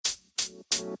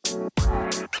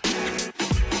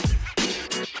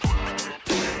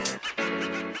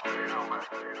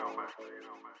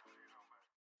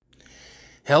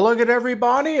Hello again,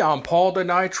 everybody. I'm Paul the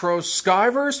Nitro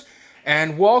Skivers,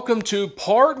 and welcome to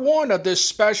part one of this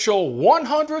special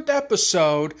 100th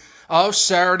episode of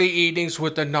Saturday Evenings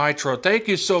with the Nitro. Thank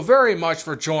you so very much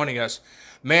for joining us.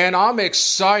 Man, I'm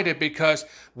excited because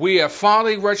we have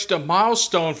finally reached a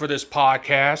milestone for this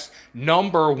podcast,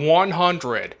 number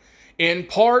 100. In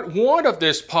part one of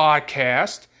this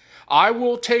podcast, I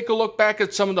will take a look back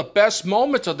at some of the best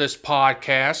moments of this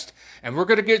podcast, and we're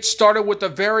going to get started with the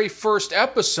very first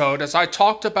episode as I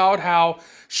talked about how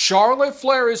Charlotte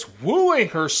Flair is wooing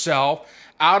herself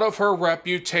out of her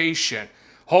reputation.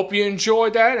 Hope you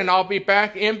enjoyed that, and I'll be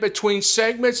back in between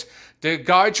segments to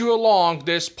guide you along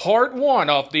this part one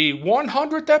of the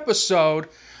 100th episode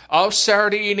of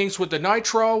Saturday Evenings with the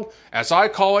Nitro, as I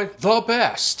call it, the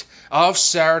best of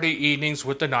Saturday Evenings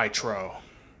with the Nitro.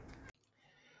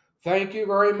 Thank you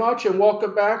very much, and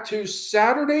welcome back to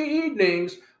Saturday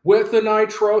Evenings with the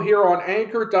Nitro here on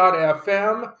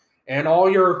Anchor.fm and all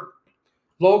your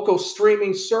local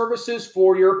streaming services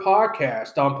for your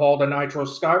podcast. I'm Paul the Nitro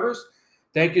Skivers.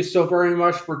 Thank you so very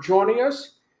much for joining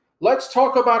us. Let's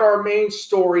talk about our main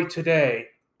story today.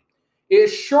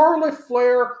 Is Charlotte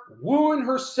Flair wooing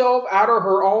herself out of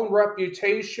her own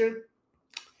reputation?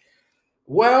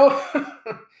 Well,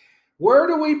 where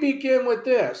do we begin with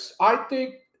this? I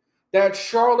think that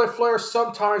Charlotte Flair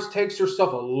sometimes takes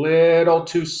herself a little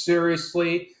too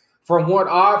seriously. From what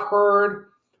I've heard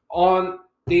on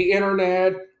the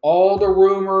internet, all the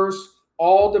rumors,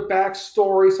 all the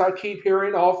backstories I keep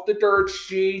hearing off the dirt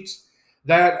sheets,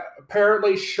 that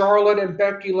apparently Charlotte and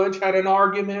Becky Lynch had an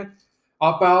argument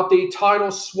about the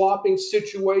title swapping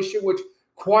situation, which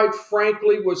quite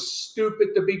frankly was stupid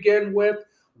to begin with.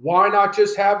 Why not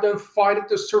just have them fight at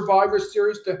the Survivor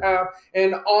Series to have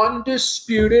an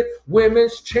undisputed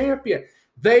women's champion?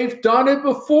 They've done it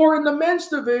before in the men's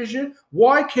division.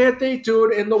 Why can't they do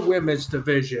it in the women's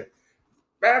division?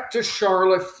 Back to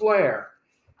Charlotte Flair.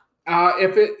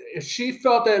 If she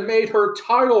felt that it made her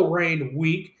title reign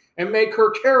weak and make her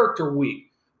character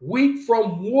weak. Weak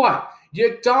from what?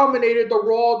 You dominated the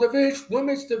Raw division,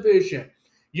 women's division.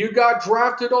 You got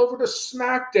drafted over to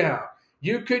SmackDown.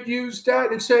 You could use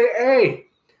that and say, hey,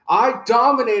 I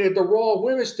dominated the Raw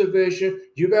Women's division.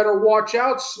 You better watch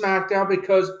out, SmackDown,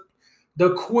 because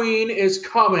the Queen is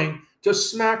coming to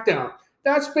SmackDown.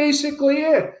 That's basically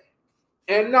it.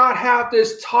 And not have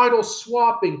this title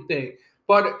swapping thing.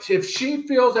 But if she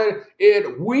feels that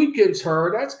it weakens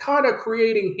her, that's kind of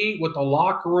creating heat with the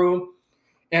locker room.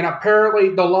 And apparently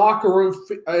the locker room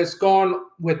is gone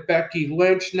with Becky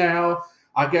Lynch now.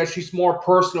 I guess she's more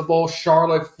personable.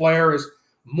 Charlotte Flair is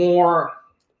more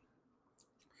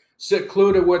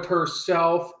secluded with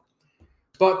herself.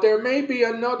 But there may be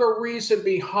another reason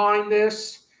behind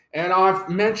this. And I've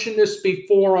mentioned this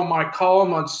before on my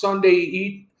column on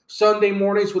Sunday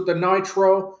mornings with the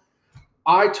Nitro.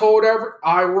 I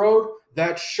wrote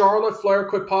that Charlotte Flair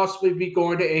could possibly be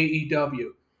going to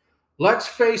AEW. Let's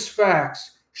face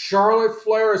facts. Charlotte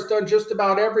Flair has done just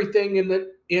about everything in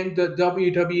the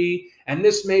WWE, and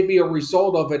this may be a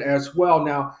result of it as well.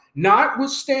 Now,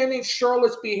 notwithstanding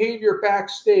Charlotte's behavior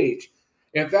backstage,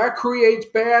 if that creates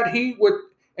bad heat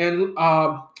and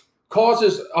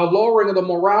causes a lowering of the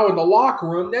morale in the locker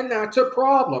room, then that's a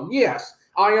problem. Yes,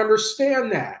 I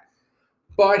understand that.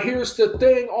 But here's the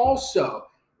thing also.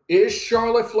 Is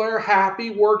Charlotte Flair happy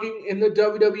working in the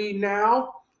WWE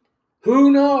now?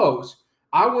 Who knows?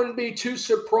 I wouldn't be too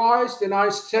surprised, and I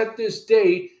set this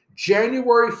date,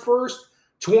 January 1st,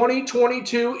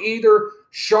 2022, either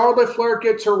Charlotte Flair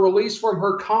gets her release from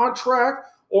her contract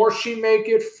or she may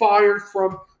get fired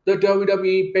from the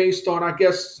WWE based on, I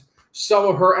guess, some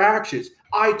of her actions.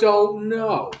 I don't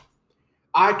know.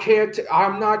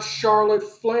 I'm not Charlotte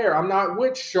Flair. I'm not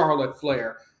with Charlotte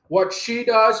Flair. What she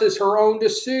does is her own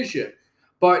decision.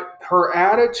 But her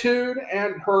attitude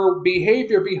and her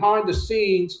behavior behind the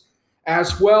scenes,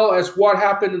 as well as what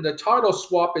happened in the title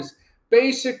swap, is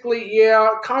basically,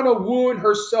 kind of wooing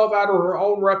herself out of her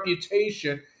own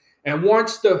reputation. And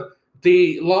once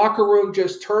the locker room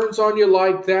just turns on you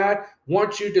like that,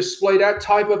 once you display that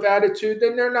type of attitude,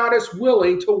 then they're not as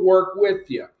willing to work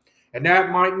with you. And that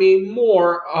might mean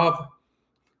more of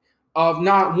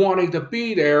not wanting to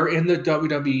be there in the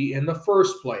WWE in the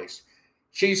first place.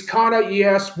 She's kind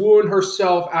of, wooing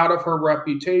herself out of her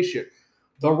reputation.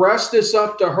 The rest is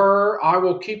up to her. I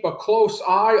will keep a close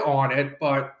eye on it,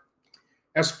 but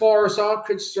as far as I'm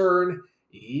concerned,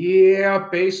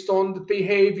 based on the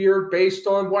behavior, based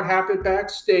on what happened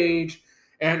backstage,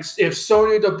 And if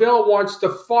Sonya Deville wants to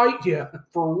fight you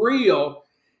for real,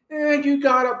 you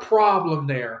got a problem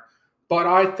there. But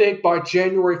I think by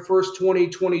January 1st,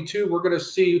 2022, we're going to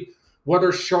see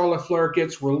whether Charlotte Flair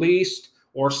gets released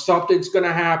or something's going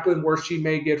to happen where she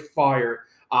may get fired.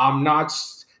 I'm not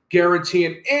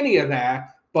guaranteeing any of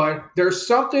that, but there's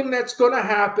something that's going to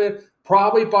happen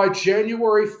probably by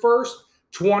January 1st,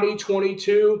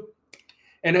 2022.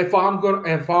 And if I'm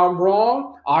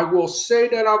wrong, I will say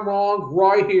that I'm wrong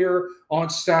right here on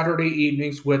Saturday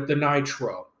evenings with the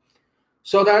Nitro.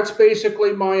 So that's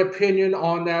basically my opinion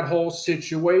on that whole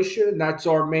situation. That's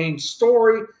our main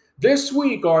story this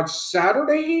week on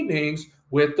Saturday evenings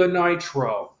with the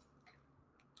Nitro.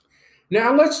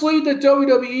 Now let's leave the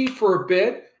WWE for a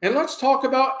bit and let's talk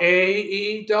about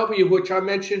AEW, which I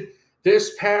mentioned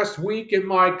this past week in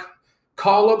my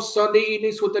column Sunday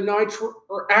evenings with the Nitro,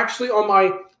 or actually on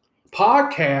my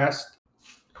podcast.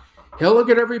 Hello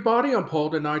again, everybody. I'm Paul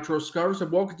the Nitro Scars,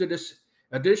 and welcome to this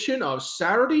edition of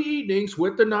Saturday Evenings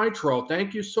with the Nitro.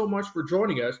 Thank you so much for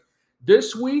joining us.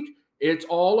 This week, it's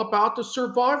all about the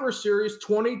Survivor Series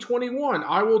 2021.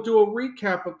 I will do a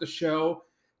recap of the show.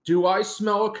 Do I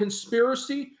smell a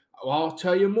conspiracy? Well, I'll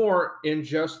tell you more in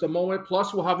just a moment.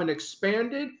 Plus, we'll have an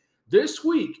expanded This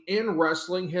Week in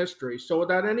Wrestling History. So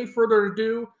without any further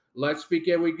ado, let's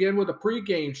begin. We begin with a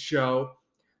pregame show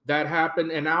that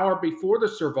happened an hour before the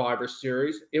Survivor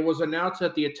Series. It was announced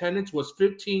that the attendance was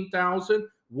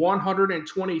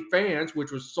 15,120 fans,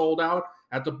 which was sold out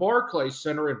at the Barclays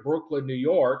Center in Brooklyn, New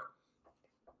York.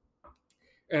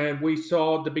 And we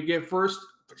saw the begin first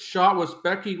shot was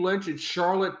Becky Lynch and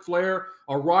Charlotte Flair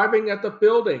arriving at the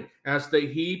building as the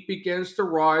heat begins to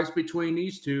rise between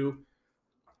these two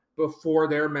before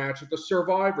their match at the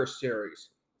Survivor Series.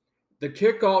 The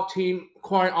kickoff team,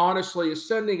 quite honestly, is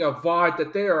sending a vibe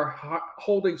that they are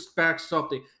holding back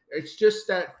something. It's just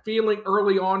that feeling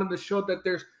early on in the show that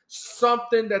there's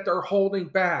something that they're holding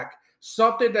back,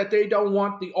 something that they don't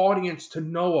want the audience to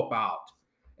know about.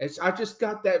 I just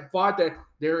got that vibe that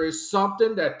there is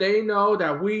something that they know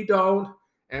that we don't,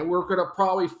 and we're going to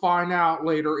probably find out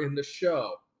later in the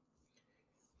show.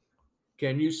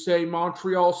 Can you say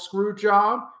Montreal screw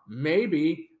job?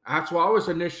 Maybe. That's what I was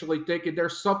initially thinking.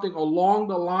 There's something along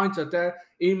the lines of that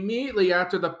immediately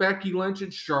after the Becky Lynch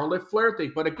and Charlotte Flair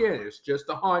thing. But again, it's just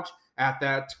a hunch at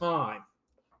that time.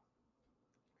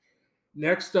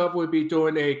 Next up, we'll be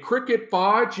doing a Cricket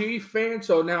 5G fan.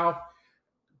 So now,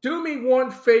 do me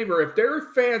one favor. If there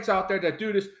are fans out there that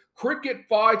do this Cricket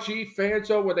 5G fan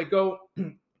zone where they go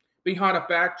behind a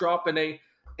backdrop and they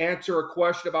answer a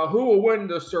question about who will win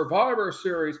the Survivor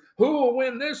Series, who will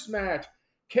win this match,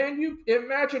 can you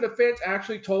imagine if fans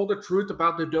actually told the truth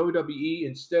about the WWE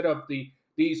instead of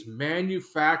these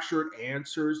manufactured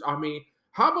answers? I mean,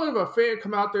 how about if a fan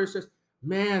come out there and says,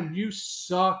 man, you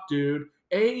suck, dude.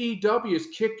 AEW is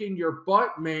kicking your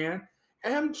butt, man.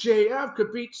 MJF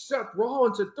could beat Seth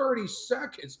Rollins in 30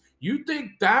 seconds. You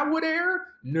think that would air?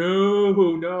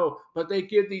 No. But they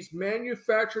give these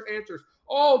manufactured answers.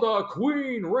 Oh, the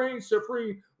Queen reigns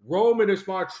supreme. Roman is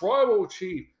my tribal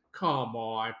chief. Come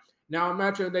on. Now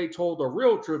imagine if they told the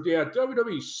real truth. Yeah,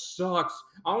 WWE sucks.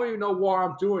 I don't even know what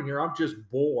I'm doing here. I'm just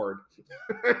bored.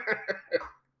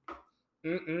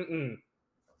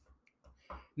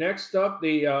 Next up,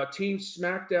 the Team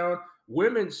SmackDown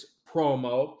women's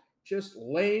promo. Just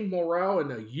lame morale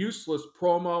and a useless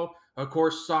promo. Of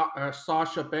course,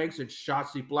 Sasha Banks and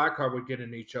Shotzi Blackheart would get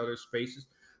in each other's faces.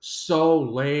 So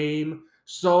lame.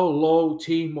 So low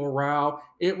team morale.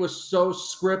 It was so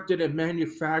scripted and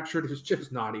manufactured. It's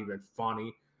just not even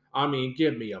funny. I mean,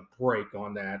 give me a break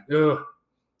on that. Ugh.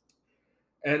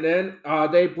 And then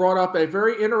they brought up a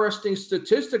very interesting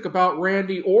statistic about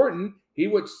Randy Orton. He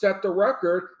would set the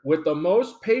record with the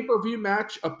most pay-per-view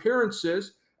match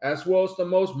appearances as well as the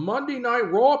most Monday Night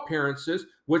Raw appearances,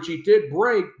 which he did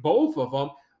break both of them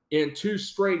in 2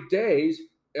 straight days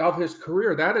of his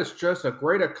career. That is just a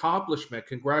great accomplishment.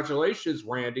 Congratulations,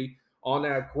 Randy, on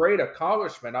that great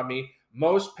accomplishment. I mean,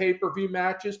 most pay-per-view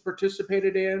matches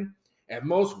participated in and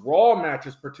most Raw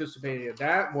matches participated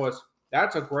in.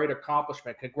 That's a great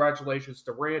accomplishment. Congratulations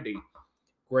to Randy.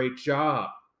 Great job.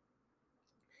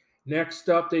 Next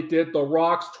up, they did The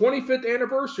Rock's 25th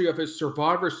anniversary of his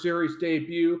Survivor Series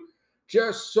debut.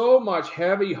 Just so much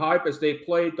heavy hype as they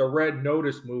played the Red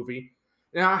Notice movie.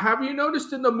 Now, have you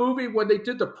noticed in the movie when they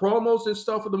did the promos and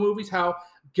stuff of the movies how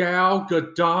Gal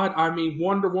Gadot, I mean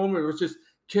Wonder Woman, was just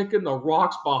kicking the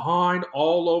Rock's behind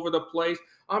all over the place?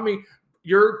 I mean,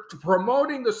 you're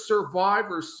promoting the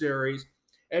Survivor Series,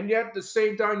 and yet at the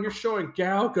same time you're showing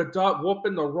Gal Gadot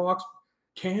whooping the Rock's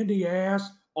candy ass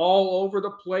all over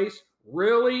the place.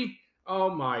 Really? Oh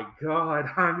my God.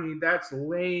 I mean, that's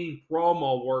lame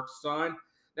promo work, son.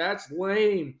 That's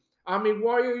lame. I mean,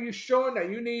 why are you showing that?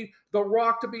 You need The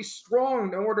Rock to be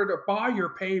strong in order to buy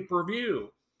your pay per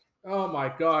view. Oh my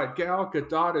God. Gal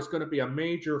Gadot is going to be a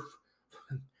major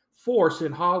force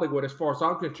in Hollywood as far as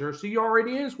I'm concerned. She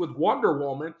already is with Wonder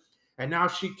Woman, and now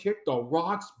she kicked The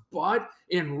Rock's butt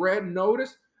in Red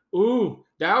Notice. Ooh,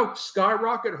 that'll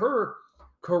skyrocket her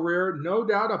career, no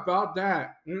doubt about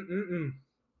that.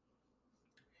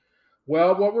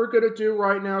 Well, what we're going to do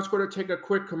right now is going to take a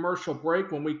quick commercial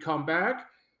break. When we come back,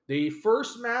 the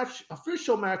first match,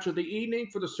 official match of the evening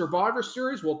for the Survivor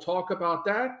Series, we'll talk about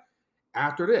that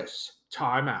after this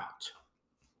timeout.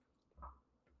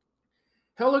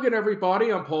 Hello again,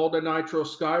 everybody. I'm Paul the Nitro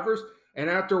Skivers, and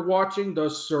after watching the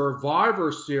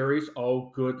Survivor Series,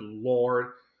 oh, good Lord,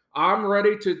 I'm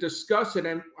ready to discuss it,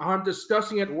 and I'm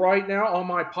discussing it right now on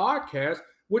my podcast,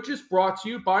 which is brought to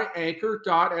you by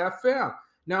Anchor.fm.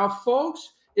 Now,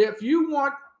 folks, if you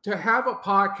want to have a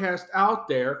podcast out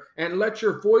there and let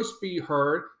your voice be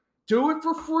heard, do it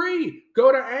for free.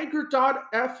 Go to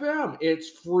Anchor.fm. It's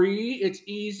free, it's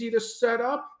easy to set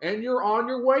up, and you're on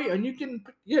your way, and you can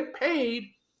get paid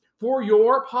for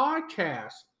your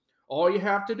podcast. All you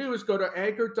have to do is go to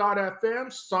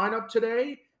Anchor.fm, sign up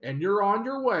today, and you're on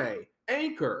your way.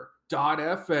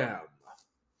 Anchor.fm.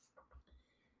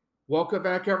 Welcome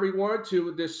back, everyone,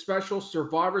 to this special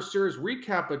Survivor Series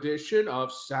recap edition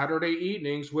of Saturday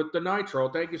Evenings with the Nitro.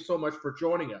 Thank you so much for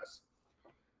joining us.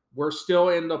 We're still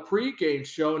in the pregame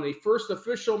show, and the first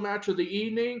official match of the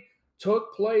evening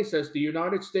took place as the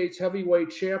United States Heavyweight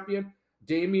Champion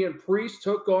Damian Priest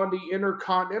took on the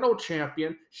Intercontinental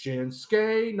Champion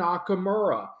Shinsuke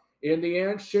Nakamura. In the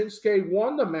end, Shinsuke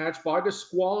won the match by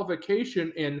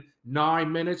disqualification in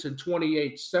 9 minutes and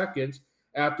 28 seconds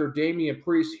after Damian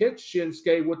Priest hit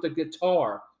Shinsuke with the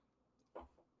guitar.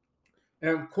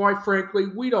 And quite frankly,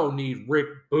 we don't need Rick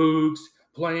Boogs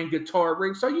playing guitar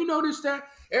ring. So you notice that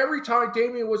every time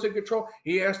Damian was in control,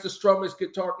 he has to strum his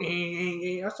guitar.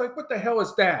 I was like, what the hell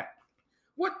is that?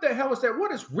 What the hell is that?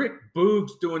 What is Rick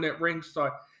Boogs doing at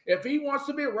ringside? If he wants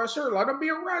to be a wrestler, let him be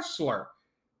a wrestler.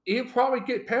 He'll probably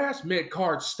get past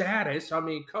mid-card status. I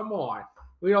mean, come on.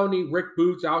 We don't need Rick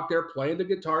Boogs out there playing the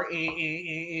guitar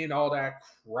and all that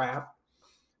crap.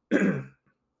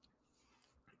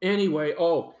 Anyway,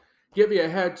 give you a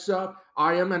heads up.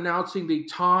 I am announcing the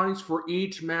times for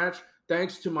each match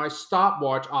thanks to my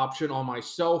stopwatch option on my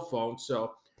cell phone.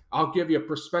 So I'll give you a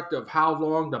perspective of how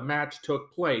long the match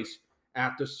took place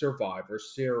at the Survivor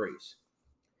Series.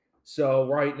 So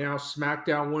right now,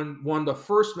 SmackDown won the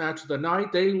first match of the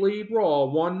night. They lead Raw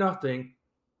 1-0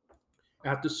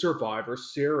 at the Survivor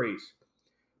Series.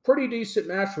 Pretty decent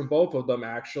match from both of them,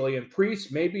 actually. And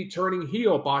Priest may be turning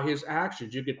heel by his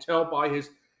actions. You could tell by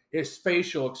his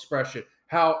facial expression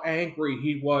how angry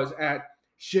he was at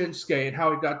Shinsuke and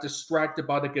how he got distracted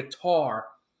by the guitar.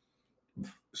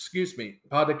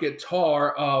 By the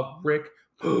guitar of Rick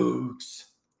Boogs.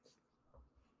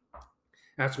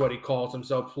 That's what he calls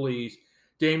himself, please.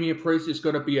 Damian Priest is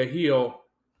going to be a heel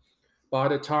by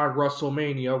the time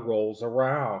WrestleMania rolls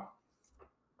around.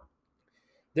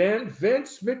 Then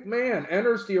Vince McMahon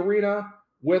enters the arena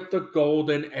with the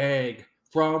golden egg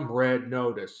from Red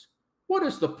Notice. What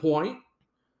is the point?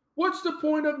 What's the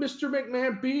point of Mr.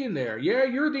 McMahon being there? Yeah,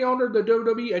 you're the owner of the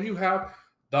WWE and you have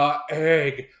the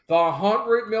egg, the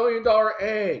 $100 million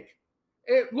egg.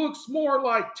 It looks more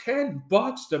like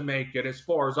 $10 to make it as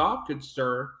far as I'm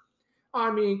concerned. I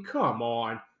mean, come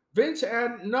on. Vince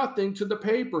added nothing to the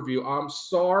pay-per-view. I'm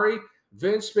sorry.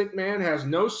 Vince McMahon has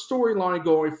no storyline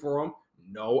going for him.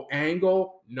 No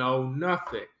angle, no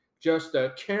nothing. Just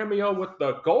a cameo with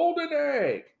the golden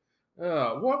egg.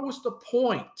 What was the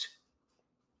point?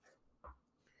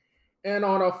 And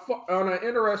on an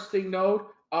interesting note,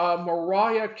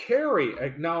 Mariah Carey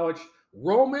acknowledged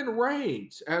Roman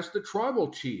Reigns as the tribal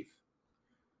chief.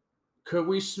 Could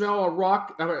we smell a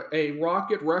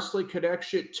Rocket Wrestling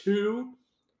connection too?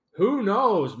 Who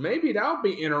knows? Maybe that would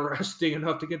be interesting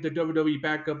enough to get the WWE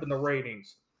back up in the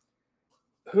ratings.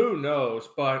 Who knows?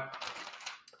 But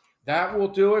that will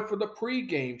do it for the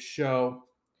pregame show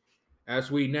as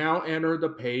we now enter the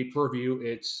pay-per-view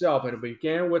itself. And it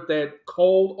began with that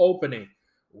cold opening.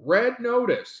 Red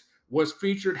Notice was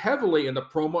featured heavily in the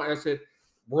promo as it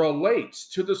relates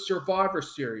to the Survivor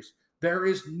Series. There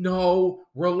is no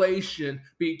relation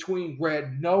between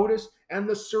Red Notice and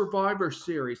the Survivor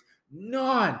Series.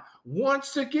 None.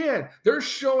 Once again, they're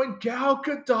showing Gal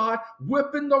Gadot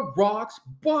whipping the Rock's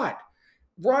butt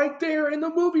right there in the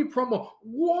movie promo.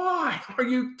 Why are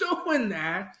you doing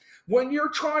that when you're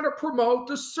trying to promote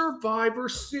the Survivor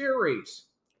Series?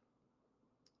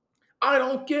 I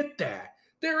don't get that.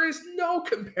 There is no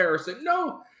comparison,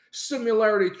 no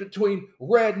similarities between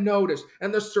Red Notice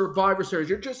and the Survivor Series.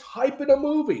 You're just hyping a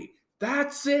movie.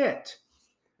 That's it.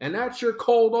 And that's your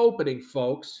cold opening,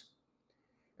 folks.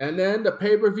 And then the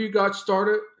pay-per-view got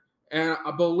started, and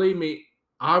believe me,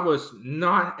 I was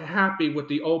not happy with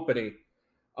the opening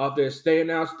of this. They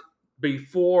announced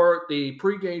before the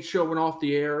pregame show went off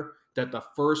the air that the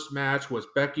first match was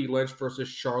Becky Lynch versus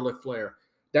Charlotte Flair.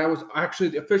 That was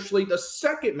actually officially the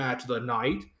second match of the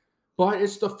night, but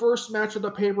it's the first match of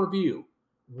the pay-per-view.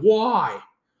 Why?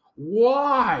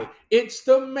 Why? It's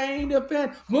the main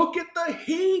event. Look at the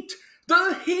heat.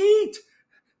 The heat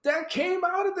that came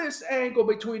out of this angle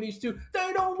between these two.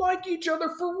 They don't like each other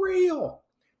for real.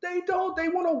 They don't. They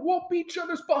want to whoop each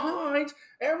other's behinds.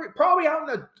 Probably out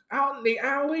in the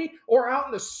alley or out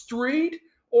in the street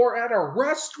or at a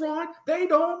restaurant. They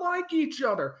don't like each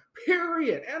other.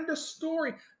 Period. End of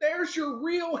story. There's your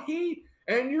real heat.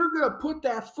 And you're going to put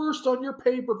that first on your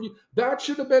pay-per-view. That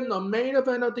should have been the main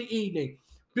event of the evening.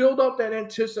 Build up that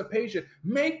anticipation.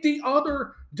 Make the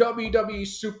other WWE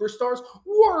superstars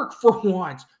work for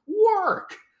once.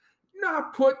 Work.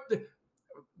 Not put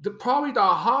probably the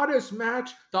hottest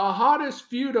match, the hottest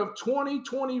feud of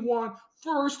 2021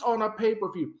 first on a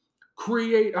pay-per-view.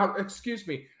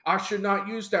 I should not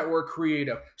use that word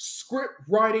creative. Script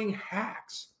writing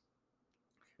hacks.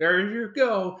 There you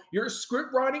go. Your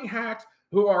script writing hacks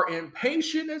who are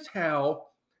impatient as hell,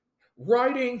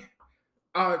 writing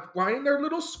their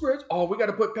little scripts. Oh, we got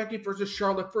to put Becky versus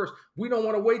Charlotte first. We don't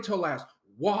want to wait till last.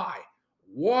 Why?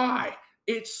 Why?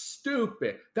 It's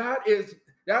stupid. That is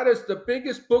the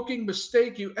biggest booking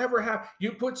mistake you ever have.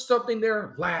 You put something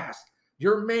there last.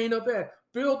 Your main event.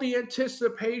 Build the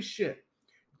anticipation.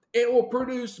 It will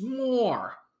produce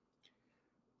more.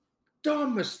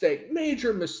 Dumb mistake.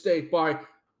 Major mistake by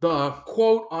the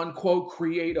quote-unquote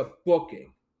creative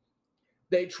booking.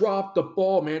 They dropped the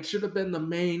ball, man. It should have been the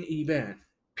main event,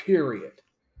 period.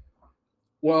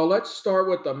 Well, let's start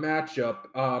with the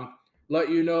matchup. Let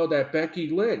you know that Becky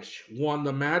Lynch won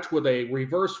the match with a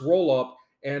reverse roll-up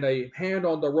and a hand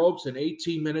on the ropes in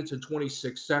 18 minutes and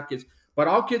 26 seconds. But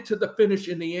I'll get to the finish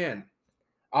in the end.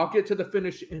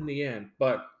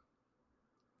 But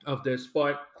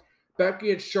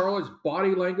Becky and Charlotte's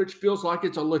body language feels like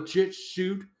it's a legit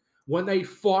shoot. When they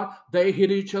fought, they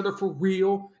hit each other for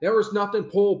real. There was nothing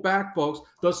pulled back, folks.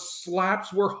 The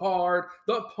slaps were hard.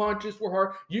 The punches were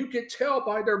hard. You could tell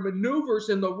by their maneuvers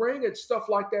in the ring and stuff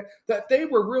like that they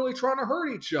were really trying to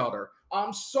hurt each other.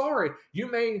 I'm sorry.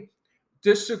 You may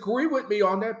disagree with me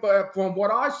on that, but from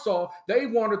what I saw, they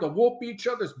wanted to whoop each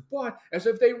other's butt as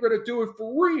if they were going to do it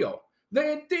for real.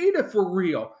 They did it for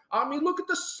real. I mean, look at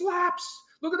the slaps.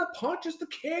 Look at the punches, the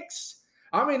kicks.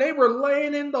 I mean, they were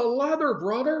laying in the leather,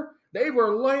 brother. They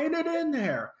were laying it in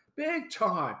there. Big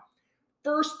time.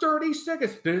 First 30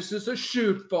 seconds. This is a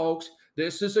shoot, folks.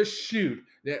 This is a shoot.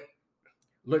 That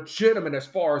legitimate as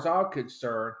far as I'm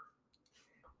concerned.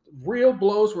 Real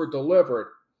blows were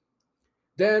delivered.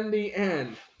 Then the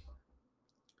end.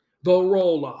 The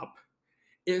roll-up.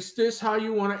 Is this how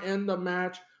you want to end the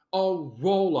match? A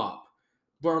roll-up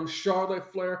from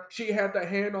Charlotte Flair. She had the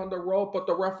hand on the rope, but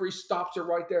the referee stops her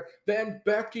right there. Then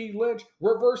Becky Lynch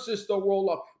reverses the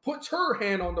roll-up, puts her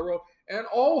hand on the rope, and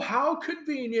oh, how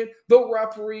convenient, the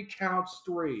referee counts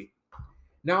 3.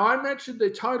 Now, I mentioned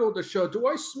the title of the show. Do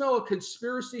I smell a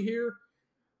conspiracy here?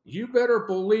 You better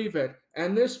believe it.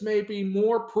 And this may be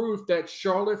more proof that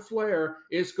Charlotte Flair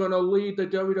is going to lead the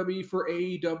WWE for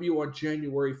AEW on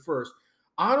January 1st.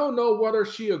 I don't know whether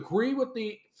she agreed with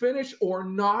the finish or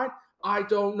not. I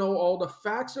don't know all the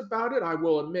facts about it. I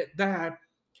will admit that.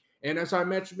 And as I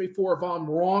mentioned before, if I'm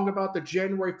wrong about the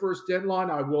January 1st deadline,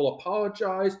 I will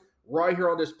apologize right here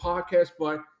on this podcast.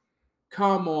 But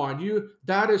come on,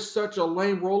 that is such a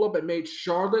lame roll-up. It made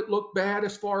Charlotte look bad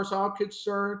as far as I'm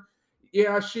concerned.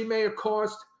 Yeah, she may have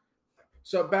caused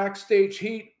some backstage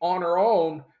heat on her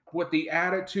own with the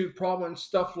attitude problem and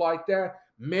stuff like that.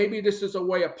 Maybe this is a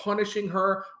way of punishing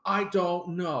her. I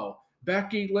don't know.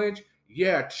 Becky Lynch,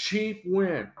 yeah, cheap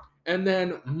win. And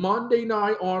then Monday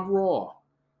night on Raw.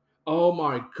 Oh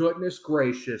my goodness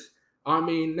gracious. I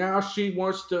mean, now she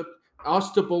wants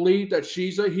us to believe that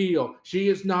she's a heel. She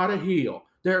is not a heel.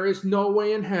 There is no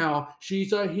way in hell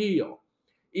she's a heel.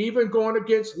 Even going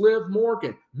against Liv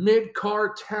Morgan,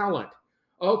 mid-card talent.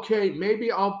 Okay,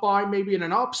 maybe I'll buy maybe in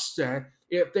an upset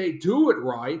if they do it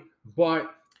right,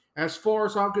 but as far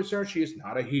as I'm concerned, she is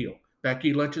not a heel.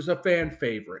 Becky Lynch is a fan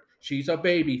favorite. She's a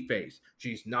baby face.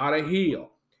 She's not a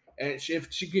heel. And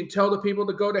if she can tell the people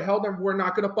to go to hell, then we're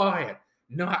not going to buy it.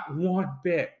 Not one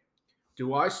bit.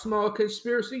 Do I smell a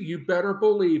conspiracy? You better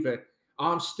believe it.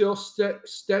 I'm still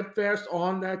steadfast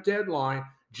on that deadline,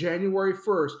 January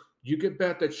 1st. You can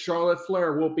bet that Charlotte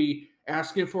Flair will be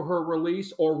asking for her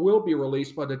release or will be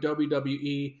released by the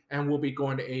WWE and will be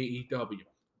going to AEW.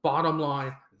 Bottom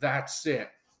line, that's it.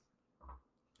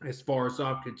 As far as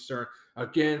I'm concerned,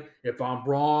 again, if I'm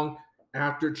wrong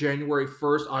after January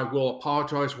 1st, I will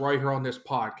apologize right here on this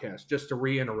podcast, just to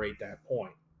reiterate that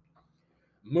point.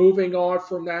 Moving on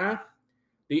from that,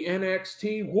 the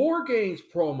NXT War Games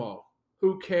promo.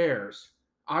 Who cares?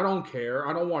 I don't care.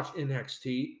 I don't watch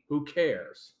NXT. Who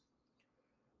cares?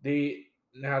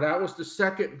 Now that was the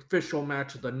second official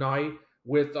match of the night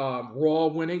with Raw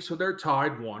winning, so they're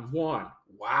tied 1-1.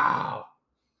 Wow.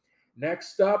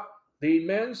 Next up, the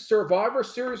men's Survivor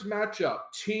Series matchup: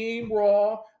 Team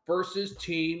Raw versus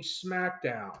Team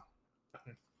SmackDown.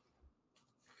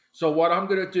 So what I'm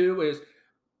going to do is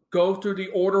go through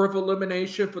the order of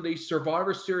elimination for these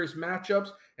Survivor Series matchups,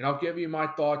 and I'll give you my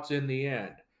thoughts in the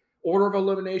end. Order of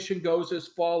elimination goes as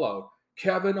follows.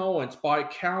 Kevin Owens by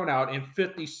countout in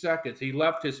 50 seconds. He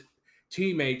left his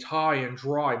teammates high and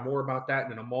dry. More about that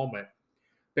in a moment.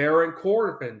 Baron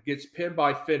Corbin gets pinned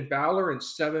by Finn Balor in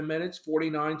 7 minutes,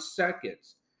 49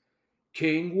 seconds.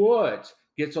 King Woods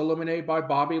gets eliminated by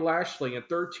Bobby Lashley in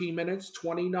 13 minutes,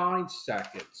 29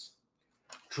 seconds.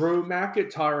 Drew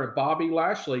McIntyre and Bobby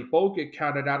Lashley both get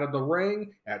counted out of the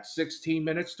ring at 16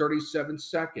 minutes, 37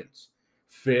 seconds.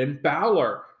 Finn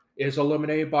Balor is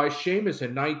eliminated by Sheamus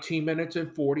in 19 minutes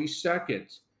and 40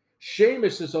 seconds.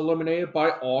 Sheamus is eliminated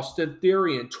by Austin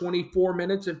Theory in 24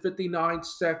 minutes and 59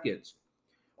 seconds.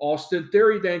 Austin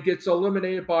Theory then gets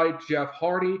eliminated by Jeff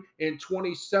Hardy in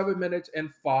 27 minutes and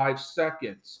 5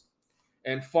 seconds.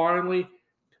 And finally,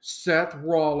 Seth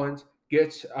Rollins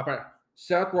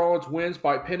wins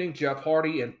by pinning Jeff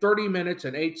Hardy in 30 minutes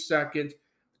and 8 seconds.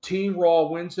 Team Raw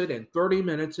wins it in 30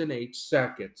 minutes and 8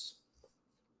 seconds.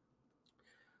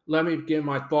 Let me give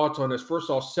my thoughts on this. First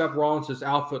of all, Seth Rollins'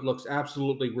 outfit looks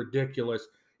absolutely ridiculous.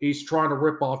 He's trying to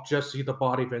rip off Jesse the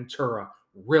Body Ventura.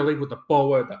 Really, with the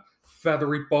boa, the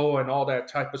feathery boa and all that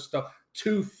type of stuff.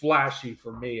 Too flashy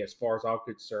for me as far as I'm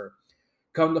concerned.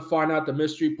 Come to find out the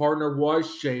mystery partner was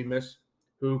Sheamus.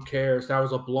 Who cares? That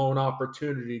was a blown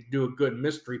opportunity to do a good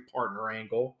mystery partner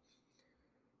angle.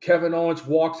 Kevin Owens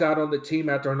walks out on the team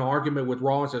after an argument with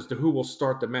Rollins as to who will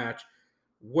start the match.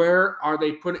 Where are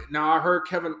they putting? Now, I heard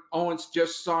Kevin Owens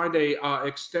just signed a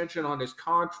extension on his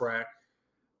contract.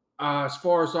 As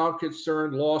far as I'm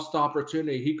concerned, lost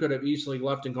opportunity. He could have easily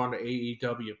left and gone to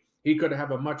AEW. He could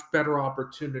have a much better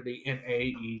opportunity in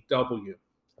AEW.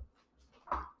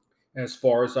 As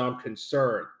far as I'm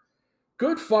concerned.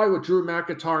 Good fight with Drew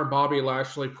McIntyre and Bobby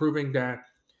Lashley, proving that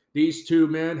these two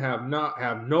men have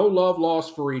no love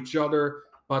lost for each other,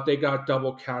 but they got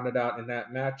double counted out in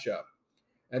that matchup.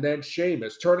 And then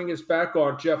Sheamus turning his back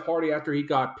on Jeff Hardy after he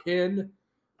got pinned.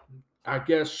 I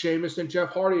guess Sheamus and Jeff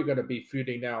Hardy are going to be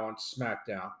feuding now on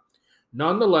SmackDown.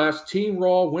 Nonetheless, Team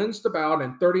Raw wins the bout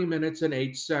in 30 minutes and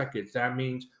 8 seconds. That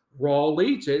means Raw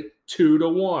leads it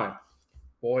 2-1.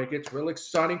 Boy, it gets real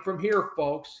exciting from here,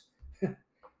 folks.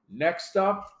 Next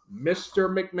up, Mr.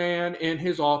 McMahon in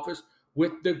his office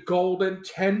with the golden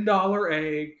 $10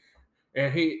 egg.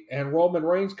 And Roman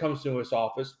Reigns comes to his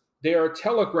office. They are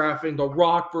telegraphing The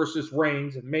Rock versus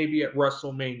Reigns, maybe at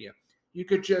WrestleMania. You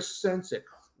could just sense it.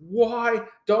 Why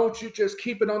don't you just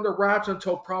keep it under wraps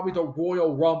until probably the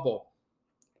Royal Rumble?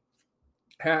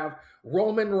 Have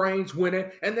Roman Reigns win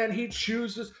it, and then he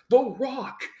chooses The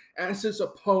Rock as his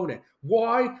opponent.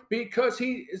 Why? Because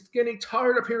he is getting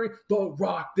tired of hearing The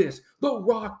Rock this, The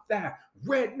Rock that,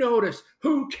 Red Notice,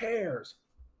 who cares?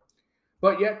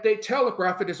 But yet they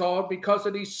telegraph it is all because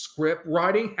of these script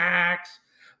writing hacks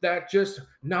that just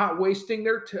not wasting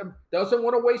their time, doesn't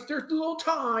want to waste their little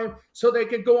time so they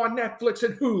can go on Netflix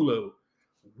and Hulu.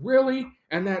 Really?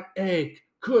 And that egg,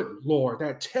 good Lord,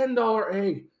 that $10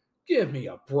 egg, give me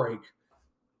a break.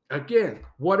 Again,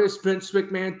 what is Vince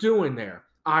McMahon doing there?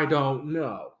 I don't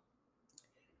know.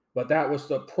 But that was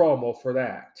the promo for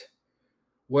that.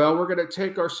 Well, we're going to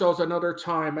take ourselves another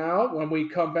time out. When we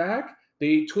come back,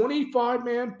 the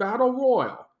 25-man Battle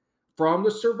Royal from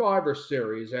the Survivor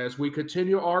Series as we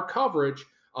continue our coverage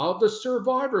of the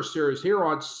Survivor Series here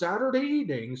on Saturday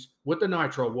evenings with the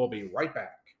Nitro. We'll be right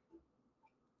back.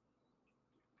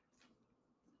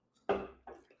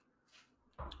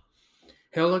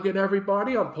 Hello again,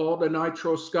 everybody. I'm Paul the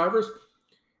Nitro Skivers.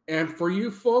 And for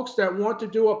you folks that want to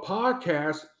do a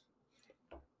podcast,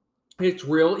 it's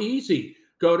real easy.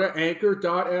 Go to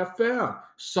anchor.fm.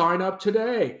 Sign up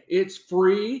today. It's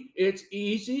free, it's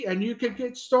easy, and you can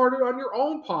get started on your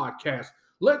own podcast.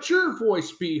 Let your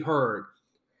voice be heard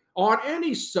on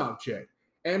any subject.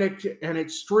 and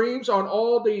it streams on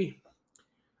all the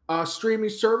streaming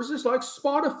services like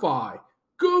Spotify,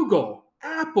 Google,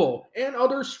 Apple, and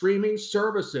other streaming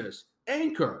services.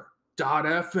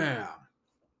 Anchor.fm.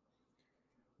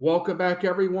 Welcome back,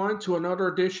 everyone, to another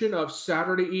edition of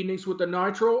Saturday Evenings with the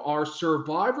Nitro, our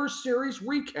Survivor Series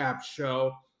recap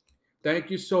show. Thank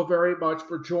you so very much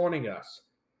for joining us.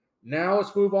 Now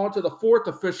let's move on to the fourth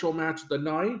official match of the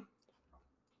night,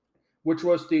 which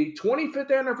was the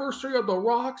 25th anniversary of The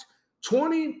Rock's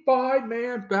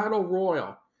 25-man Battle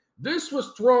Royal. This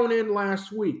was thrown in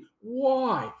last week.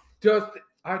 Why?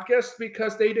 I guess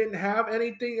because they didn't have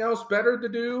anything else better to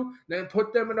do than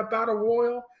put them in a Battle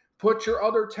Royal? Put your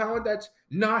other talent that's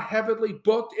not heavily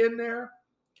booked in there?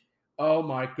 Oh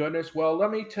my goodness. Well,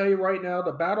 let me tell you right now,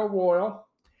 the Battle Royal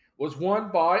was won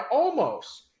by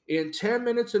Almost in 10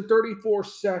 minutes and 34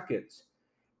 seconds.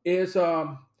 Is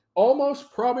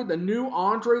Almost probably the new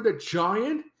Andre the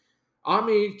Giant? I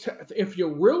mean, if you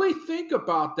really think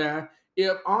about that,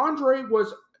 if Andre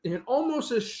was in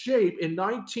Almost's shape in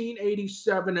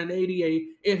 1987 and 88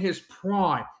 in his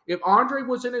prime, if Andre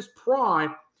was in his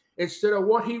prime instead of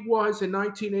what he was in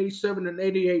 1987 and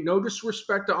 88, no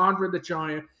disrespect to Andre the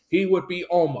Giant, he would be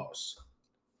Almost.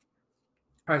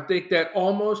 I think that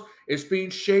Almost is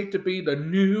being shaped to be the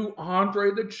new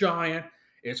Andre the Giant.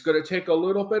 It's going to take a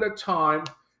little bit of time.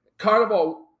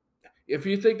 If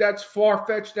you think that's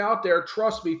far-fetched out there,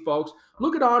 trust me, folks.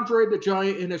 Look at Andre the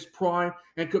Giant in his prime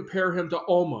and compare him to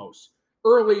Almost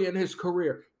early in his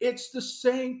career. It's the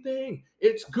same thing.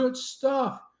 It's good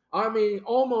stuff. I mean,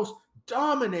 Almost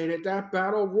dominated that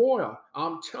Battle Royal.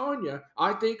 I'm telling you,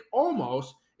 I think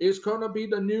Almost is going to be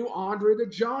the new Andre the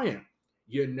Giant.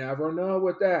 You never know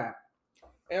with that.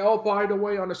 And oh, by the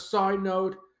way, on a side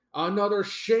note, another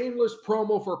shameless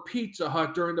promo for Pizza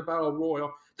Hut during the Battle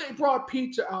Royal. They brought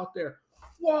pizza out there.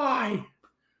 Why?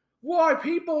 Why?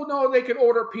 People know they can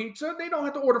order pizza. They don't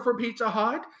have to order from Pizza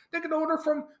Hut. They can order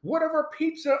from whatever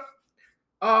pizza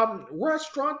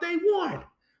restaurant they want.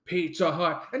 Pizza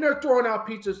Hut. And they're throwing out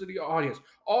pizzas to the audience.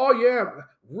 Oh, yeah.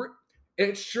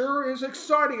 It sure is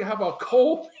exciting to have a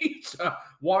cold pizza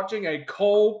watching a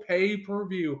cold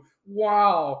pay-per-view.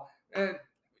 Wow.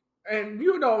 And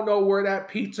you don't know where that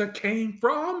pizza came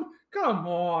from? Come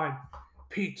on.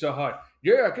 Pizza Hut.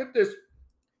 Yeah, get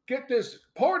this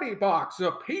party box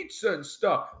of pizza and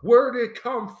stuff. Where did it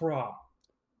come from?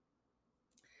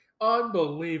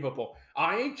 Unbelievable.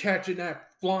 I ain't catching that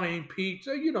flying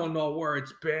pizza. You don't know where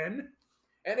it's been.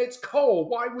 And it's cold.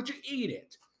 Why would you eat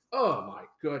it? Oh my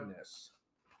goodness.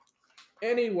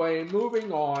 Anyway,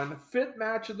 moving on. Fifth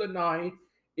match of the night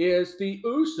is the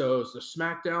Usos, the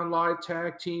SmackDown Live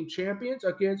Tag Team Champions,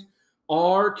 against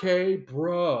RK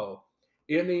Bro.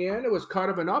 In the end, it was kind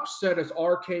of an upset as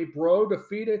RK Bro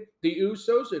defeated the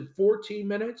Usos in 14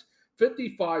 minutes,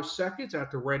 55 seconds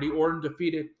after Randy Orton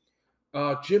defeated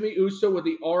Jimmy Uso with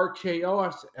the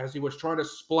RKO as he was trying to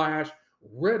splash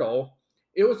Riddle.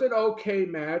 It was an okay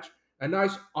match. A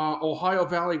nice Ohio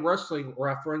Valley Wrestling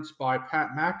reference by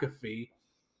Pat McAfee.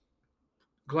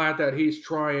 Glad that he's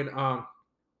trying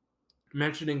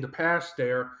mentioning the past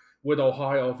there with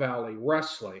Ohio Valley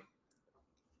Wrestling.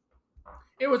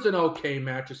 It was an okay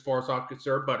match as far as I'm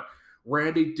concerned, but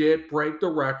Randy did break the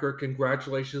record.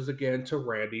 Congratulations again to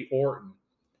Randy Orton.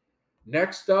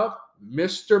 Next up,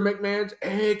 Mr. McMahon's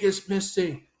egg is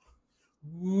missing.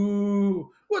 Ooh,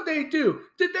 what'd they do?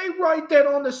 Did they write that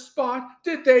on the spot?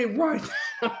 Did they write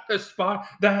that on the spot?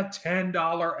 That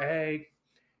 $10 egg?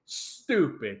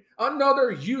 Stupid.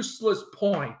 Another useless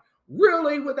point.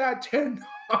 Really, with that $10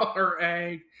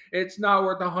 egg? It's not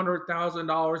worth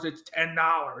 $100,000. It's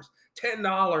 $10.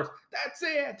 $10. That's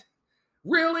it.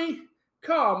 Really?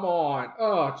 Come on.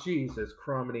 Oh, Jesus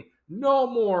crumbity. No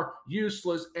more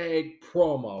useless egg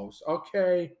promos,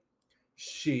 okay?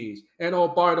 Jeez. And oh,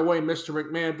 by the way, Mr.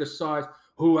 McMahon decides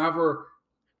whoever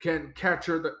can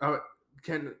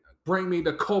can bring me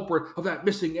the culprit of that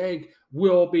missing egg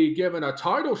will be given a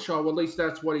title shot. At least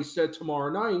that's what he said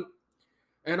tomorrow night.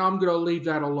 And I'm going to leave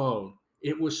that alone.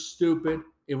 It was stupid.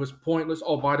 It was pointless.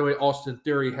 Oh, by the way, Austin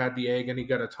Theory had the egg and he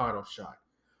got a title shot.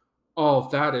 Oh,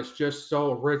 that is just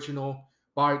so original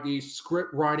by these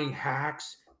script writing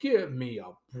hacks. Give me a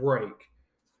break.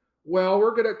 Well,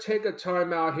 we're going to take a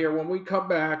time out here. When we come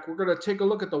back, we're going to take a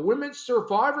look at the Women's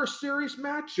Survivor Series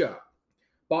matchup.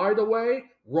 By the way,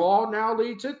 Raw now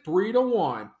leads it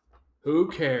 3-1. Who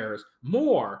cares?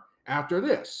 More after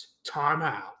this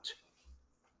timeout.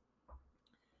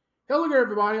 Hello again,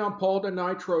 everybody. I'm Paul the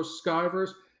Nitro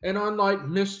Skivers. And unlike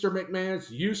Mr.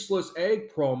 McMahon's useless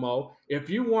egg promo, if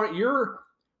you want your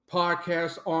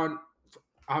podcast on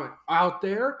out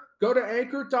there, go to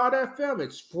Anchor.fm.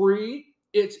 It's free.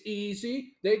 It's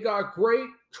easy. They got great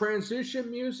transition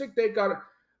music. They got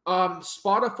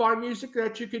Spotify music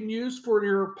that you can use for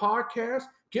your podcast.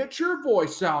 Get your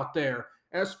voice out there.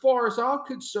 As far as I'm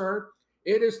concerned,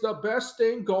 it is the best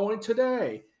thing going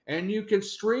today. And you can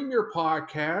stream your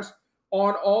podcast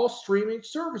on all streaming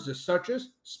services such as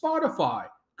Spotify,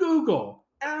 Google,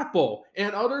 Apple,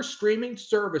 and other streaming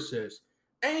services.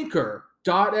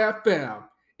 Anchor.fm.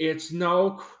 It's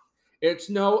no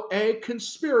a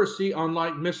conspiracy,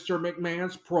 unlike Mr.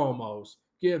 McMahon's promos.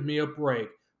 Give me a break.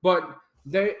 But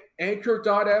they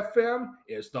Anchor.fm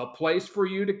is the place for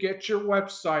you to get your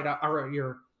website or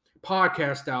your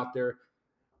podcast out there.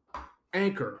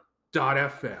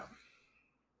 Anchor.fm.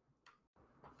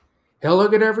 Hello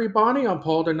again, everybody. I'm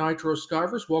Paul the Nitro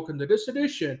Skivers. Welcome to this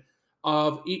edition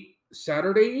of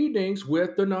Saturday Evenings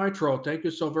with the Nitro. Thank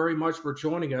you so very much for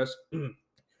joining us.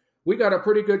 We got a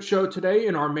pretty good show today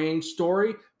in our main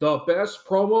story, the best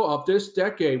promo of this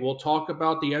decade. We'll talk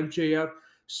about the MJF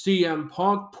CM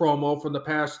Punk promo from the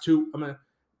past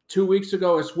 2 weeks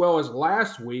ago as well as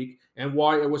last week and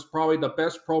why it was probably the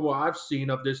best promo I've seen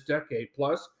of this decade.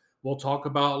 Plus, we'll talk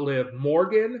about Liv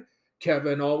Morgan,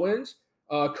 Kevin Owens,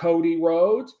 Cody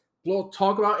Rhodes. We'll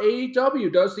talk about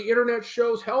AEW. Does the internet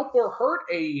shows help or hurt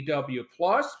AEW?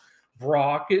 Plus,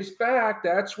 Brock is back.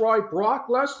 That's right. Brock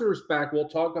Lesnar's back. We'll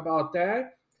talk about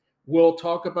that. We'll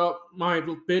talk about my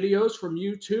videos from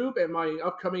YouTube and my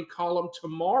upcoming column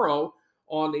tomorrow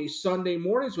on the Sunday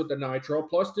mornings with the Nitro,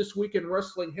 plus this week in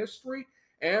wrestling history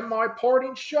and my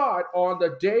parting shot on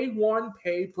the day one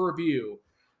pay-per-view.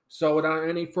 So without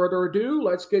any further ado,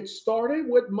 let's get started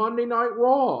with Monday Night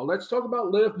Raw. Let's talk about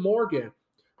Liv Morgan.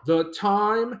 The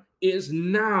time is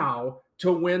now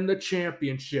to win the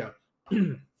championship.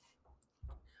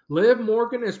 Liv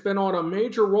Morgan has been on a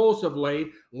major roll of late.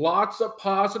 Lots of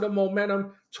positive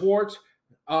momentum towards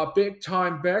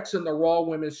big-time Bex in the Raw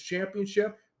Women's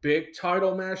Championship. Big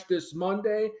title match this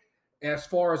Monday. As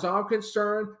far as I'm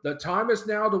concerned, the time is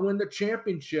now to win the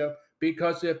championship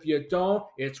because if you don't,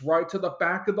 it's right to the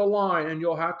back of the line and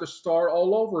you'll have to start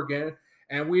all over again.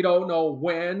 And we don't know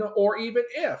when or even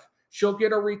if she'll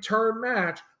get a return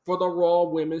match for the Raw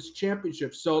Women's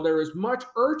Championship. So there is much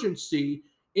urgency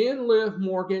in Liv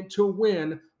Morgan to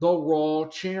win the Raw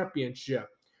Championship.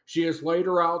 She has laid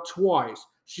her out twice.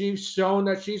 She's shown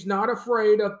that she's not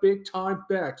afraid of big-time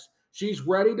Bex. She's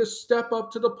ready to step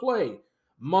up to the plate.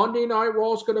 Monday Night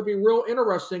Raw is going to be real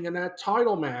interesting in that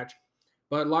title match.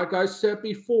 But like I said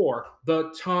before,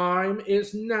 the time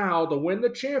is now to win the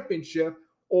championship,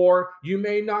 or you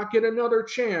may not get another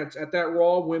chance at that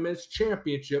Raw Women's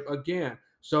Championship again.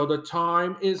 So the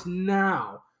time is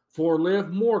now for Liv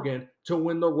Morgan to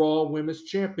win the Raw Women's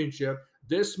Championship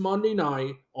this Monday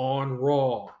night on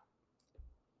Raw.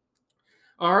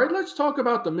 All right, let's talk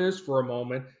about The Miz for a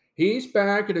moment. He's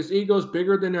back and his ego's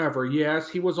bigger than ever. Yes,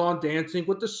 he was on Dancing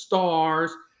with the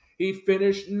Stars. He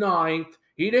finished 9th.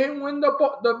 He didn't win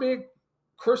the big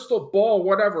crystal ball,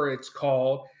 whatever it's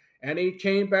called. And he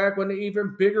came back with an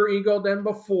even bigger ego than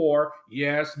before.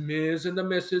 Yes, Miz and the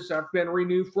Misses have been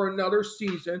renewed for another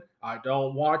season. I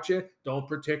don't watch it, don't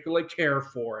particularly care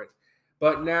for it.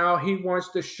 But now he wants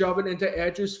to shove it into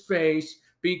Edge's face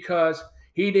because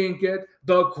he didn't get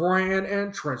the grand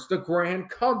entrance, the grand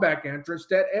comeback entrance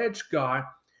that Edge got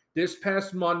this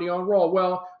past Monday on Raw.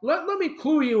 Well, let me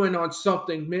clue you in on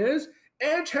something, Miz.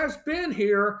 Edge has been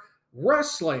here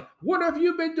wrestling. What have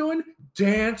you been doing?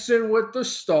 Dancing with the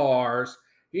Stars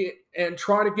and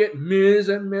trying to get Miz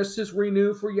and Mrs.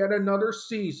 renewed for yet another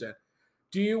season.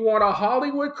 Do you want a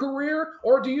Hollywood career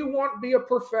or do you want to be a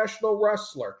professional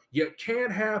wrestler? You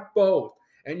can't have both.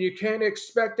 And you can't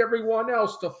expect everyone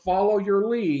else to follow your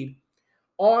lead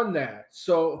on that.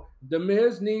 So The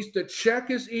Miz needs to check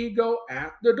his ego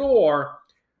at the door,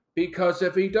 because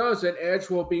if he doesn't, Edge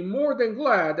will be more than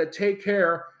glad to take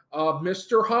care of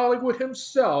Mr. Hollywood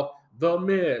himself, The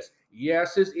Miz.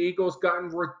 Yes, his ego's gotten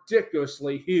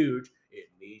ridiculously huge. It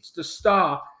needs to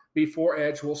stop before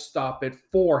Edge will stop it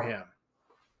for him.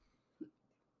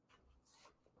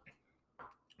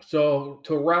 So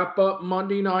to wrap up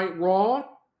Monday Night Raw,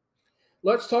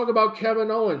 let's talk about Kevin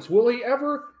Owens. Will he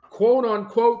ever, quote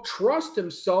unquote, trust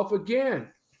himself again?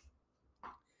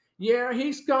 Yeah,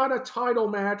 he's got a title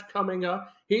match coming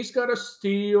up. He's got a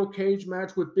steel cage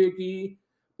match with Big E.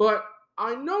 But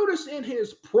I notice in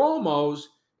his promos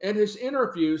and his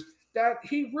interviews that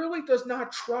he really does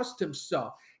not trust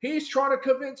himself. He's trying to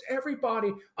convince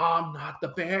everybody, I'm not the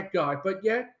bad guy. But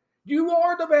yet, you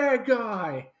are the bad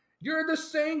guy. You're the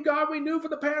same guy we knew for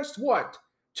the past,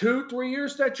 2-3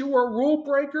 years that you were a rule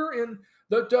breaker in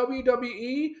the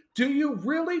WWE? Do you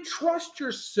really trust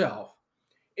yourself?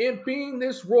 in being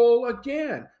this role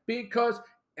again because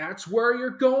that's where you're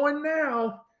going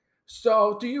now.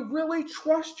 So, do you really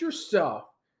trust yourself?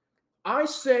 I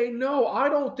say no. I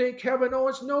don't think Kevin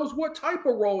Owens knows what type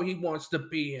of role he wants to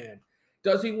be in.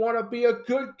 Does he want to be a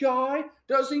good guy?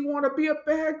 Does he want to be a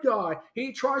bad guy?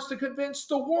 He tries to convince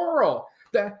the world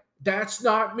that that's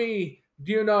not me.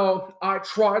 I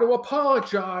try to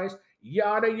apologize,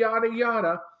 yada yada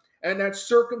yada, and that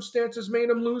circumstances made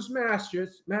him lose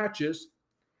matches.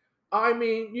 I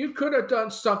mean, you could have done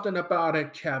something about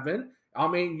it, Kevin. I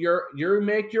mean, you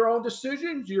make your own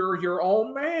decisions. You're your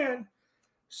own man.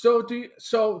 So do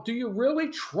you really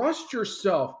trust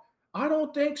yourself? I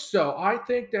don't think so. I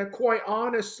think that quite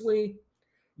honestly,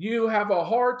 you have a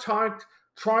hard time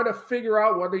trying to figure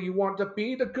out whether you want to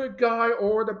be the good guy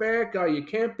or the bad guy. You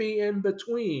can't be in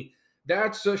between.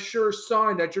 That's a sure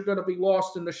sign that you're going to be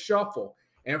lost in the shuffle.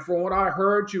 And from what I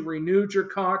heard, you renewed your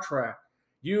contract.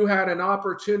 You had an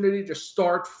opportunity to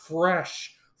start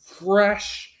fresh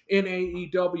in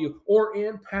AEW or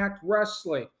Impact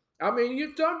Wrestling. I mean,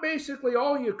 you've done basically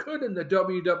all you could in the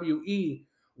WWE.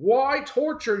 Why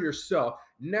torture yourself?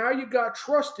 Now you got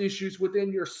trust issues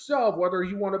within yourself, whether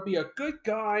you want to be a good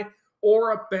guy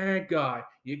or a bad guy.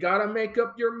 You got to make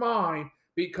up your mind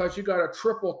because you got a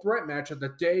triple threat match at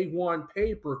the day one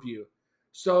pay-per-view.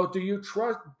 So do you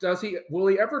trust, will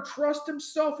he ever trust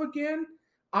himself again?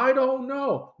 I don't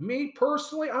know. Me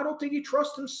personally, I don't think he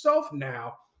trusts himself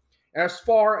now as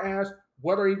far as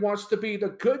whether he wants to be the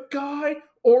good guy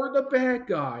or the bad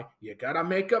guy. You got to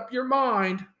make up your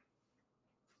mind.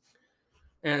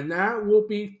 And that will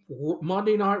be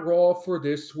Monday Night Raw for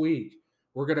this week.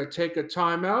 We're going to take a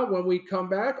timeout. When we come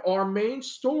back, our main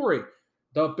story,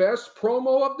 the best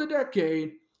promo of the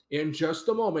decade, in just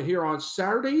a moment here on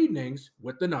Saturday Evenings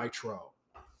with the Nitro.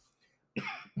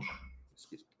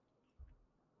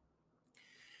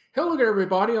 Hello there,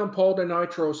 everybody. I'm Paul the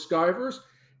Nitro Skivers,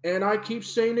 and I keep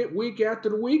saying it week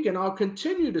after week, and I'll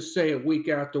continue to say it week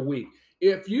after week.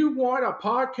 If you want a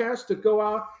podcast to go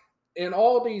out in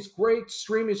all these great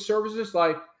streaming services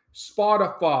like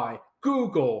Spotify,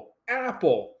 Google,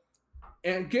 Apple,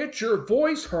 and get your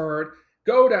voice heard,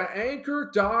 go to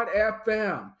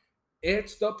anchor.fm.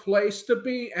 It's the place to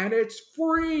be, and it's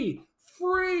free.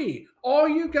 Free. All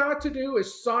you got to do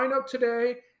is sign up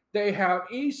today. They have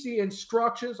easy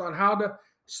instructions on how to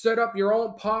set up your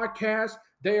own podcast.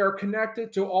 They are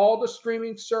connected to all the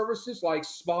streaming services like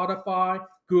Spotify,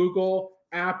 Google,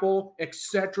 Apple,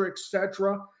 etc.,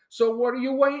 etc. So what are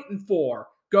you waiting for?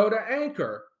 Go to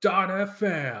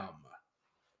anchor.fm.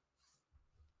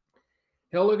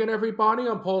 Hello again, everybody.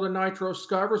 I'm Paul the Nitro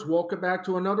Skivers. Welcome back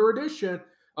to another edition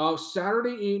of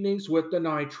Saturday Evenings with the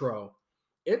Nitro.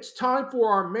 It's time for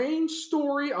our main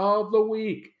story of the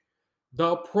week,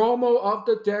 the promo of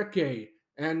the decade.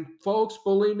 And folks,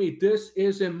 believe me, this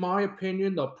is, in my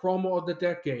opinion, the promo of the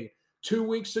decade. 2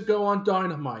 weeks ago on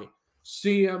Dynamite,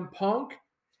 CM Punk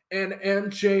and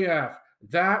MJF.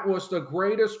 That was the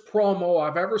greatest promo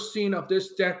I've ever seen of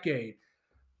this decade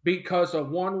because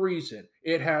of one reason.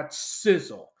 It had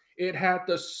sizzle. It had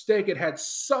the steak. It had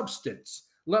substance.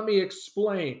 Let me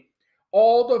explain.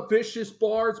 All the vicious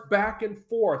bars back and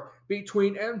forth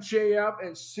between MJF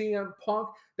and CM Punk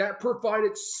that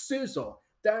provided sizzle,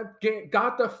 that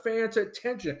got the fans'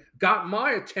 attention, got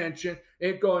my attention,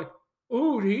 and going,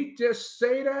 ooh, did he just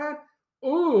say that?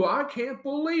 Ooh, I can't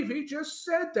believe he just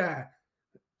said that.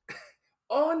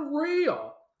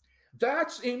 Unreal.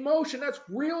 That's emotion. That's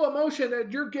real emotion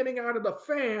that you're getting out of the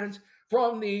fans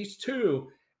from these two.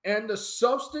 And the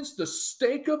substance, the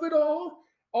stake of it all,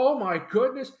 oh my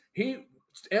goodness.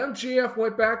 MGF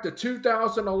went back to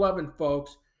 2011,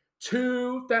 folks.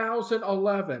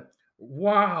 2011.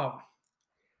 Wow.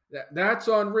 That's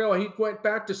unreal. He went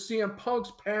back to CM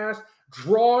Punk's past,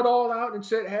 draw it all out, and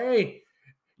said, hey,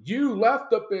 you left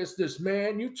the business,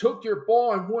 man. You took your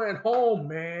ball and went home,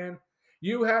 man.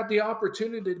 You had the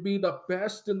opportunity to be the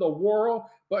best in the world,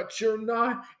 but you're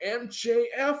not.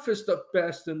 MJF is the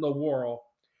best in the world.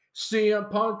 CM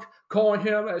Punk calling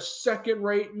him a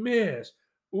second-rate Miz.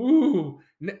 Ooh,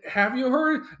 have you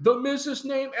heard the Miz's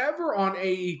name ever on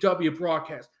AEW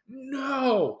broadcast?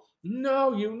 No,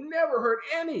 you never heard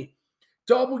any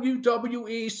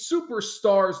WWE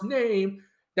superstar's name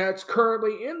that's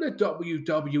currently in the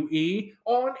WWE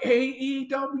on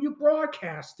AEW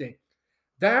broadcasting.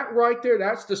 That right there,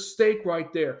 that's the steak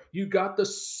right there. You got the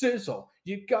sizzle.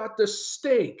 You got the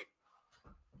steak.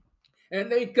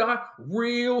 And they got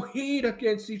real heat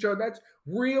against each other. That's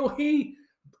real heat.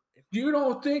 You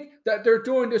don't think that they're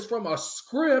doing this from a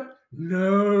script?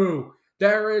 No.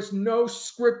 There is no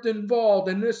script involved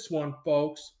in this one,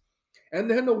 folks. And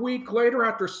then a week later,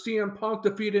 after CM Punk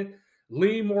defeated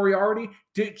Lee Moriarty,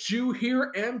 did you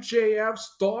hear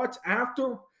MJF's thoughts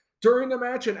during the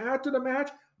match and after the match?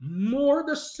 More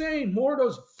the same, more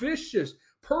those vicious,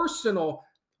 personal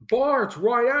bars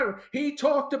right at him. He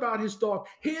talked about his dog,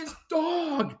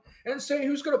 and saying he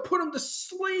was going to put him to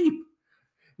sleep.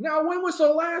 Now, when was the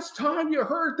last time you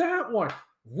heard that one?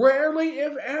 Rarely,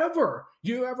 if ever,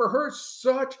 you ever heard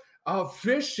such a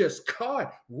vicious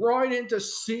cut right into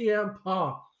CM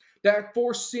Punk that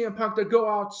forced CM Punk to go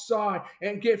outside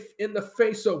and get in the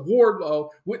face of Wardlow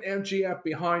with MJF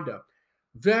behind him.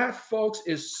 That, folks,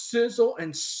 is sizzle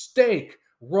and steak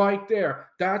right there.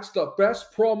 That's the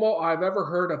best promo I've ever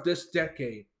heard of this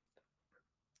decade.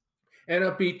 And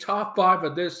it'll be top 5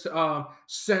 of this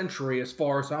century as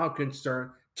far as I'm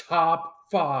concerned. Top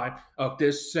 5 of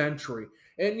this century.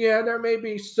 And yeah, there may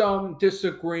be some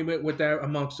disagreement with that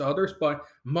amongst others, but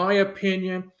my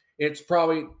opinion, it's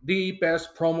probably the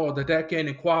best promo of the decade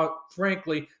and quite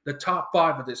frankly, the top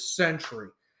 5 of this century.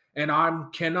 And I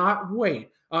cannot wait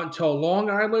until Long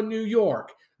Island, New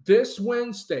York, this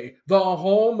Wednesday, the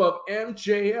home of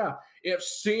MJF, if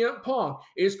CM Punk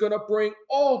is going to bring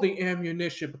all the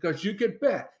ammunition, because you can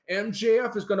bet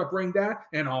MJF is going to bring that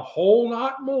and a whole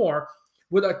lot more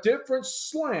with a different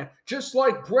slant, just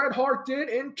like Bret Hart did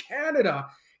in Canada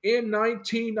in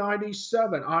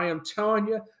 1997. I am telling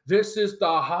you, this is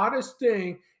the hottest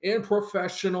thing in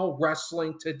professional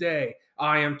wrestling today.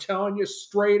 I am telling you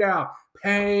straight out,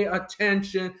 pay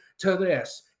attention to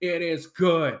this. It is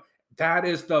good. That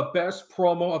is the best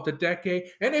promo of the decade,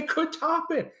 and it could top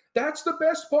it. That's the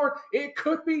best part. It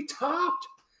could be topped.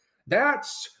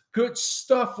 That's good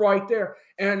stuff right there.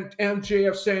 And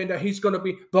MJF saying that he's going to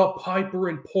be the Piper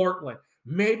in Portland.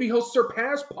 Maybe he'll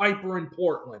surpass Piper in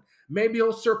Portland. Maybe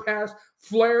he'll surpass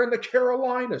Flair in the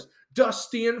Carolinas,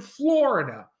 Dusty in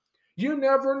Florida. You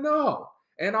never know.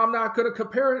 And I'm not going to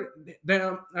compare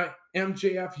them,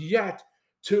 MJF, yet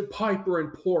to Piper in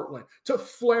Portland, to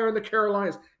Flair in the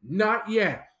Carolinas. Not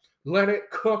yet. Let it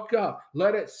cook up.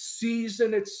 Let it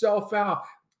season itself out.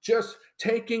 Just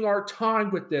taking our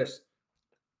time with this.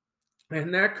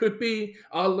 And that could be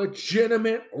a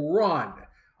legitimate run.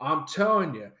 I'm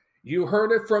telling you. You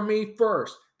heard it from me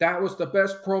first. That was the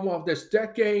best promo of this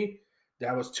decade.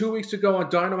 That was 2 weeks ago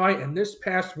on Dynamite and this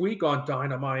past week on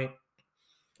Dynamite.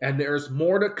 And there's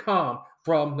more to come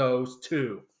from those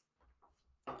two.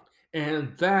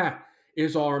 And that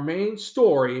is our main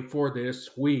story for this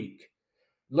week.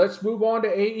 Let's move on to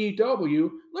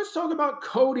AEW. Let's talk about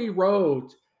Cody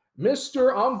Rhodes.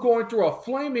 Mr. I'm going through a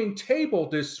flaming table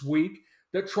this week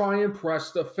to try and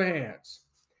impress the fans.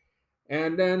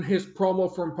 And then his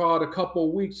promo from about a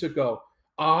couple weeks ago.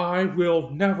 I will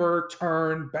never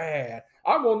turn bad.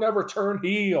 I will never turn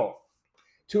heel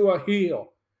to a heel.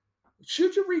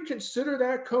 Should you reconsider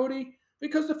that, Cody?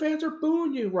 Because the fans are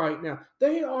booing you right now.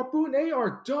 They are booing. They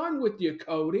are done with you,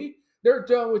 Cody. They're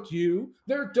done with you.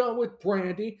 They're done with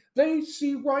Brandy. They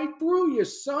see right through you,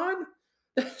 son.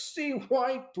 They see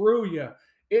right through you.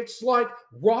 It's like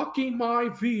Rocky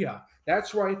Maivia.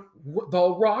 That's right.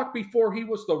 The Rock, before he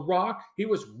was The Rock, he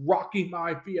was Rocky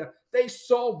Maivia. They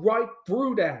saw right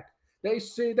through that. They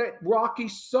say that Rocky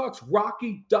sucks.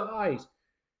 Rocky dies.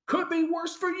 Could be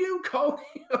worse for you, Cody,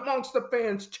 amongst the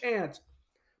fans' chants.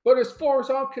 But as far as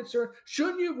I'm concerned,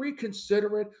 shouldn't you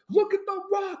reconsider it? Look at The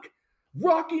Rock.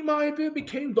 Rocky Maivia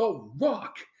became The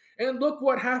Rock. And look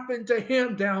what happened to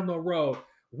him down the road.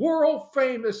 World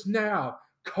famous now,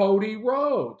 Cody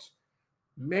Rhodes.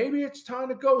 Maybe it's time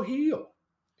to go heel.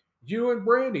 You and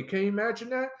Brandy, can you imagine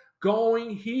that?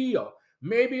 Going heel.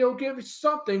 Maybe he'll give you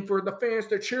something for the fans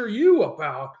to cheer you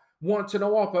about once in a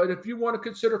while. But if you want to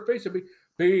consider face it,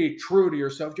 be true to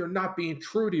yourself. You're not being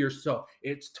true to yourself.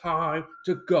 It's time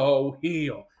to go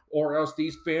heel. Or else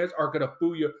these fans are going to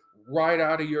boo you right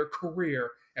out of your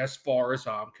career as far as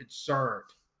I'm concerned.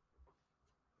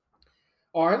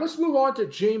 All right, let's move on to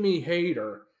Jamie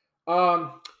Hayter.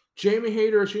 Jamie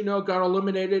Hayter, as you know, got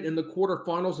eliminated in the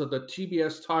quarterfinals of the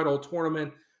TBS title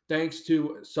tournament thanks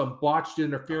to some botched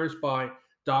interference by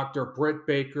Dr. Britt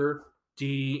Baker,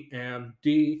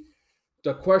 DMD.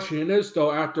 The question is,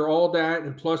 though, after all that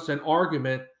and plus an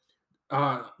argument,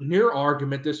 near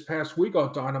argument this past week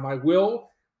on Dynamite, will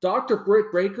Dr.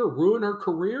 Britt Baker ruin her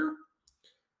career?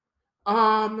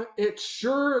 It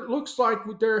sure looks like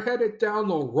they're headed down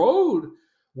the road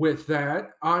with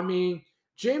that. I mean,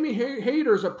 Jamie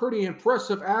Hayter's a pretty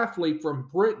impressive athlete from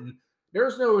Britain.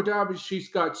 There's no doubt she's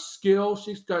got skill,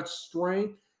 she's got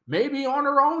strength. Maybe on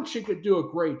her own she could do a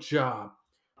great job.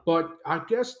 But I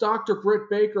guess Dr. Britt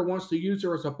Baker wants to use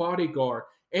her as a bodyguard,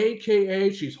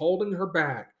 a.k.a. she's holding her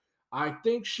back. I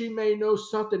think she may know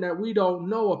something that we don't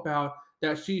know about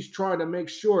that she's trying to make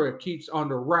sure it keeps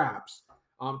under wraps.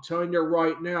 I'm telling you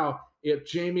right now, if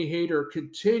Jamie Hayter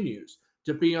continues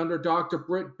to be under Dr.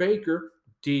 Britt Baker,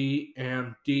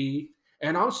 DMD,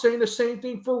 and I'm saying the same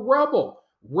thing for Rebel.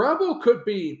 Rebel could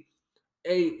be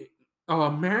a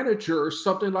manager or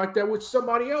something like that with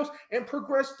somebody else and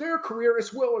progress their career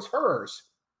as well as hers.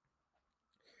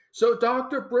 So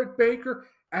Dr. Britt Baker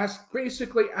has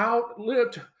basically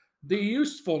outlived the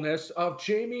usefulness of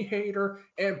Jamie Hayter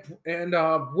and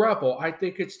Rebel. I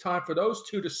think it's time for those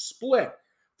two to split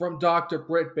from Dr.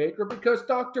 Britt Baker because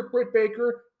Dr. Britt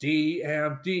Baker,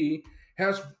 DMD,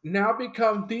 has now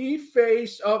become the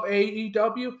face of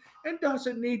AEW and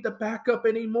doesn't need the backup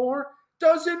anymore.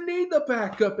 Doesn't need the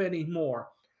backup anymore.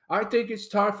 I think it's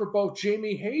time for both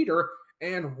Jamie Hayter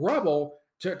and Rebel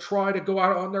to try to go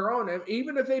out on their own. And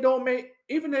even if they don't make,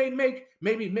 even they make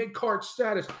maybe mid-card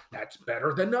status, that's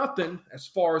better than nothing as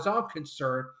far as I'm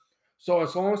concerned. So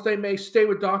as long as they may stay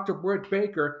with Dr. Britt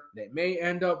Baker, they may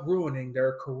end up ruining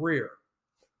their career.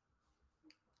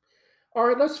 All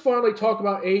right, let's finally talk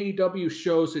about AEW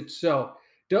shows itself.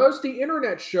 Does the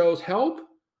internet shows help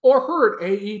or hurt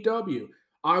AEW?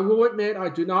 I will admit I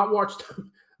do not watch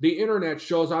the internet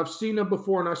shows. I've seen them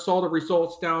before and I saw the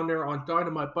results down there on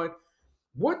Dynamite, but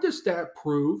what does that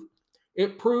prove?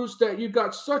 It proves that you've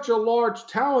got such a large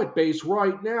talent base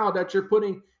right now that you're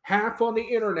putting half on the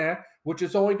internet, which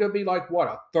is only going to be like, what,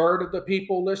 a third of the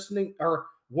people listening or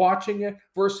watching it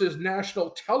versus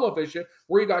national television,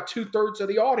 where you got 2/3 of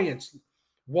the audience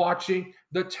watching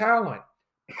the talent.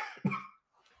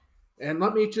 And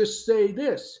let me just say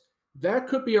this, that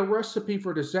could be a recipe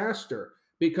for disaster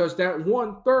because that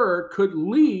 1/3 could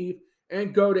leave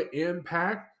and go to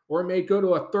Impact or may go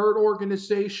to a third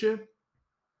organization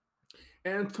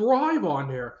and thrive on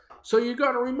there. So you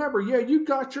got to remember, yeah, you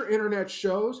got your internet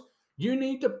shows. You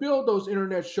need to build those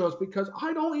internet shows because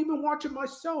I don't even watch it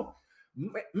myself.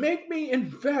 Make me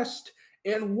invest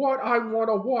in what I want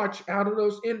to watch out of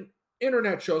those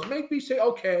internet shows. Make me say,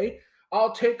 okay,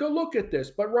 I'll take a look at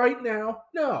this. But right now,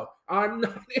 no, I'm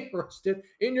not interested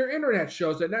in your internet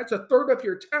shows. And that's a third of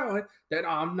your talent that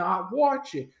I'm not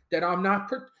watching, that I'm not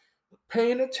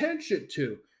paying attention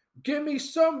to. Give me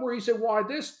some reason why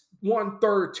this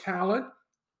 1/3 talent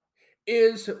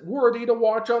is worthy to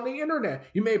watch on the internet.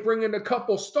 You may bring in a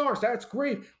couple stars, that's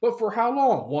great, but for how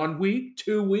long? 1 week,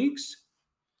 2 weeks?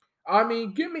 I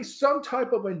mean, give me some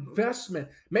type of investment.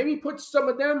 Maybe put some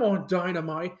of them on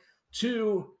Dynamite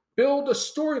to build a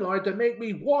storyline to make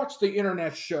me watch the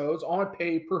internet shows on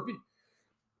pay-per-view.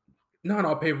 Not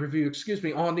on pay-per-view, excuse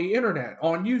me, on the internet,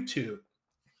 on YouTube.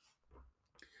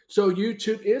 So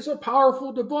YouTube is a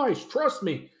powerful device. Trust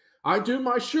me, I do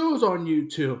my shows on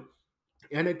YouTube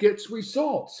and it gets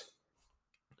results.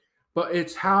 But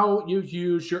it's how you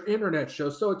use your internet show.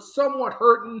 So it's somewhat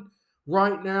hurting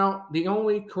right now. The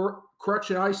only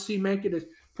correction I see making is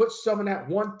put some of that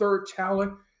 1/3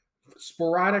 talent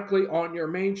sporadically on your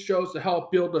main shows to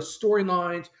help build the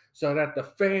storylines so that the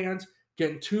fans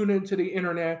can tune into the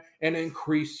internet and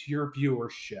increase your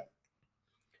viewership.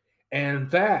 And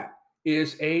that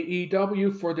is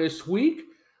AEW for this week.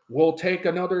 We'll take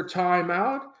another time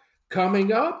out.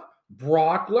 Coming up,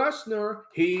 Brock Lesnar,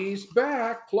 he's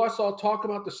back. Plus, I'll talk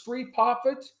about the Street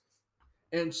Profits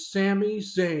and Sami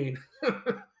Zayn.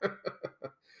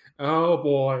 Oh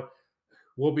boy.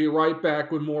 We'll be right back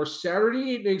with more Saturday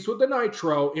Evenings with the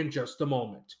Nitro in just a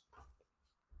moment.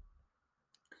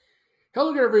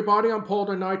 Hello again, everybody. I'm Paul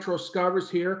the Nitro Skivers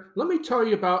here. Let me tell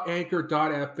you about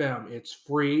Anchor.fm. It's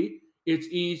free. It's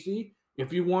easy.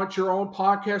 If you want your own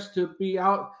podcast to be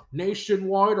out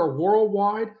nationwide or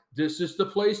worldwide, this is the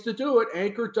place to do it.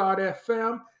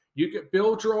 Anchor.fm. You can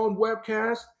build your own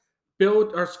webcast,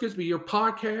 your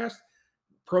podcast,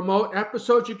 promote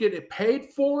episodes. You get it paid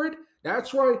for it.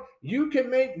 That's right. You can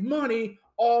make money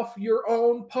off your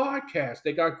own podcast.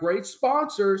 They got great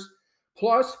sponsors.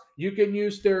 Plus, you can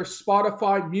use their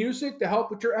Spotify music to help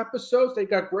with your episodes. They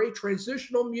got great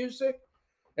transitional music,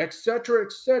 etc.,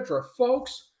 etc.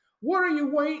 Folks, what are you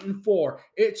waiting for?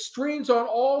 It streams on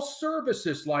all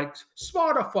services like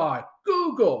Spotify,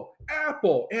 Google,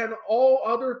 Apple, and all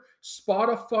other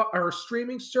Spotify or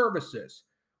streaming services.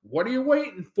 What are you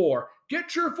waiting for?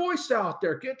 Get your voice out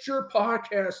there. Get your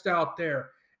podcast out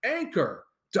there.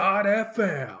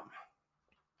 Anchor.fm.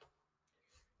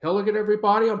 Hello again,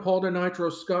 everybody. I'm Paul the Nitro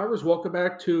Skivers. Welcome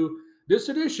back to this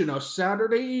edition of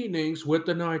Saturday Evenings with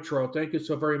the Nitro. Thank you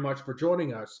so very much for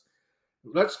joining us.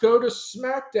 Let's go to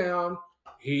SmackDown.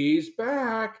 He's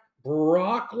back.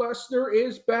 Brock Lesnar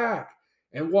is back.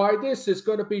 And why this is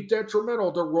going to be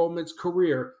detrimental to Roman's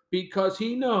career, because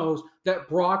he knows that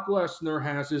Brock Lesnar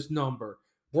has his number.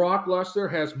 Brock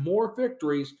Lesnar has more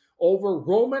victories over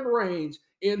Roman Reigns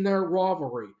in their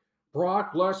rivalry.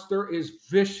 Brock Lesnar is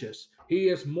vicious. He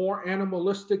is more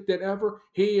animalistic than ever.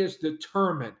 He is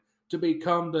determined to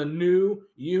become the new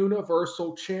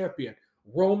Universal Champion.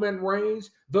 Roman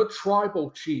Reigns, the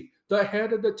tribal chief, the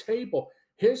head of the table.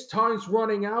 His time's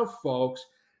running out, folks.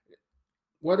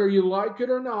 Whether you like it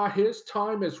or not, his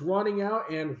time is running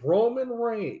out, and Roman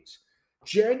Reigns,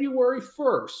 January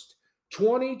 1st,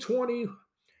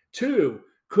 2022,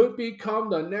 could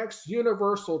become the next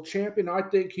Universal Champion. I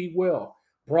think he will.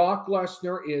 Brock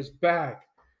Lesnar is back,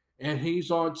 and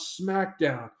he's on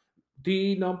SmackDown,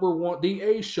 the number one, the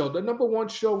A show, the number one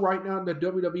show right now in the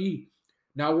WWE.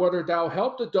 Now, whether that'll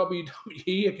help the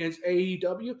WWE against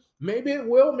AEW, maybe it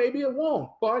will, maybe it won't.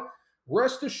 But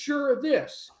rest assured of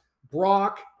this,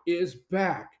 Brock is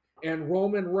back, and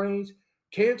Roman Reigns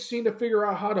can't seem to figure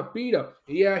out how to beat him.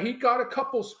 Yeah, he got a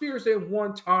couple spears in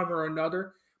one time or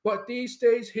another, but these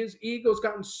days his ego's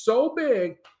gotten so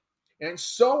big and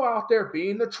so out there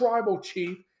being the tribal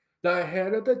chief, the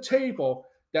head of the table,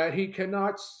 that he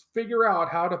cannot figure out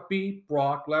how to beat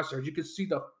Brock Lesnar. You can see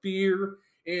the fear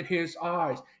in his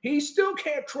eyes. He still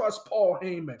can't trust Paul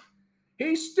Heyman.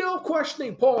 He's still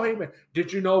questioning Paul Heyman.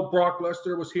 Did you know Brock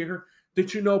Lesnar was here?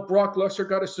 Did you know Brock Lesnar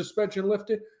got his suspension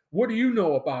lifted? What do you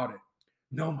know about it?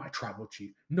 No, my tribal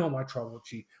chief. No, my tribal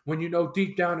chief. When you know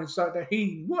deep down inside that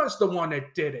he was the one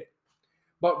that did it.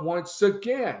 But once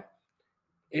again,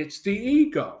 it's the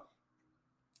ego.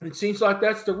 It seems like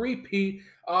that's the repeat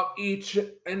of each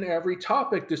and every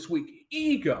topic this week.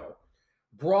 Ego.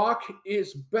 Brock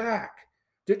is back.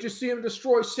 Did you see him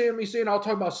destroy Sami Zayn? I'll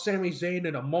talk about Sami Zayn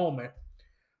in a moment.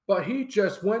 But he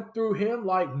just went through him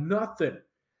like nothing.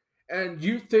 And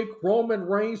you think Roman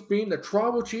Reigns being the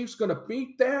tribal chief is going to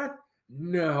beat that?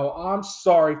 No, I'm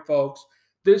sorry, folks.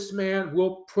 This man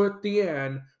will put the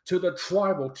end to the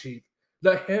tribal chief,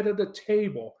 the head of the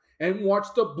table, and watch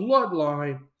the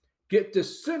bloodline get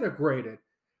disintegrated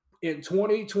in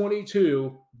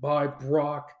 2022 by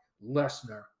Brock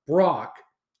Lesnar. Brock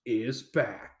is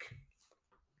back.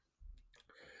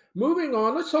 Moving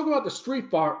on, let's talk about the Street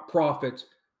Profits.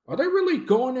 Are they really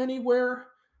going anywhere?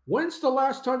 When's the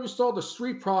last time you saw the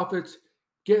Street Profits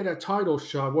get a title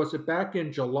shot? Was it back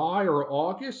in July or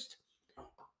August?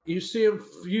 You see them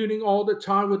feuding all the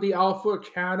time with the Alpha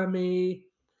Academy.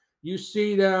 You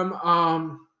see them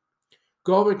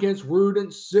go against Rude and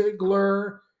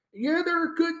Ziggler. Yeah,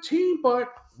 they're a good team, but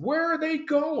where are they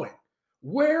going?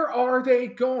 Where are they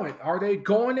going? Are they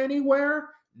going anywhere?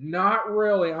 Not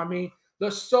really. I mean,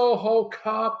 the Soho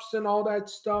Cups and all that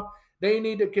stuff, they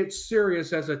need to get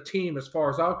serious as a team as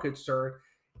far as I'm concerned,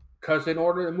 because in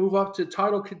order to move up to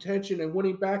title contention and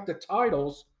winning back the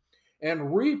titles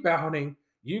and rebounding,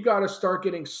 you got to start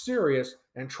getting serious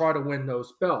and try to win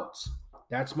those belts.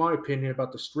 That's my opinion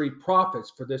about the Street Profits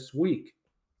for this week.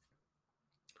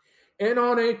 And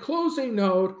on a closing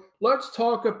note, let's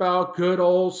talk about good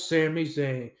old Sami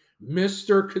Zayn,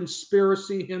 Mr.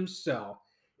 Conspiracy himself.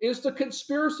 Is the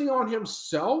conspiracy on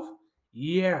himself?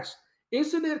 Yes.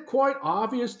 Isn't it quite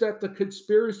obvious that the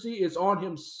conspiracy is on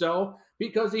himself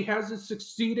because he hasn't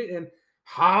succeeded in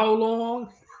how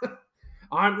long?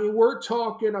 I mean, we're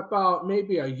talking about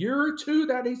maybe a year or two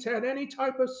that he's had any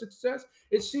type of success.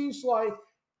 It seems like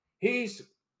he's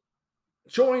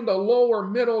joined the lower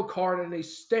middle card and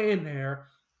he's staying there.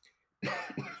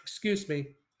 Excuse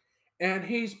me. And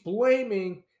he's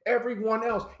blaming everyone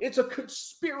else. It's a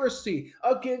conspiracy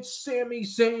against Sami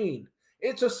Zayn.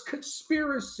 It's a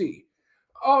conspiracy.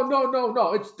 Oh,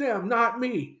 no. It's them, not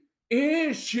me. It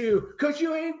is you, because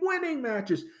you ain't winning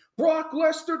matches. Brock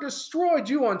Lesnar destroyed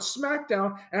you on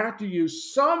SmackDown after you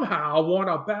somehow won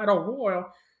a battle royal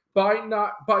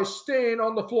by staying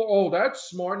on the floor. Oh, that's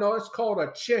smart. No, it's called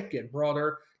a chicken,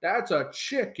 brother. That's a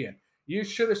chicken. You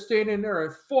should have stayed in there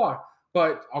and fought.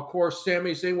 But of course,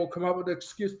 Sami Zayn will come up with an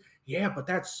excuse. Yeah, but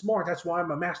that's smart. That's why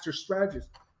I'm a master strategist.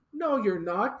 No, you're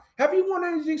not. Have you won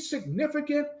anything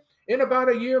significant in about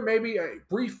a year? Maybe a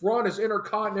brief run as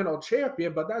Intercontinental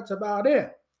Champion, but that's about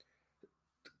it.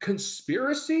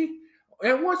 Conspiracy?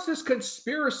 And what's this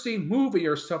conspiracy movie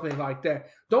or something like that?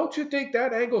 Don't you think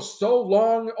that angle's so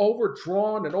long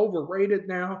overdrawn and overrated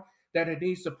now that it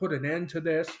needs to put an end to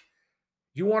this?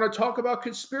 You want to talk about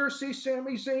conspiracy,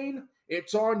 Sami Zayn?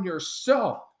 It's on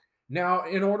yourself. Now,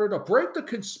 in order to break the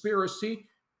conspiracy,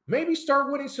 maybe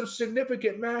start winning some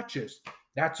significant matches.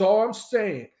 That's all I'm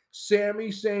saying. Sami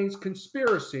Zayn's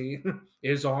conspiracy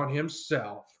is on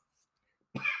himself.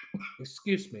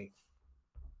 Excuse me.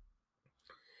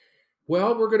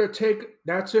 Well,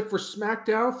 that's it for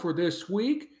SmackDown for this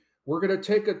week. We're going to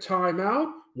take a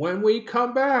timeout. When we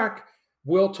come back,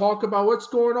 we'll talk about what's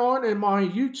going on in my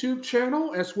YouTube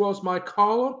channel as well as my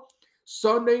column,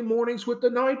 Sunday Mornings with the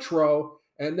Nitro.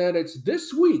 And then it's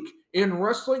This Week in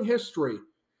Wrestling History.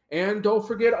 And don't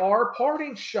forget our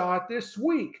parting shot this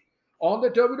week on the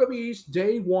WWE's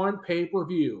Day 1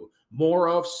 pay-per-view. More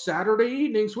of Saturday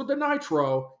Evenings with the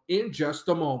Nitro in just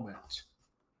a moment.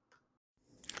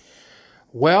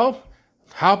 Well,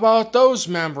 how about those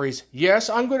memories? Yes,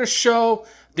 I'm going to show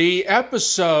the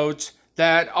episodes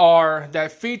that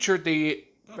featured the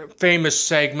famous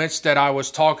segments that I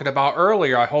was talking about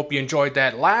earlier. I hope you enjoyed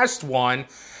that last one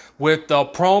with the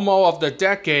promo of the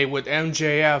decade with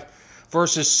MJF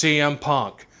versus CM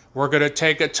Punk. We're going to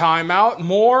take a time out.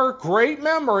 More great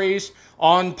memories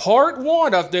on part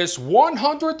 1 of this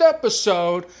 100th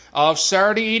episode of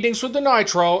Saturday Evenings with the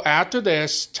Nitro after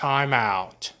this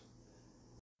timeout.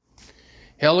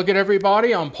 Hello again,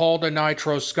 everybody. I'm Paul the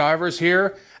Nitro Skivers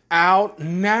here, out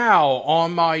now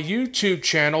on my YouTube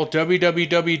channel,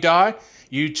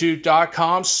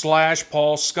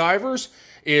 www.youtube.com/Paul Skivers,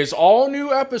 is all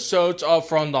new episodes of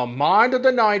From the Mind of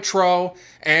the Nitro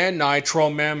and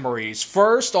Nitro Memories.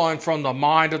 First, on From the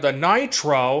Mind of the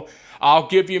Nitro, I'll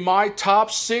give you my top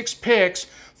 6 picks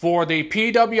for the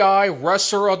PWI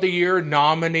Wrestler of the Year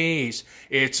nominees.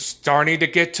 It's starting to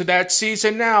get to that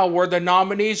season now where the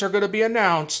nominees are going to be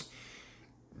announced.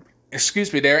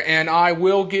 And I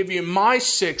will give you my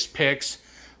 6 picks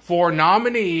for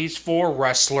nominees for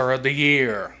Wrestler of the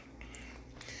Year.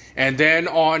 And then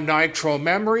on Nitro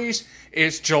Memories,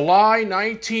 it's July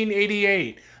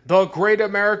 1988. The Great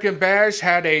American Bash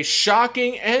had a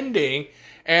shocking ending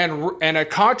and a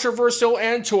controversial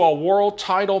end to a world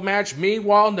title match.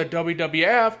 Meanwhile, in the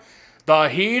WWF, the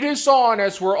heat is on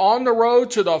as we're on the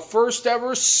road to the first ever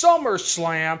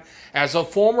SummerSlam as a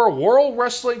former World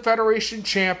Wrestling Federation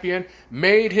champion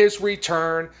made his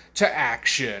return to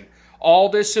action. All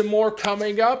this and more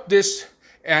coming up,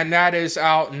 and that is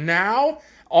out now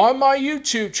on my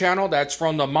YouTube channel. That's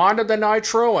From the Mind of the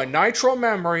Nitro and Nitro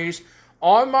Memories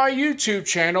on my YouTube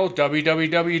channel,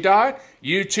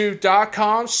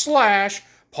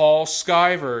 www.youtube.com/Paul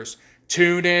Skivers.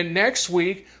 Tune in next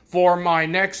week for my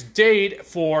next date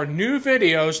for new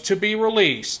videos to be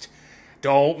released.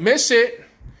 Don't miss it.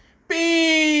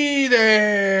 Be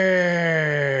there.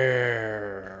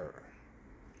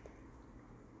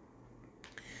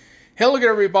 Hello again,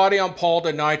 everybody. I'm Paul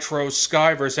the Nitro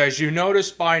Skivers. As you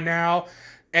noticed by now,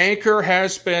 Anchor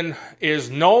is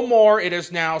no more. It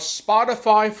is now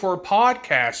Spotify for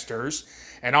podcasters.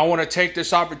 And I want to take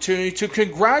this opportunity to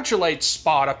congratulate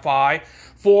Spotify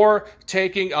for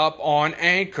taking up on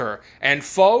Anchor. And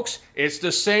folks, it's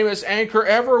the same as Anchor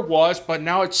ever was, but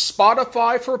now it's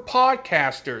Spotify for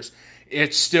podcasters.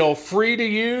 It's still free to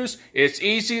use. It's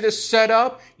easy to set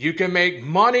up. You can make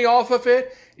money off of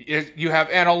it. You have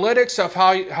analytics of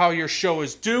how your show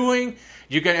is doing.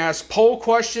 You can ask poll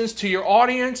questions to your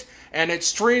audience, and it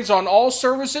streams on all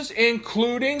services,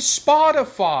 including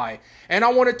Spotify. And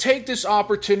I want to take this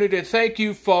opportunity to thank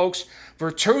you folks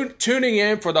for tuning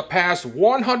in for the past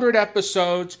 100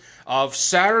 episodes of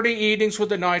Saturday Evenings with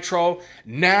the Nitro,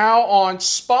 now on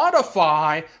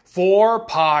Spotify for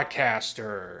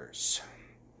podcasters.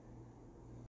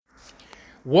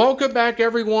 Welcome back,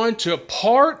 everyone, to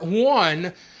part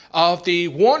 1 of the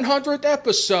 100th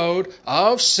episode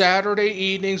of Saturday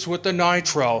Evenings with the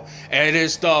Nitro. And it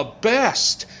is the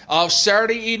best of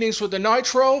Saturday Evenings with the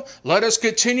Nitro. Let us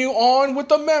continue on with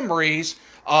the memories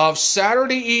of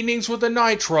Saturday Evenings with the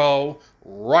Nitro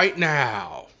right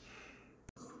now.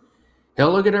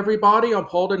 Hello again, everybody. I'm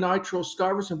Paul the Nitro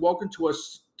Skivers, and welcome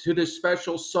to this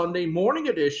special Sunday morning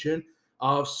edition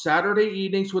of Saturday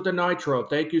Evenings with the Nitro.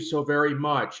 Thank you so very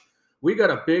much. We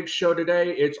got a big show today.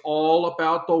 It's all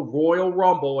about the Royal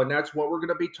Rumble, and that's what we're going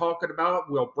to be talking about.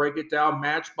 We'll break it down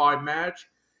match by match,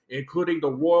 including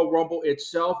the Royal Rumble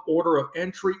itself, order of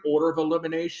entry, order of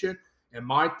elimination, and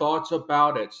my thoughts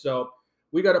about it. So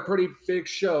we got a pretty big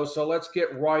show, so let's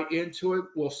get right into it.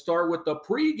 We'll start with the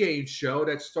pregame show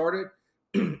that started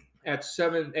at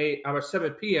 7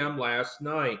 p.m. last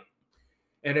night.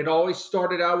 And it always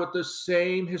started out with the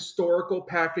same historical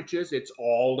packages. It's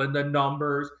all in the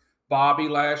numbers. Bobby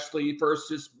Lashley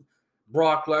versus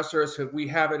Brock Lesnar. We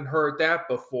haven't heard that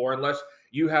before unless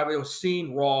you haven't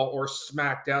seen Raw or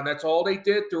SmackDown. That's all they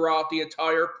did throughout the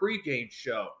entire pregame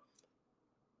show.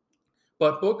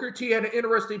 But Booker T had an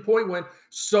interesting point when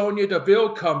Sonya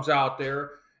Deville comes out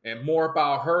there, and more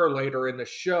about her later in the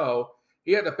show.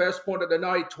 He had the best point of the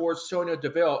night towards Sonya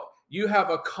Deville. You have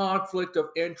a conflict of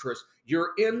interest.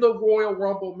 You're in the Royal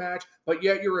Rumble match, but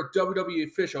yet you're a WWE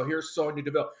official. Here's Sonya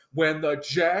Deville. When the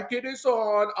jacket is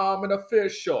on, I'm an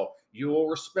official. You will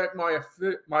respect my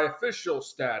official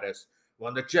status.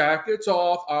 When the jacket's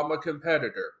off, I'm a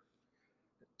competitor.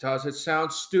 Does it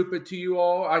sound stupid to you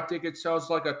all? I think it sounds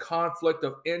like a conflict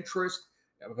of interest.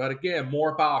 But again, more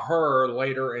about her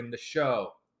later in the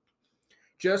show.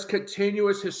 Just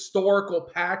continuous historical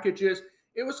packages.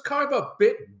 It was kind of a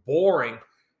bit boring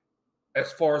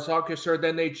as far as I'm concerned.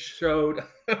 Then they showed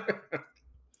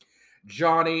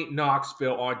Johnny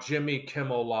Knoxville on Jimmy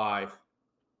Kimmel Live.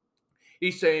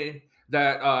 He's saying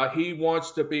that he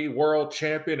wants to be world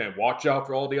champion and watch out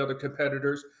for all the other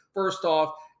competitors. First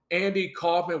off, Andy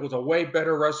Kaufman was a way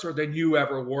better wrestler than you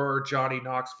ever were, Johnny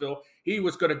Knoxville. He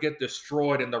was going to get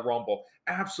destroyed in the Rumble.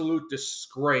 Absolute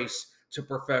disgrace to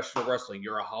professional wrestling.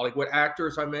 You're a Hollywood actor,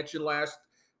 as I mentioned last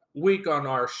week on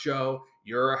our show.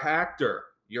 You're an actor.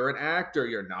 You're an actor.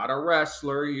 You're not a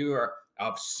wrestler. You are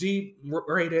a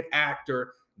C-rated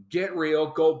actor. Get real.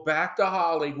 Go back to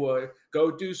Hollywood. Go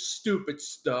do stupid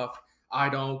stuff. I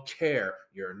don't care.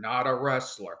 You're not a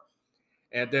wrestler.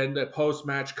 And then the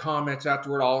post-match comments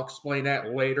afterward, I'll explain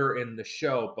that later in the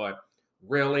show. But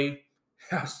really,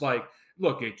 I was like,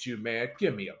 look at you, man.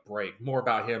 Give me a break. More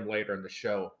about him later in the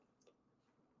show.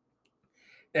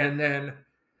 And then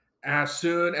as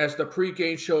soon as the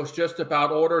pregame show is just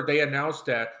about over, they announced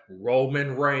that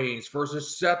Roman Reigns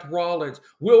versus Seth Rollins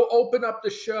will open up the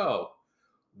show.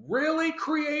 Really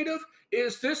creative?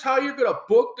 Is this how you're going to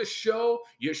book the show?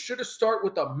 You should have started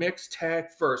with the mixed tag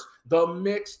first. The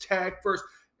mixed tag first.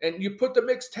 And you put the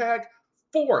mixed tag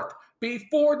fourth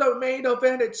before the main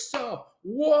event itself.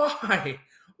 Why?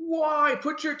 Why?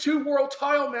 Put your 2 world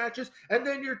title matches and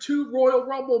then your 2 Royal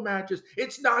Rumble matches.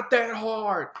 It's not that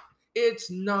hard.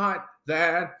 It's not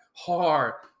that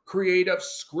hard. Creative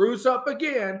screws up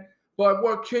again, but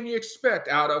what can you expect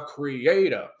out of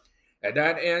creative? And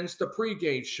that ends the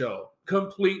pregame show.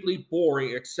 Completely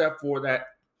boring, except for that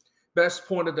best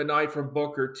point of the night from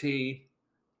Booker T.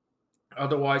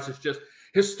 Otherwise, it's just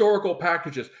historical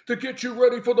packages to get you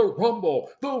ready for the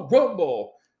Rumble. The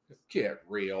Rumble. Get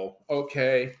real,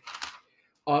 okay?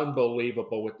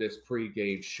 Unbelievable with this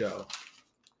pregame show.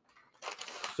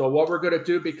 So what we're going to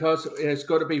do, because it's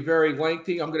going to be very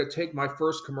lengthy, I'm going to take my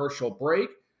first commercial break.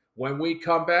 When we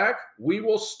come back, we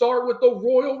will start with the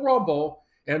Royal Rumble.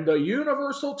 And the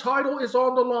Universal title is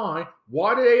on the line.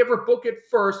 Why did they ever book it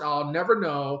first? I'll never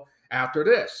know. After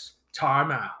this, time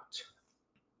out.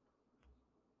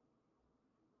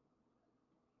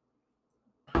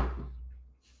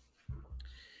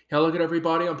 Hello again,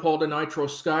 everybody. I'm Paul the Nitro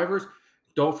Skivers.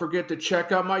 Don't forget to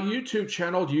check out my YouTube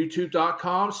channel,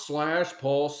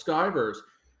 youtube.com/Paul Skivers.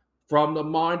 From the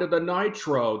Mind of the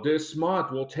Nitro, this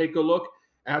month we'll take a look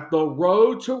at the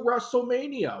road to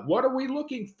WrestleMania. What are we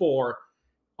looking for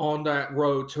on that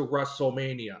road to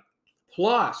WrestleMania?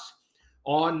 Plus,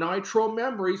 on Nitro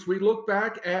Memories, we look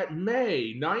back at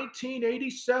May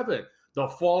 1987. The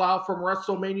fallout from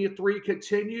WrestleMania 3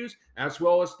 continues, as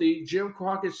well as the Jim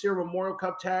Crockett Senior Memorial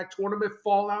Cup Tag Tournament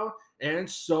fallout, and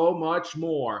so much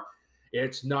more.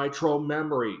 It's Nitro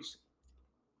Memories.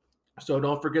 So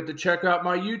don't forget to check out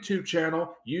my YouTube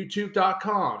channel,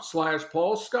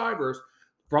 youtube.com/Paul Skivers.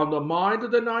 From the Mind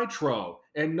of the Nitro,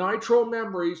 and Nitro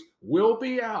Memories will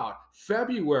be out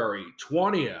February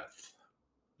 20th.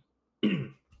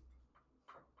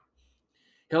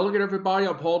 Hello again, everybody.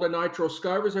 I'm Paul the Nitro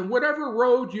Skivers, and whatever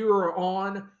road you are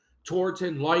on towards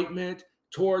enlightenment,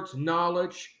 towards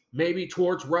knowledge, maybe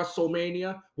towards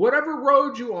WrestleMania, whatever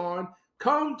road you're on,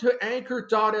 come to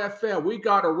Anchor.fm. We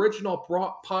got original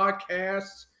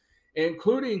podcasts,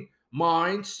 including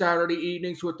mine, Saturday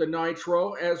Evenings with the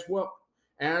Nitro, as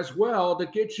well to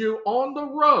get you on the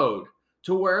road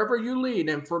to wherever you lead.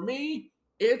 And for me,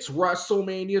 it's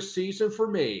WrestleMania season for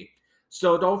me.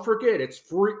 So don't forget, it's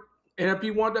free. And if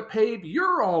you want to pave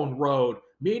your own road,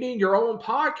 meaning your own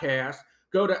podcast,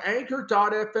 go to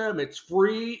Anchor.fm. It's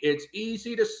free. It's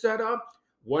easy to set up.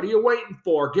 What are you waiting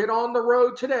for? Get on the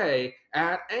road today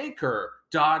at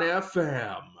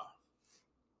Anchor.fm.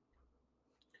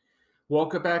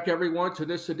 Welcome back, everyone, to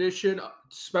this edition,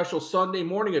 special Sunday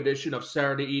morning edition of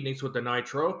Saturday Evenings with the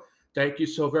Nitro. Thank you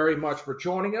so very much for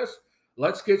joining us.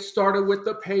 Let's get started with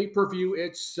the pay-per-view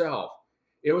itself.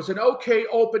 It was an okay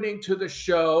opening to the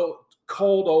show,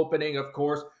 cold opening, of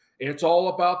course. It's all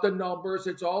about the numbers.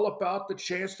 It's all about the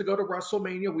chance to go to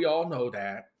WrestleMania. We all know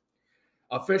that.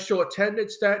 Official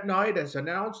attendance that night, as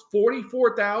announced,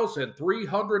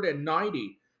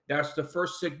 44,390. That's the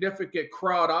first significant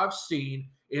crowd I've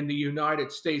seen in the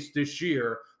United States this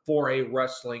year for a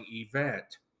wrestling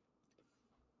event.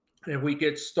 And we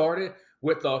get started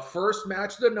with the first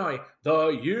match of the night.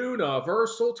 The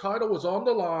Universal title was on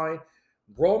the line.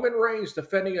 Roman Reigns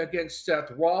defending against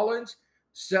Seth Rollins.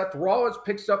 Seth Rollins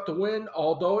picks up the win,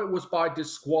 although it was by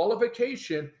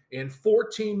disqualification in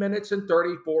 14 minutes and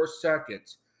 34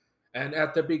 seconds. And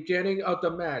at the beginning of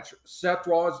the match, Seth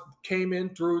Rollins came in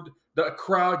through the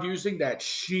crowd using that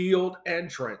Shield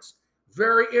entrance.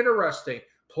 Very interesting,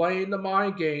 playing the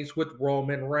mind games with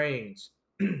Roman Reigns.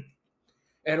 And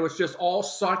it was just all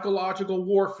psychological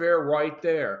warfare right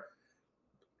there.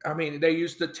 I mean,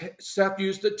 Seth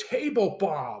used the table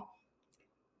bomb,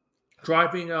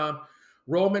 driving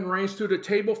Roman Reigns through the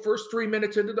table first 3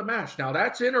 minutes into the match. Now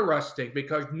that's interesting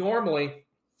because normally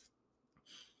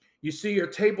you see your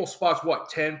table spots,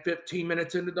 10, 15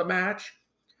 minutes into the match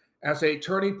as a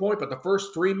turning point, but the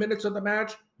first 3 minutes of the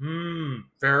match,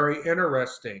 very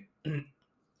interesting.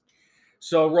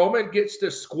 So Roman gets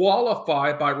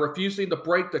disqualified by refusing to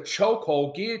break the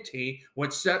chokehold guillotine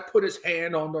when Seth put his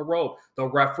hand on the rope. The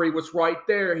referee was right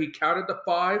there. He counted to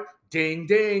 5. Ding,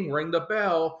 ding, ring the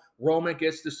bell. Roman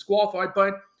gets disqualified,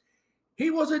 but he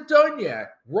wasn't done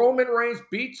yet. Roman Reigns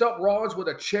beats up Rollins with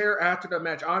a chair after the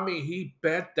match. I mean, he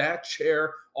bent that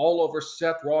chair all over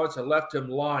Seth Rollins and left him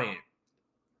lying.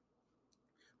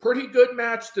 Pretty good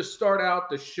match to start out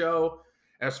the show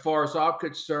as far as I'm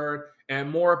concerned, and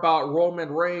more about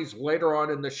Roman Reigns later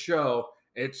on in the show.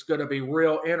 It's going to be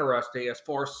real interesting as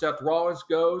far as Seth Rollins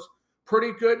goes.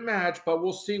 Pretty good match, but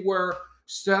we'll see where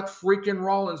Seth freaking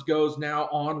Rollins goes now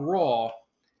on Raw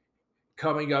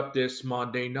coming up this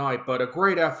Monday night. But a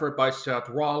great effort by Seth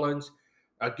Rollins.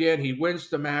 Again, he wins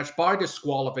the match by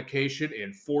disqualification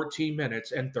in 14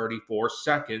 minutes and 34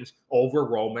 seconds over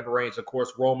Roman Reigns. Of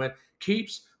course, Roman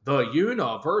keeps the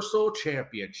Universal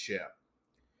Championship.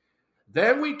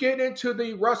 Then we get into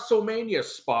the WrestleMania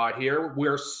spot here.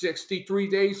 We're 63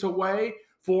 days away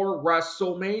for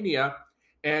WrestleMania.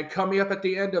 And coming up at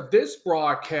the end of this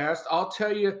broadcast, I'll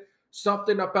tell you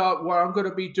something about what I'm going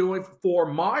to be doing for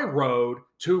my road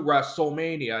to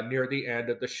WrestleMania near the end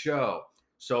of the show.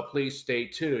 So please stay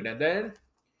tuned. And then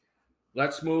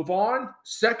let's move on.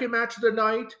 Second match of the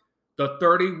night, the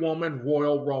 30-woman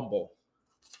Royal Rumble.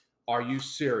 Are you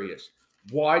serious?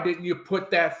 Why didn't you put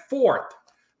that fourth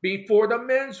before the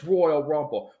men's Royal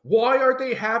Rumble? Why are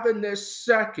they having this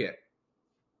second?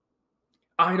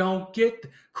 I don't get the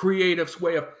creative's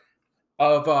way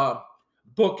of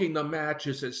booking the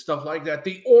matches and stuff like that.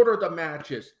 The order of the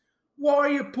matches. Why are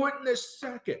you putting this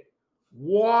second?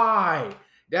 Why?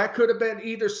 That could have been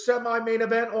either semi-main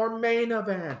event or main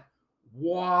event.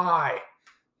 Why?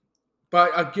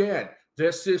 But again,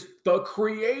 this is the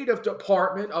creative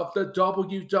department of the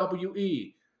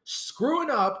WWE. Screwing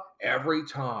up every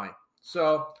time.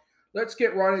 So let's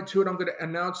get right into it. I'm going to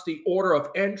announce the order of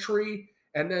entry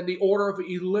and then the order of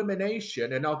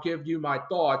elimination, and I'll give you my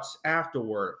thoughts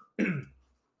afterward.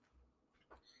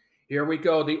 Here we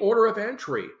go. The order of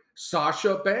entry.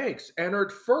 Sasha Banks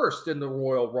entered first in the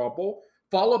Royal Rumble,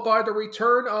 followed by the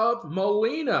return of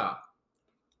Melina.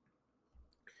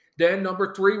 Then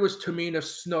number 3 was Tamina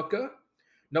Snuka.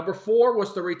 Number 4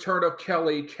 was the return of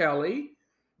Kelly Kelly.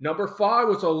 Number 5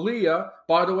 was Aaliyah.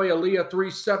 By the way, Aaliyah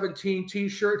 317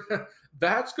 t-shirt.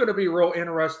 That's going to be real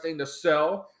interesting to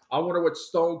sell. I wonder what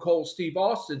Stone Cold Steve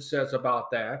Austin says about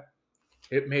that.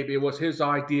 Maybe it was his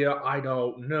idea. I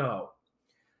don't know.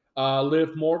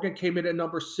 Liv Morgan came in at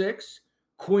number 6.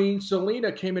 Queen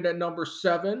Selena came in at number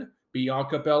 7.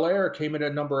 Bianca Belair came in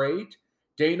at number 8.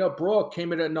 Dana Brooke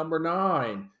came in at number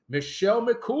 9. Michelle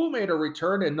McCool made a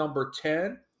return at number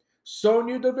 10.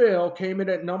 Sonya Deville came in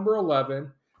at number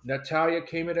 11. Natalya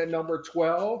came in at number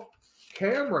 12.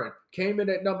 Cameron came in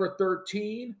at number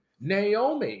 13.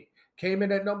 Naomi came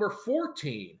in at number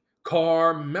 14.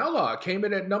 Carmella came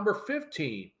in at number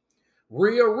 15.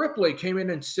 Rhea Ripley came in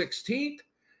 16th.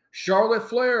 Charlotte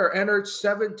Flair entered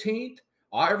 17th.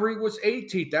 Ivory was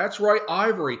 18th. That's right,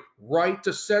 Ivory, right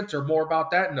to center. More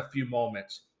about that in a few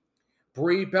moments.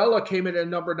 Brie Bella came in at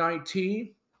number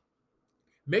 19.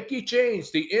 Mickie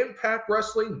James, the Impact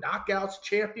Wrestling Knockouts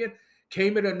champion,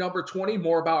 came in at number 20.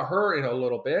 More about her in a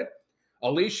little bit.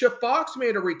 Alicia Fox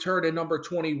made a return at number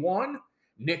 21.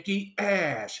 Nikki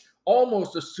Ash,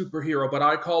 almost a superhero, but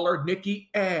I call her Nikki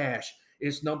Ash,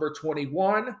 is number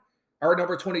 21. Or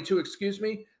number 22, excuse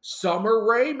me. Summer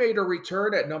Rae made a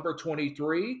return at number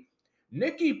 23.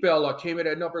 Nikki Bella came in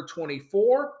at number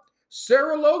 24.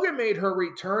 Sarah Logan made her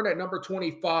return at number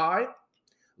 25.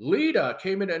 Lita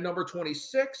came in at number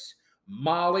 26.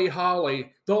 Molly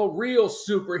Holly, the real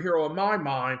superhero in my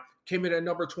mind, came in at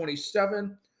number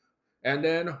 27. And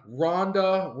then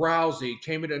Ronda Rousey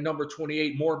came in at number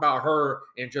 28. More about her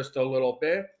in just a little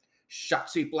bit.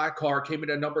 Shotzi Blackheart came in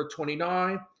at number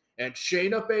 29, and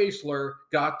Shayna Baszler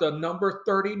got the number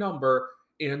 30 number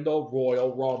in the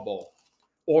Royal Rumble.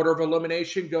 Order of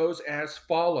elimination goes as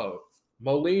follows.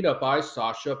 Melina by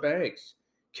Sasha Banks.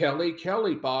 Kelly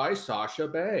by Sasha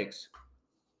Banks.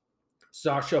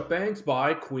 Sasha Banks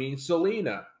by Queen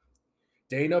Selina.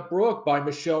 Dana Brooke by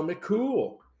Michelle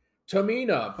McCool.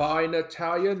 Tamina by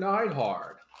Natalya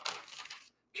Neidhart.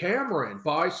 Cameron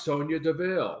by Sonya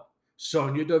Deville.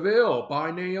 Sonya Deville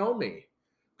by Naomi.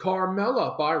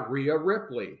 Carmella by Rhea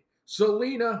Ripley.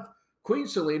 Queen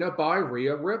Selina by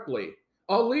Rhea Ripley.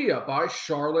 Aaliyah by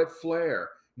Charlotte Flair.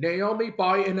 Naomi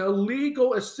by an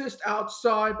illegal assist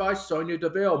outside by Sonya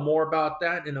Deville. More about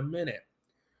that in a minute.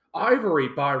 Ivory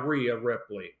by Rhea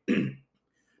Ripley.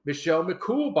 Michelle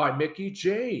McCool by Mickie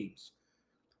James.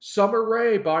 Summer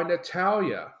Rae by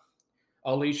Natalya.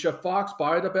 Alicia Fox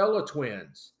by the Bella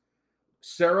Twins.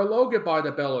 Sarah Logan by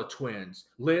the Bella Twins.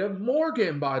 Liv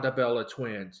Morgan by the Bella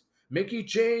Twins. Mickie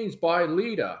James by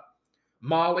Lita.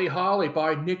 Molly Holly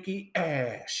by Nikki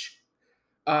Ash.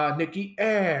 Nikki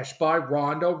Ash by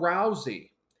Ronda Rousey.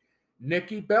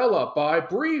 Nikki Bella by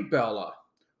Brie Bella.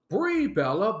 Brie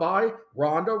Bella by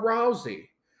Ronda Rousey.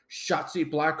 Shotzi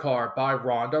Blackheart by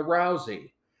Ronda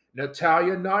Rousey.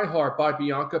 Natalya Neidhart by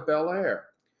Bianca Belair.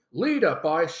 Lita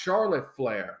by Charlotte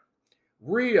Flair.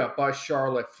 Rhea by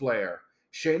Charlotte Flair.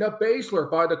 Shayna Baszler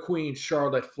by the Queen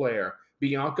Charlotte Flair.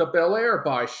 Bianca Belair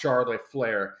by Charlotte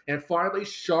Flair. And finally,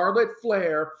 Charlotte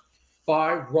Flair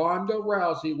by Ronda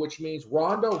Rousey, which means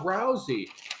Ronda Rousey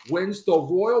wins the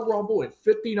Royal Rumble in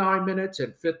 59 minutes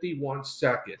and 51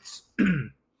 seconds.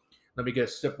 Let me get a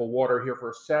sip of water here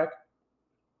for a sec.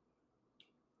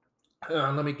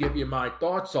 Let me give you my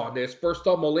thoughts on this. First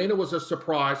off, Melina was a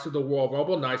surprise to the Royal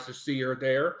Rumble. Nice to see her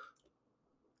there.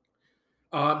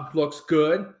 Looks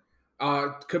good.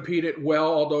 Competed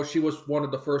well, although she was one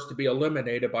of the first to be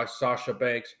eliminated by Sasha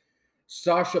Banks.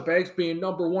 Sasha Banks being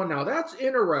number one. Now, that's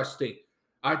interesting.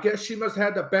 I guess she must have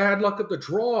had the bad luck of the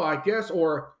draw, I guess,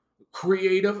 or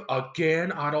creative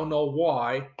again. I don't know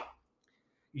why.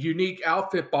 Unique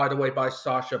outfit, by the way, by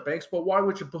Sasha Banks, but why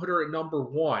would you put her at number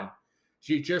one?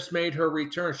 She just made her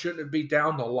return. Shouldn't it be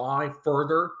down the line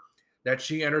further that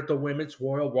she entered the Women's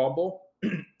Royal Rumble?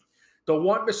 The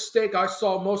one mistake I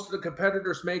saw most of the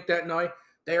competitors make that night,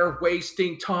 they're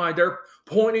wasting time. They're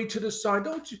pointing to the sign.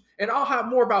 Don't you? And I'll have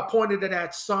more about pointing to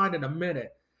that sign in a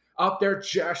minute. Up there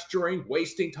gesturing,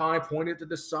 wasting time, pointing to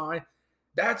the sign.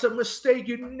 That's a mistake.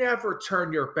 You never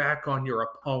turn your back on your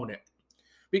opponent.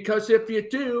 Because if you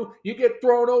do, you get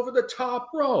thrown over the top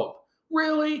rope.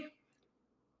 Really?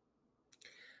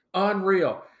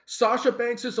 Unreal. Sasha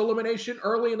Banks' elimination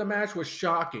early in the match was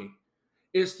shocking.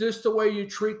 Is this the way you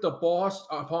treat the boss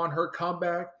upon her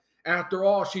comeback? After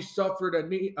all, she suffered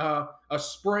a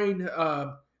sprained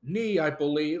knee, I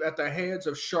believe, at the hands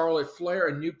of Charlotte Flair,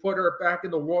 and you put her back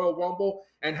in the Royal Rumble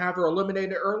and have her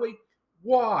eliminated early?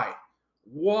 Why?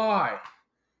 Why?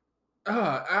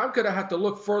 I'm going to have to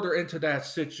look further into that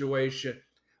situation.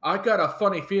 I got a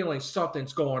funny feeling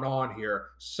something's going on here.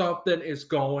 Something is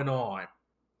going on.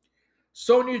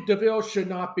 Sonya Deville should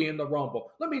not be in the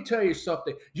Rumble. Let me tell you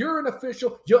something. You're an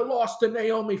official. You lost to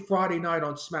Naomi Friday night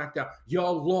on SmackDown. You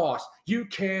lost. You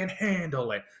can't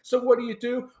handle it. So what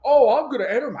do? Oh, I'm going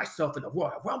to enter myself in the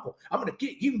Royal Rumble. I'm going to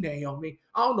get you, Naomi.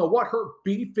 I don't know what her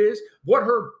beef is,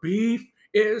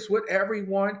 with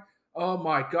everyone. Oh,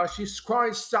 my gosh. She's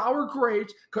crying sour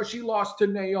grapes because she lost to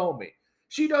Naomi.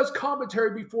 She does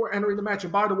commentary before entering the match.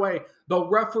 And by the way, the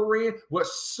refereeing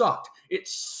was sucked. It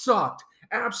sucked.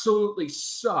 Absolutely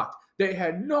sucked. They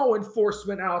had no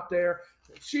enforcement out there.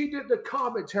 She did the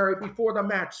commentary before the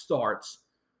match starts.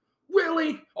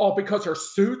 Really? Oh, because her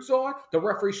suit's on? The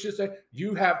referee should say,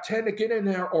 you have 10 to get in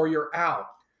there or you're out.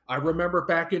 I remember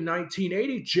back in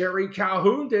 1980, Jerry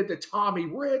Calhoun did to Tommy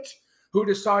Rich, who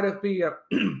decided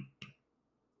to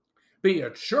be a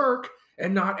jerk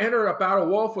and not enter a battle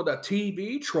royal for the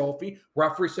TV trophy.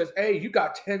 Referee says, hey, you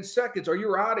got 10 seconds or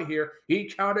you're out of here. He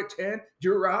counted 10.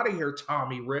 You're out of here,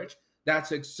 Tommy Rich.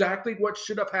 That's exactly what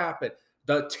should have happened.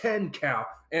 The 10 count,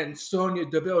 and Sonya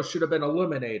Deville should have been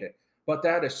eliminated. But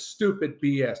that is stupid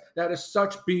BS. That is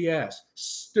such BS.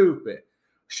 Stupid.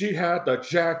 She had the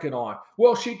jacket on.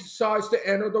 Well, she decides to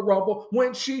enter the Rumble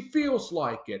when she feels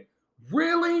like it.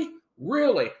 Really?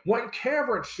 Really? When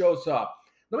Cameron shows up.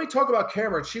 Let me talk about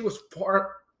Cameron. She was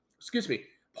part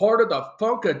of the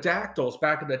Funkadactyls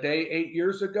back in the day 8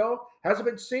 years ago. Hasn't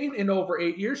been seen in over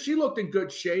 8 years. She looked in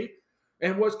good shape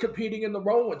and was competing in the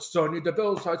Rumble with Sonya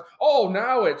Deville decides, oh,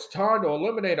 now it's time to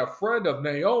eliminate a friend of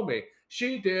Naomi.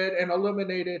 She did and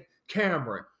eliminated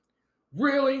Cameron.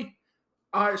 Really?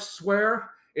 I swear.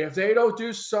 If they don't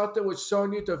do something with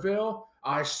Sonya Deville,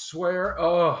 I swear,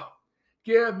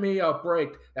 give me a break.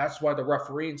 That's why the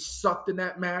refereeing sucked in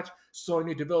that match.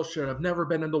 Sonya Deville should have never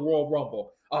been in the Royal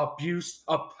Rumble. Abuse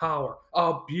of power.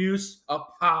 Abuse of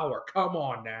power. Come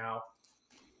on now.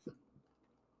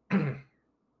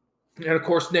 And of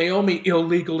course, Naomi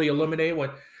illegally eliminated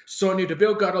when Sonya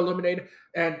Deville got eliminated,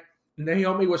 and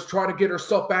Naomi was trying to get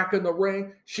herself back in the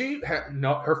ring. She had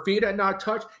no, her feet had not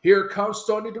touched. Here comes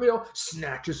Sonya Deville,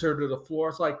 snatches her to the floor.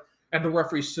 It's like, and the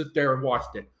referee sit there and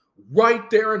watched it, right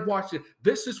there and watched it.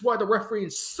 This is why the refereeing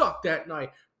sucked that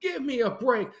night. Give me a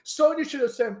break. Sonya should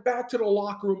have sent back to the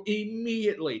locker room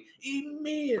immediately,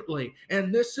 immediately.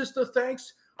 And this is the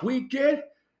thanks we get.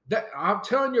 That I'm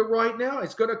telling you right now,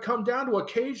 it's going to come down to a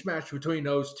cage match between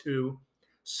those two.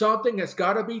 Something has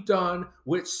got to be done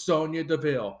with Sonya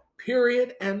Deville.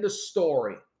 Period. End of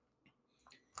story.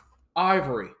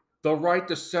 Ivory, the right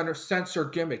to censor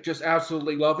gimmick. Just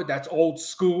absolutely love it. That's old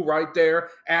school right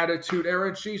there. Attitude era.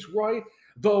 And she's right.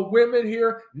 The women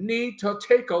here need to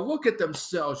take a look at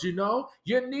themselves, you know?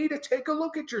 You need to take a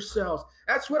look at yourselves.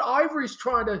 That's what Ivory's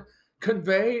trying to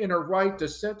convey in her right to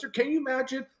censor. Can you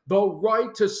imagine the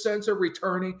right to censor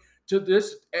returning to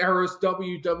this era's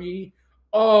WWE?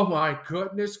 Oh my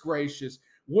goodness gracious.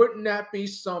 Wouldn't that be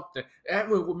something? That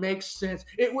would make sense.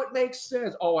 It would make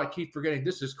sense. Oh, I keep forgetting.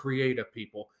 This is creative,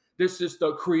 people. This is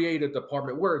the creative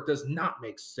department where it does not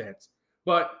make sense.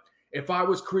 But if I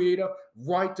was creative,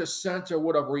 right to censor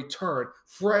would have returned.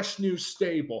 Fresh new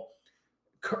stable.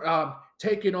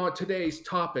 Taking on today's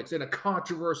topics in a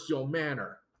controversial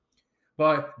manner.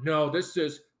 But no, this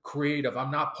is creative. I'm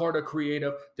not part of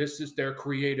creative. This is their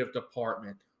creative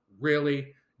department.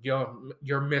 Really,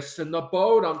 you're missing the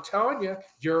boat. I'm telling you,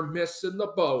 you're missing the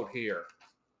boat here.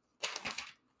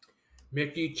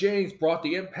 Mickie James brought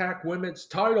the Impact Women's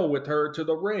title with her to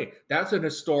the ring. That's an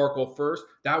historical first.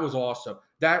 That was awesome.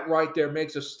 That right there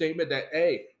makes a statement that,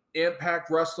 hey, Impact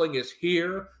Wrestling is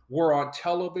here. We're on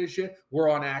television. We're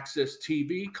on Access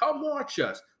TV. Come watch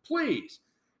us, please.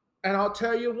 And I'll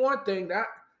tell you one thing,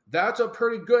 that's a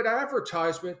pretty good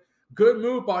advertisement. Good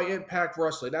move by Impact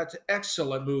Wrestling. That's an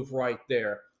excellent move right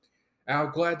there. And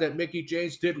I'm glad that Mickie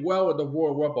James did well in the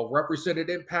Royal Rumble.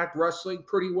 Represented Impact Wrestling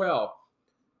pretty well.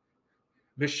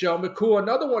 Michelle McCool,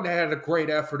 another one that had a great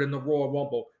effort in the Royal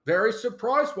Rumble. Very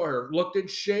surprised by her. Looked in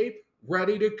shape,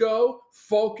 ready to go,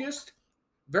 focused.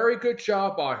 Very good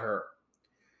job by her.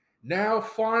 Now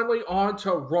finally on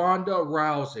to Ronda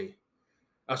Rousey.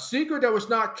 A secret that was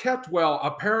not kept well.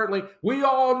 Apparently, we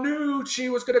all knew she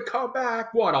was going to come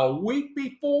back, what, a week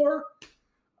before?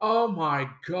 Oh my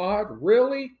God,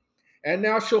 really? And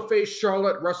now she'll face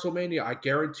Charlotte at WrestleMania. I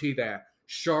guarantee that.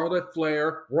 Charlotte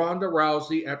Flair, Ronda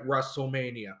Rousey at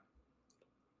WrestleMania.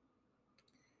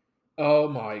 Oh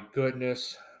my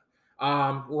goodness.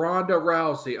 Ronda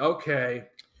Rousey, okay.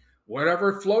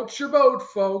 Whatever floats your boat,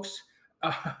 folks.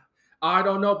 I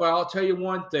don't know, but I'll tell you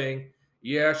one thing.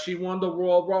 Yeah, she won the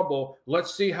Royal Rumble.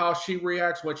 Let's see how she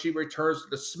reacts when she returns to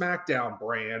the SmackDown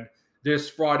brand this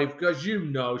Friday, because you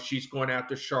know she's going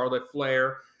after Charlotte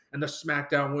Flair and the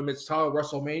SmackDown Women's title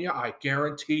WrestleMania. I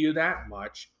guarantee you that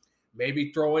much.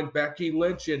 Maybe throw in Becky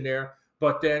Lynch in there,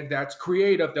 but then that's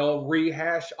creative. They'll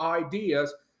rehash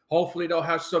ideas. Hopefully they'll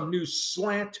have some new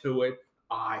slant to it.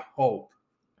 I hope.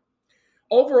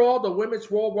 Overall, the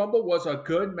Women's Royal Rumble was a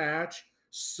good match.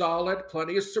 Solid,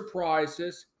 plenty of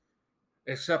surprises.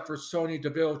 Except for Sonya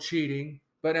Deville cheating.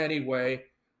 But anyway,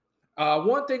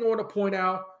 one thing I want to point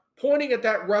out, pointing at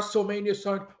that WrestleMania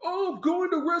sign, oh, I'm going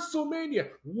to WrestleMania.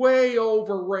 Way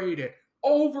overrated.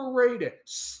 Overrated.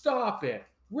 Stop it.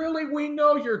 Really, we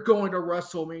know you're going to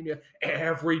WrestleMania.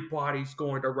 Everybody's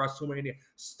going to WrestleMania.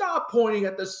 Stop pointing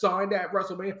at the sign at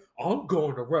WrestleMania. I'm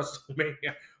going to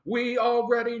WrestleMania. We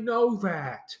already know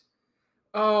that.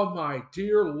 Oh, my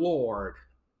dear Lord.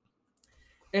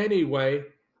 Anyway,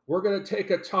 we're going to take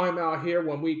a time out here.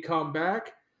 When we come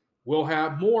back, we'll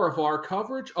have more of our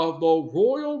coverage of the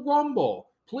Royal Rumble.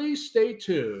 Please stay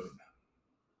tuned.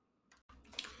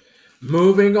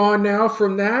 Moving on now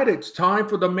from that, it's time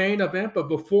for the main event. But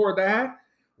before that,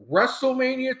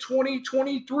 WrestleMania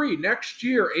 2023 next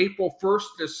year, April 1st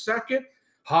to 2nd,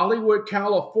 Hollywood,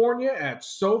 California at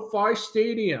SoFi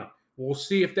Stadium. We'll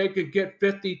see if they could get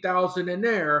 50,000 in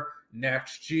there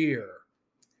next year.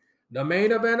 The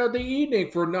main event of the evening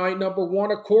for night number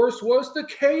one, of course, was the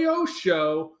KO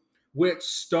show with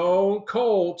Stone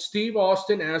Cold Steve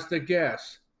Austin as the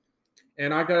guest.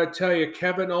 And I got to tell you,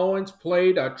 Kevin Owens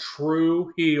played a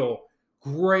true heel.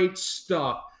 Great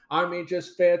stuff. I mean,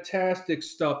 just fantastic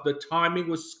stuff. The timing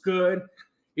was good.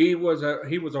 He was a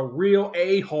real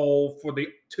a-hole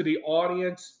to the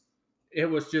audience. It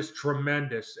was just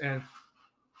tremendous. And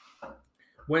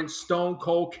when Stone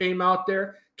Cold came out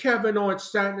there, Kevin Owens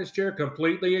sat in his chair,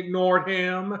 completely ignored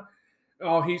him.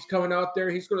 Oh, he's coming out there.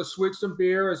 He's going to swig some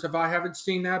beer as if I haven't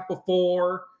seen that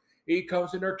before. He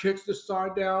comes in there, kicks the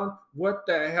sign down. What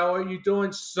the hell are you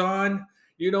doing, son?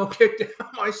 You don't kick down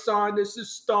my sign. This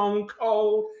is Stone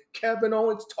Cold. Kevin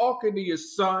Owens talking to you,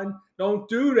 son. Don't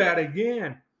do that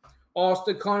again.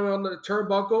 Austin climbing on the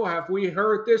turnbuckle. Have we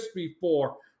heard this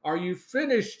before? Are you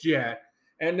finished yet?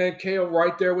 And then KO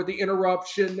right there with the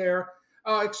interruption there.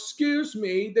 Excuse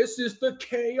me, this is the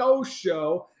KO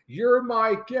show. You're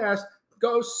my guest.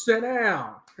 Go sit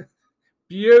down.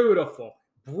 Beautiful.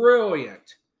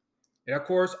 Brilliant. And of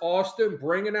course, Austin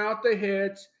bringing out the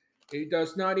hits. He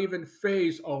does not even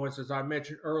phase Owens, as I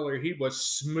mentioned earlier. He was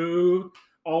smooth.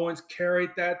 Owens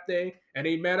carried that thing, and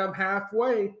he met him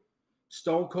halfway.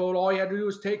 Stone Cold, all he had to do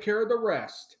was take care of the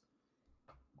rest.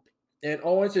 And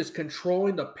Owens is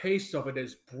controlling the pace of it.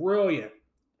 Is brilliant.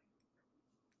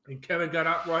 And Kevin got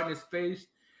out right in his face,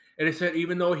 and he said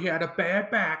even though he had a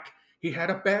bad back,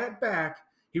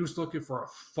 he was looking for a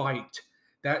fight.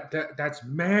 That's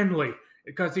manly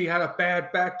because he had a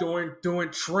bad back doing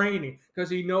training because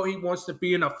he wants to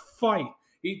be in a fight.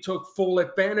 He took full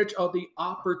advantage of the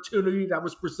opportunity that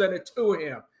was presented to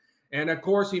him. And of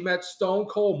course, he met Stone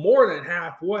Cold more than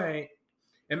halfway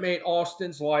and made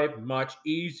Austin's life much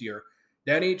easier.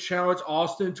 Then he challenged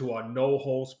Austin to a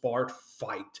no-holds-barred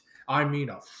fight. I mean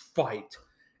a fight.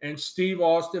 And Steve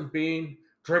Austin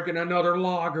drinking another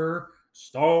lager,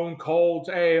 Stone Cold's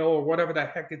ale, or whatever the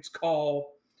heck it's called.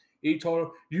 He told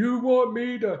him, you want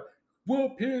me to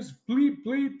whoop his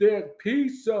bleep that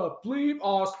piece of bleep,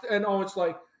 Austin? And Owens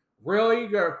like, really? You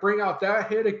gotta bring out that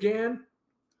hit again?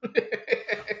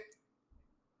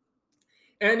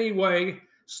 Anyway,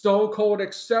 Stone Cold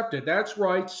accepted. That's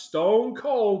right. Stone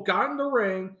Cold got in the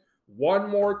ring one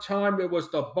more time. It was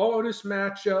the bonus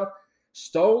matchup.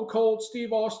 Stone Cold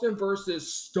Steve Austin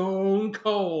versus Stone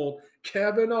Cold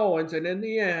Kevin Owens. And in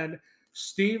the end,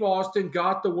 Steve Austin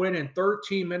got the win in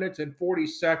 13 minutes and 40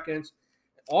 seconds.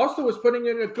 Austin was putting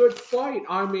in a good fight.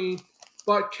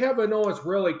 But Kevin Owens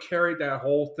really carried that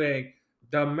whole thing.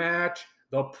 The match,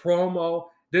 the promo.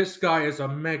 This guy is a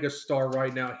megastar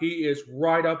right now. He is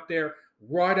right up there,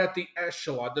 right at the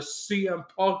echelon, the CM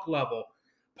Punk level.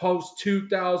 Post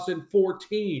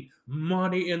 2014,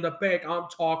 Money in the Bank. I'm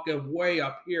talking way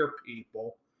up here,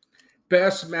 people.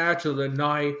 Best match of the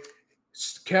night.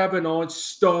 Kevin Owens,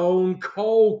 Stone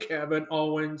Cold Kevin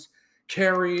Owens,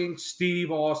 carrying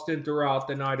Steve Austin throughout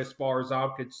the night as far as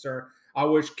I'm concerned. I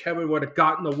wish Kevin would have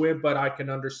gotten the win, but I can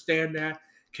understand that.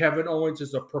 Kevin Owens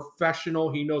is a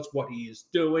professional. He knows what he is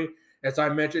doing. As I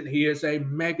mentioned, he is a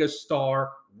megastar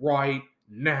right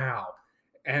now.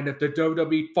 And if the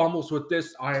WWE fumbles with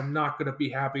this, I am not going to be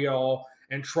happy at all.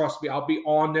 And trust me, I'll be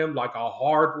on them like a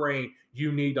hard rain.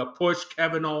 You need to push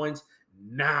Kevin Owens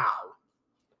now.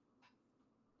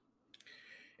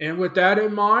 And with that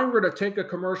in mind, we're going to take a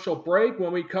commercial break.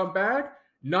 When we come back,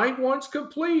 night one's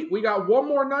complete. We got one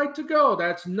more night to go.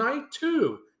 That's night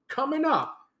two coming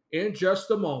up in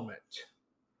just a moment.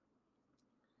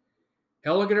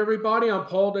 Hello again, everybody. I'm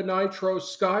Paul the Nitro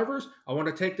Skivers. I want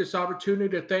to take this opportunity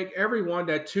to thank everyone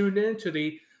that tuned in to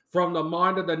the From the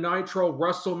Mind of the Nitro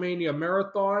WrestleMania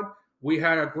Marathon. We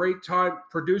had a great time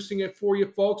producing it for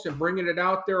you folks and bringing it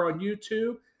out there on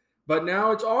YouTube. But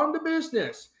now it's on to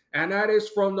business. And that is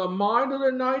From the Mind of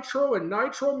the Nitro and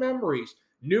Nitro Memories.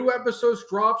 New episodes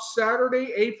drop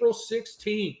Saturday, April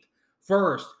 16th.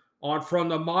 First, on From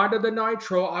the Mind of the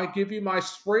Nitro, I give you my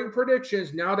spring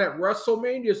predictions. Now that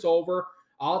WrestleMania is over,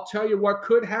 I'll tell you what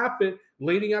could happen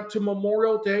leading up to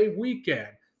Memorial Day weekend.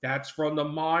 That's From the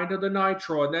Mind of the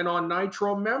Nitro. And then on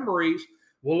Nitro Memories,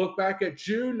 we'll look back at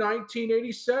June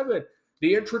 1987,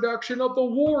 the introduction of the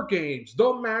War Games,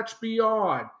 the match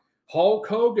beyond, Hulk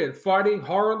Hogan fighting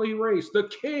Harley Race, the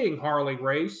King Harley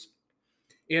Race,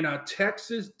 in a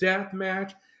Texas death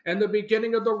match, and the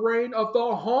beginning of the reign of the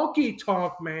Honky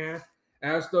Tonk Man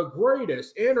as the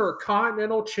greatest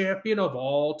Intercontinental Champion of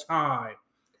all time.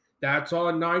 That's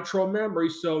on Nitro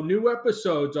Memories, so new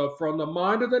episodes of From the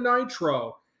Mind of the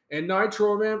Nitro and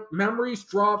Nitro Memories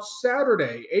drop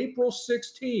Saturday, April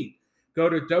 16th. Go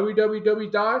to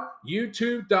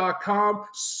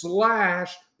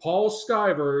www.youtube.com/Paul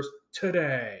Skivers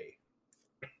today.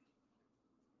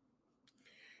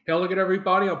 Hello again,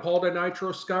 everybody. I'm Paul the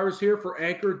Nitro Skivers here for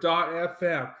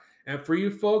Anchor.fm. And for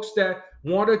you folks that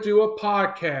want to do a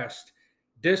podcast,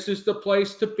 this is the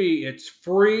place to be. It's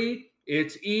free.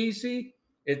 It's easy.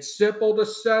 It's simple to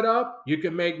set up. You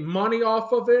can make money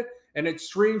off of it. And it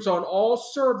streams on all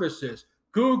services: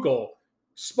 Google,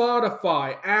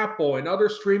 Spotify, Apple, and other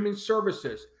streaming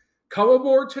services. Come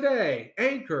aboard today,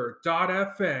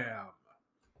 Anchor.fm.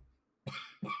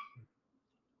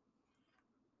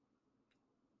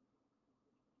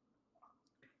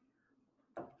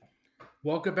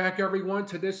 Welcome back, everyone,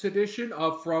 to this edition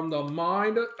of From the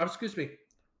Mind,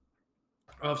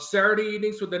 of Saturday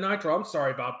Evenings with the Nitro. I'm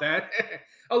sorry about that.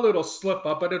 A little slip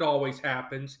up, but it always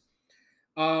happens.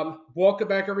 Welcome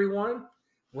back, everyone.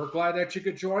 We're glad that you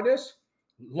could join us.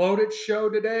 Loaded show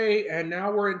today, and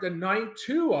now we're into night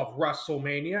 2 of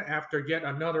WrestleMania after yet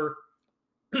another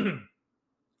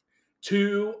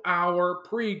 2-hour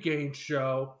pregame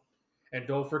show. And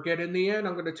don't forget, in the end,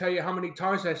 I'm going to tell you how many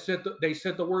times they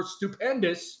said the word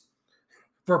stupendous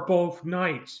for both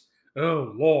nights.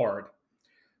 Oh, Lord.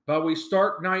 But we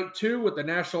start night 2 with the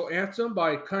national anthem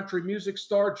by country music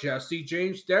star Jessie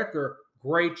James Decker.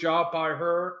 Great job by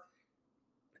her.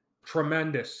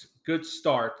 Tremendous. Good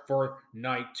start for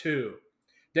night 2.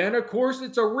 Then, of course,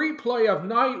 it's a replay of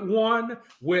night 1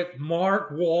 with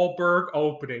Mark Wahlberg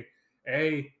opening.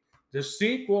 Hey, the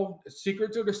sequel, the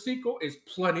secret to the sequel is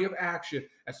plenty of action,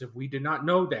 as if we did not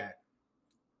know that.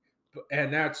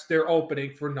 And that's their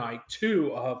opening for night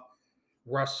 2 of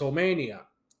WrestleMania.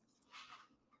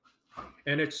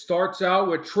 And it starts out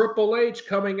with Triple H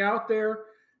coming out there,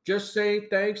 just saying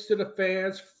thanks to the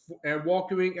fans and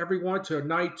welcoming everyone to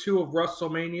night 2 of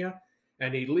WrestleMania.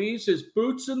 And he leaves his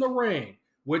boots in the ring,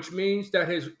 which means that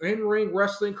his in-ring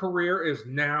wrestling career is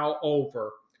now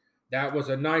over. That was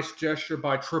a nice gesture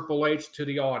by Triple H to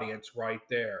the audience right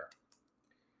there.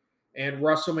 And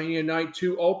WrestleMania Night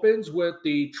 2 opens with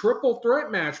the triple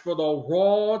threat match for the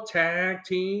Raw Tag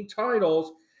Team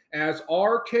titles as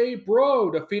RK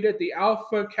Bro defeated the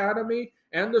Alpha Academy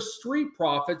and the Street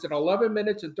Profits in 11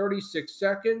 minutes and 36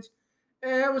 seconds.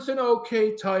 And it was an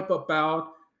okay type of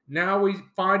bout. Now we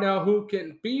find out who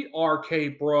can beat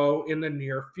RK Bro in the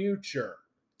near future.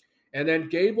 And then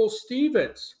Gable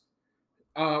Stevens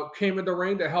came in the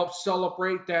ring to help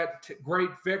celebrate that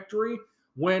great victory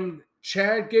when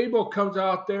Chad Gable comes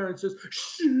out there and says,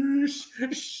 "Shush,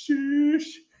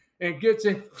 shush," and gets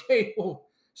in Gable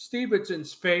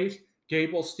Stevenson's face.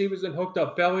 Gable Stevenson hooked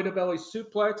up belly-to-belly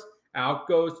suplex. Out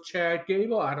goes Chad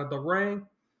Gable out of the ring.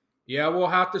 Yeah, we'll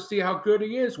have to see how good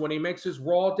he is when he makes his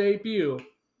Raw debut,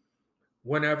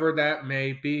 whenever that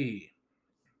may be.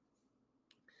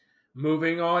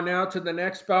 Moving on now to the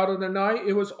next bout of the night,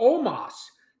 it was Omos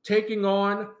taking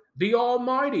on the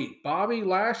almighty Bobby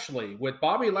Lashley, with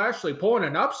Bobby Lashley pulling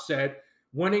an upset,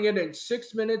 winning it in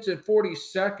 6 minutes and 40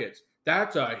 seconds.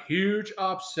 That's a huge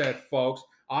upset, folks.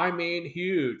 I mean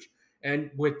huge.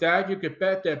 And with that, you could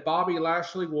bet that Bobby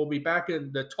Lashley will be back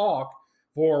in the talk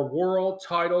for world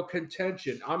title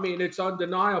contention. I mean, it's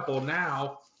undeniable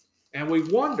now. And we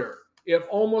wonder if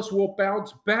Omos will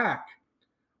bounce back.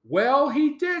 Well,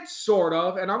 he did, sort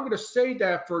of, and I'm going to say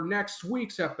that for next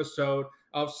week's episode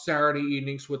of Saturday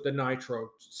Evenings with the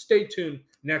Nitro. Stay tuned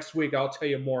next week. I'll tell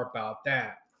you more about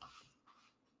that.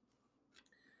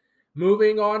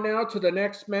 Moving on now to the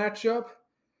next matchup,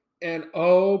 and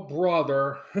oh,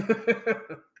 brother.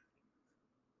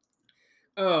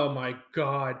 Oh, my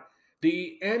God.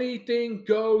 The Anything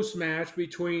Goes match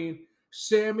between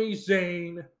Sami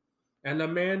Zayn and the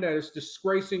man that is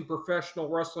disgracing professional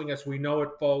wrestling as we know it,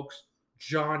 folks,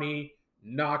 Johnny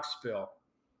Knoxville.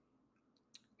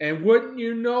 And wouldn't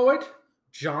you know it,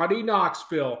 Johnny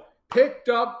Knoxville picked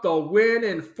up the win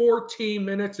in 14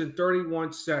 minutes and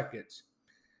 31 seconds.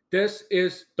 This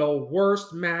is the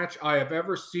worst match I have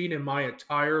ever seen in my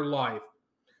entire life.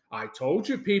 I told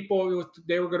you people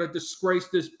they were going to disgrace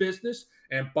this business,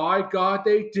 and by God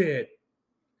they did.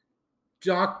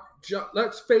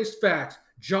 Let's face facts.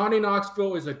 Johnny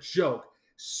Knoxville is a joke.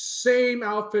 Same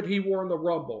outfit he wore in the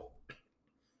Rumble.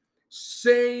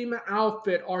 Same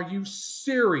outfit. Are you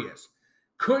serious?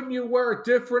 Couldn't you wear a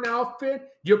different outfit?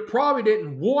 You probably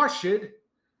didn't wash it.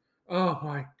 Oh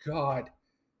my God.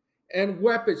 And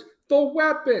weapons. The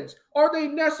weapons. Are they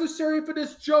necessary for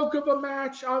this joke of a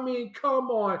match? I mean, come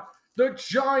on. The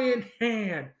giant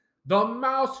hand. The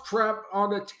mousetrap on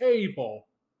the table.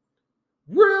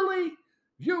 Really?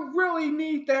 You really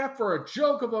need that for a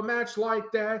joke of a match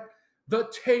like that? The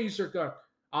taser gun.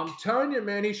 I'm telling you,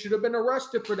 man, he should have been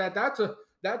arrested for that.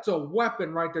 That's a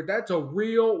weapon right there. That's a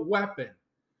real weapon.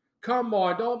 Come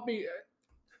on, don't be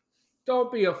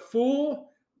a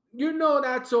fool. You know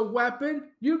that's a weapon.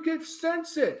 You can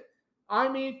sense it. I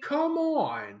mean, come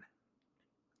on.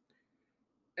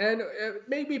 And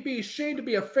maybe be ashamed to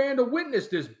be a fan to witness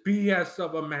this BS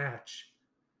of a match.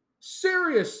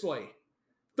 Seriously.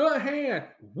 The hand,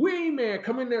 Wee Man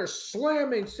coming there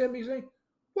slamming Sami Zayn.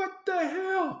 What the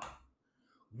hell?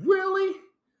 Really?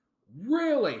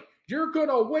 Really? You're going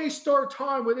to waste our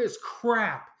time with this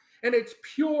crap. And it's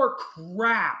pure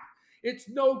crap. It's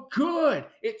no good.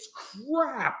 It's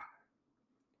crap.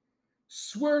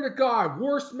 Swear to God,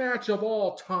 worst match of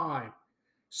all time.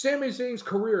 Sami Zayn's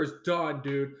career is done,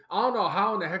 dude. I don't know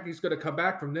how in the heck he's going to come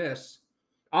back from this.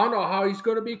 I don't know how he's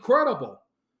going to be credible.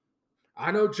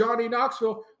 I know Johnny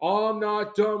Knoxville. Oh, I'm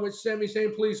not done with Sami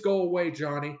Zayn. Please go away,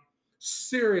 Johnny.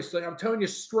 Seriously, I'm telling you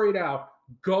straight out.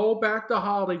 Go back to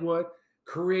Hollywood.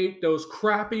 Create those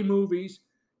crappy movies.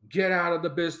 Get out of the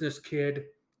business, kid.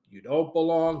 You don't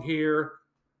belong here.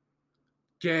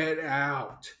 Get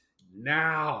out.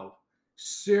 Now.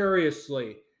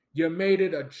 Seriously. You made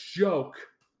it a joke.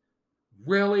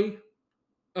 Really?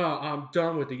 I'm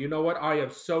done with it. You know what? I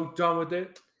am so done with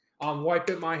it. I'm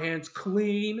wiping my hands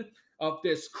clean of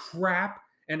this crap,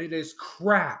 and it is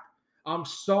crap. I'm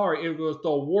sorry. It was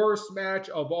the worst match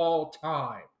of all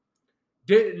time.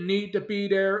 Didn't need to be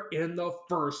there in the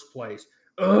first place.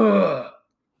 Ugh.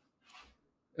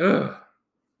 Ugh.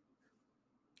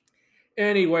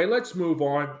 Anyway, let's move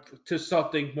on to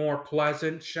something more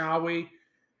pleasant, shall we?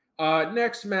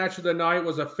 Next match of the night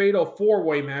was a fatal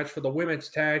four-way match for the women's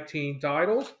tag team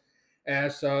titles,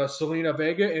 as Selena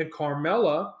Vega and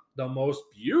Carmella, the most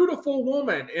beautiful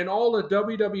woman in all of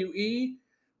WWE,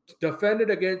 defended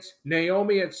against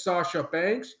Naomi and Sasha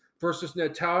Banks versus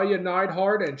Natalya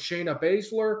Neidhart and Shayna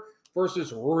Baszler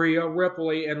versus Rhea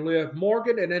Ripley and Liv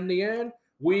Morgan. And in the end,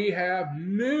 we have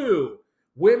new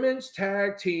women's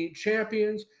tag team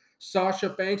champions. Sasha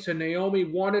Banks and Naomi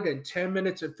won it in 10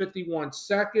 minutes and 51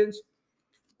 seconds.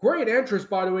 Great entrance,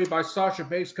 by the way, by Sasha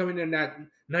Banks coming in that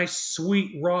nice,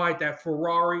 sweet ride. That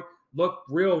Ferrari looked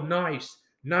real nice.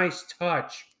 Nice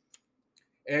touch.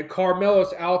 And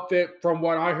Carmella's outfit, from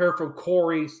what I heard from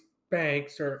Corey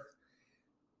Banks, or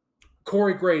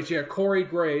Corey Graves, Corey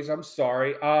Graves, I'm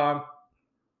sorry.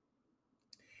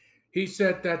 He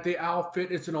said that the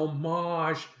outfit is an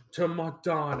homage to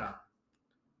Madonna.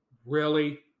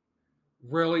 Really?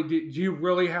 Really? Do you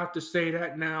really have to say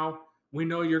that now? We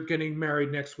know you're getting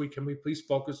married next week. Can we please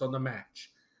focus on the match?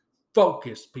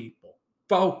 Focus, people.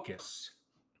 Focus.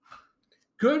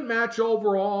 Good match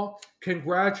overall.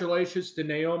 Congratulations to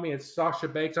Naomi and Sasha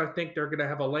Banks. I think they're going to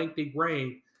have a lengthy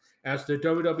reign as the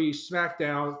WWE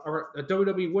SmackDown or the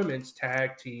WWE Women's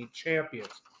Tag Team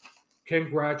Champions.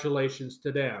 Congratulations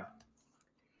to them.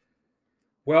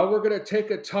 Well, we're going to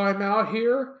take a time out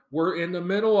here. We're in the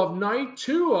middle of night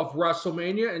 2 of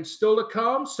WrestleMania, and still to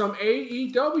come, some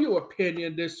AEW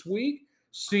opinion this week.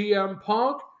 CM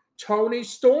Punk, Tony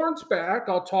Storm's back.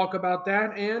 I'll talk about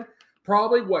that, and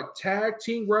probably what tag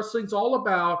team wrestling's all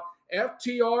about.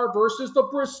 FTR versus the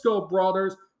Briscoe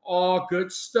brothers. All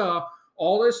good stuff.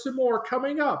 All this and more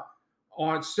coming up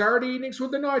on Saturday Evenings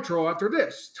with the Nitro after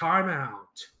this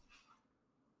timeout.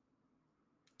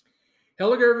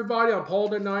 Hello everybody, I'm Paul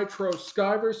the Nitro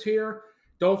Skivers here.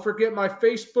 Don't forget my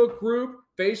Facebook group,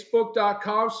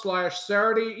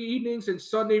 facebook.com/Saturday Evenings and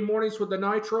Sunday Mornings with the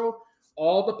Nitro.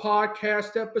 All the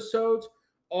podcast episodes,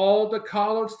 all the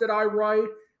columns that I write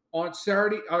on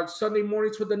Sunday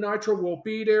Mornings with the Nitro will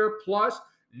be there. Plus,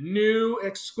 new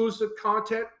exclusive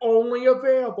content only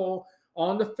available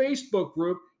on the Facebook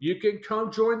group. You can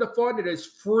come join the fun. It is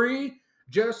free.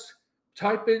 Just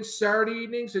type in Saturday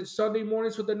Evenings and Sunday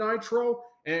Mornings with the Nitro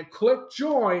and click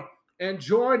join and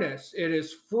join us. It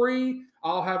is free.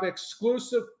 I'll have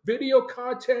exclusive video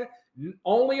content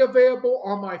only available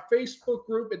on my Facebook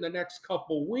group in the next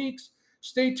couple weeks.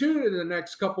 Stay tuned in the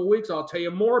next couple weeks. I'll tell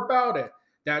you more about it.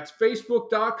 That's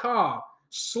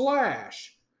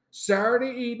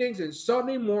facebook.com/Saturday Evenings and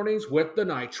Sunday Mornings with the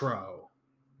Nitro.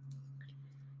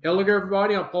 Hello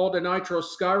everybody, I'm Paul the Nitro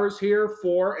Skywers here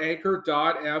for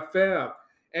Anchor.fm.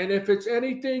 And if it's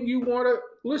anything you want to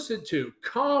listen to,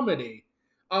 comedy,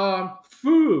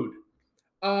 food,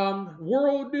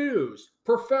 world news,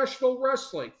 professional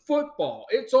wrestling, football,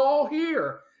 it's all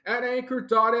here at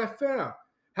Anchor.fm.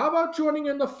 How about joining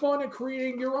in the fun and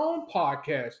creating your own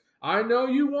podcast? I know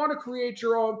you want to create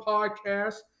your own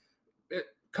podcast.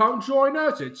 Come join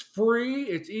us. It's free.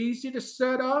 It's easy to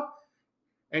set up.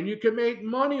 And you can make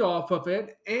money off of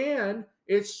it, and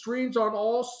it streams on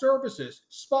all services,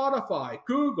 Spotify,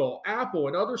 Google, Apple,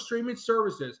 and other streaming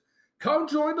services. Come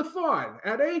join the fun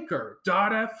at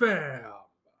Anchor.fm.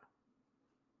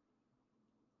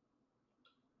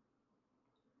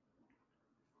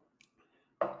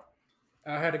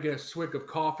 I had to get a swig of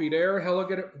coffee there. Hello,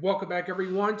 welcome back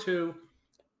everyone to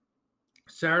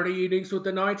Saturday Evenings with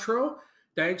the Nitro.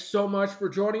 Thanks so much for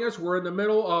joining us. We're in the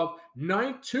middle of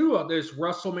night 2 of this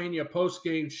WrestleMania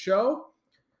post-game show.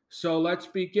 So let's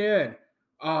begin.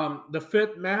 The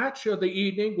fifth match of the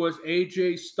evening was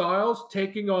AJ Styles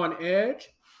taking on Edge.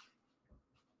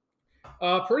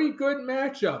 Pretty good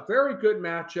matchup, very good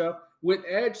matchup, with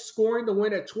Edge scoring the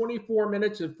win at 24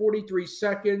 minutes and 43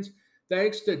 seconds,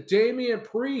 thanks to Damian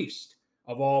Priest,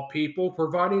 of all people,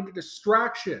 providing the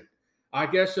distraction. I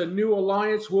guess a new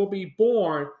alliance will be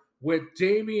born with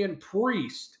Damian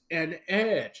Priest and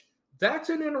Edge. That's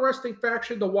an interesting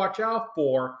faction to watch out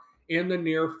for in the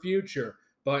near future.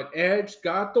 But Edge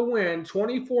got the win,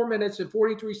 24 minutes and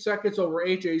 43 seconds over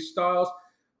AJ Styles.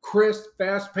 Crisp,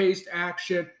 fast-paced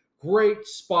action. Great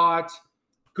spots,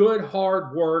 good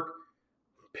hard work.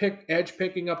 Edge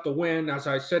picking up the win, as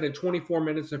I said, in 24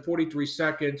 minutes and 43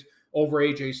 seconds over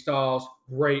AJ Styles.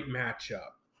 Great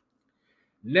matchup.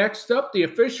 Next up, the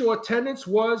official attendance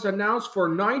was announced for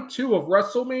Night 2 of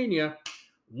WrestleMania.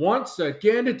 Once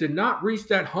again, it did not reach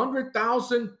that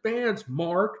 100,000 fans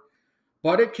mark,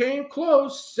 but it came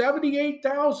close,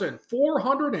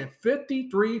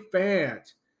 78,453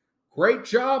 fans. Great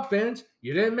job, Vince.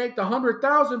 You didn't make the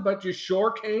 100,000, but you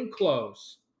sure came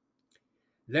close.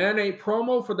 Then a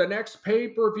promo for the next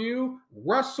pay-per-view,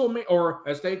 WrestleMania, or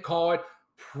as they call it,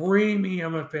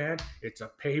 premium event. It's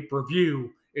a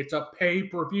pay-per-view. It's a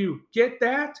pay-per-view. Get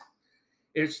that?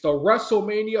 It's the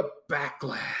WrestleMania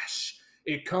Backlash.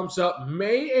 It comes up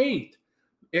May 8th,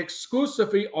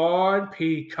 exclusively on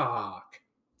Peacock.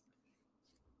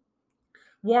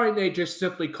 Why didn't they just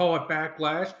simply call it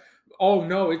Backlash? Oh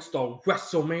no, it's the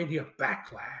WrestleMania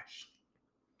Backlash.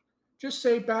 Just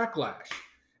say Backlash.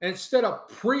 Instead of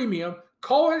premium,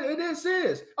 call it as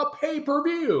is, a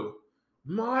pay-per-view.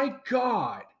 My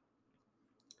God.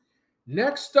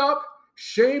 Next up,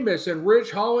 Sheamus and Ridge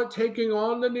Holland taking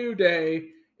on the New Day.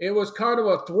 It was kind of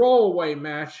a throwaway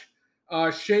match.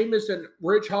 Sheamus and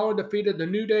Ridge Holland defeated the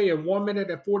New Day in 1 minute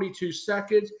and 42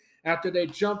 seconds after they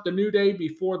jumped the New Day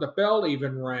before the bell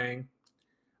even rang.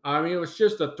 I mean, it was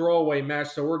just a throwaway match,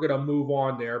 so we're going to move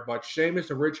on there. But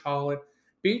Sheamus and Ridge Holland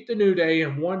beat the New Day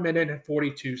in 1 minute and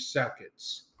 42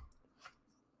 seconds.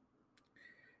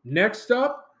 Next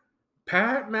up,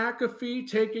 Pat McAfee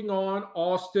taking on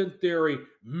Austin Theory,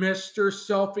 Mr.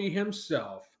 Selfie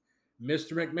himself.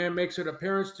 Mr. McMahon makes an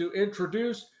appearance to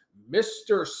introduce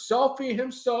Mr. Selfie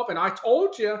himself, and I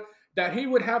told you that he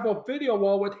would have a video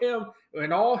wall with him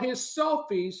and all his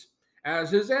selfies as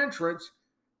his entrance.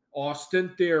 Austin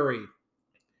Theory.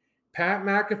 Pat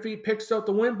McAfee picks up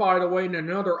the win, by the way, in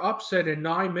another upset in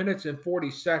 9 minutes and 40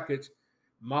 seconds.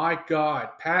 My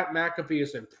God, Pat McAfee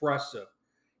is impressive.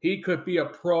 He could be a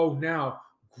pro now.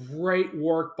 Great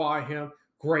work by him.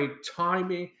 Great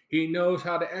timing. He knows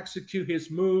how to execute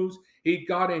his moves. He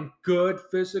got in good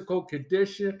physical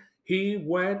condition. He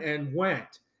went, and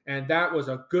that was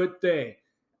a good thing.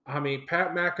 I mean,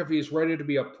 Pat McAfee is ready to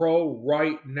be a pro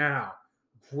right now.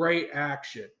 Great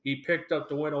action. He picked up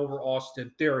the win over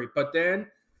Austin Theory. But then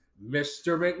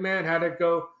Mr. McMahon had to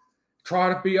go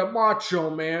try to be a macho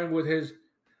man with his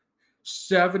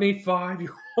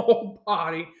 75-year-old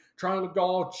body, trying to look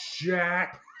all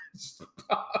jacked.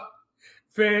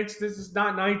 Vince, this is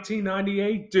not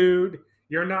 1998, dude.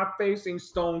 You're not facing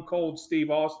Stone Cold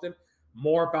Steve Austin.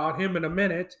 More about him in a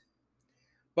minute.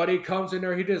 But he comes in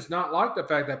there. He does not like the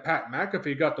fact that Pat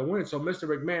McAfee got the win. So Mr.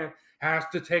 McMahon has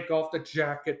to take off the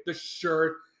jacket, the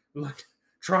shirt,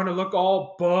 trying to look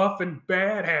all buff and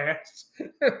badass.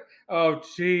 Oh,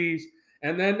 jeez.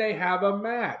 And then they have a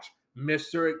match.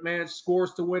 Mr. McMahon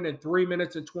scores the win in 3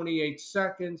 minutes and 28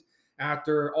 seconds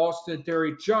after Austin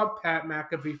Theory jumped Pat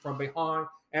McAfee from behind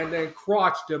and then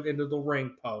crotched him into the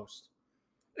ring post.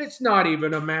 It's not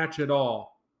even a match at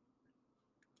all.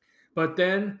 But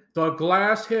then the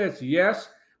glass hits. Yes,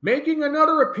 making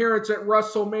another appearance at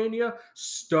WrestleMania,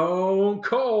 Stone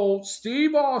Cold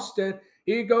Steve Austin.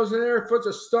 He goes in there and puts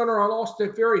a stunner on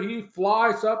Austin Theory. He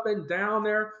flies up and down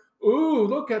there. Ooh,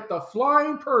 look at the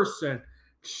flying person.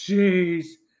 Jeez.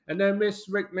 And then Miss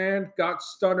McMahon got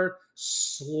stunnered.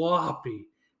 Sloppy.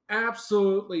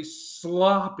 Absolutely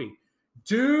sloppy.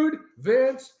 Dude,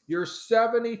 Vince, you're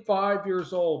 75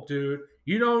 years old, dude.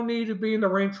 You don't need to be in the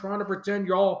ring trying to pretend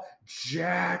you're all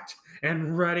jacked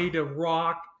and ready to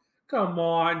rock. Come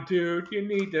on, dude. You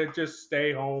need to just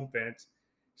stay home, Vince.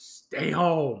 Stay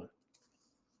home.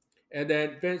 And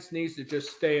then Vince needs to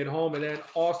just stay at home. And then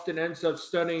Austin ends up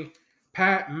stunning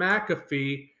Pat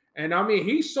McAfee. And I mean,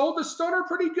 he sold the stunner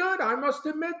pretty good. I must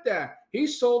admit that. He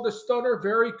sold the stunner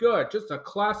very good. Just a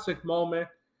classic moment.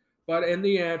 But in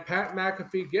the end, Pat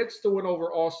McAfee gets the win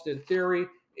over Austin Theory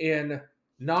in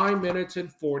 9 minutes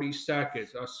and 40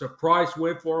 seconds. A surprise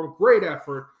win for him. Great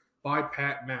effort by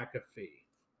Pat McAfee.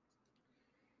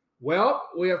 Well,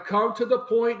 we have come to the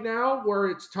point now where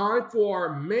it's time for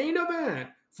our main event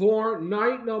for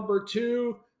night number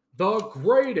 2, the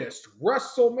greatest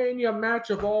WrestleMania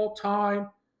match of all time,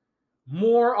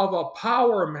 more of a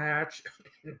power match,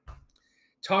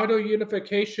 title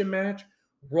unification match,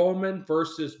 Roman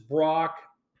versus Brock.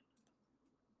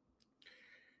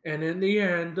 And in the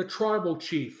end, the tribal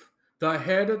chief, the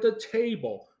head of the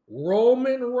table,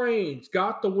 Roman Reigns,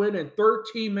 got the win in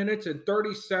 13 minutes and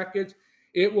 30 seconds.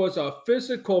 It was a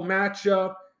physical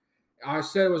matchup. I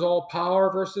said it was all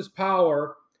power versus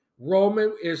power.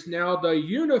 Roman is now the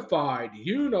unified,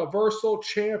 universal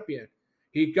champion.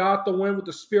 He got the win with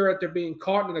the spear after being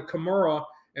caught in a Kimura,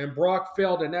 and Brock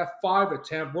failed an F5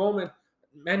 attempt. Roman,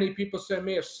 many people said,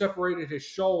 may have separated his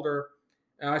shoulder.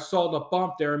 And I saw the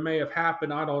bump there. It may have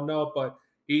happened. I don't know. But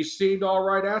he seemed all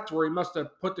right afterward. He must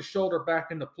have put the shoulder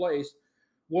back into place.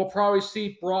 We'll probably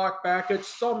see Brock back at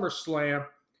SummerSlam.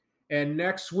 And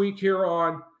next week here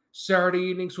on Saturday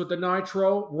Evenings with the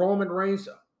Nitro, Roman Reigns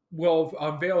will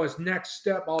unveil his next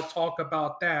step. I'll talk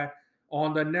about that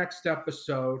on the next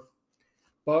episode.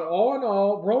 But all in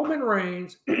all, Roman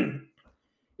Reigns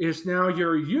is now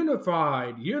your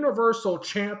unified, universal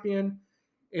champion.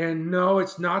 And no,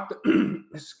 it's not the,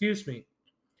 excuse me.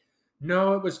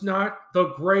 No, it was not the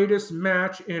greatest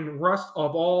match in rest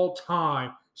of all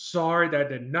time. Sorry, that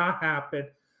did not happen.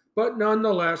 But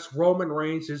nonetheless, Roman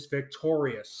Reigns is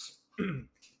victorious.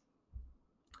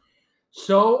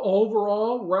 So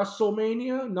overall,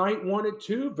 WrestleMania night 1 and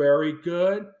 2, very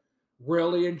good.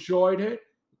 Really enjoyed it.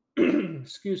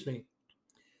 Excuse me.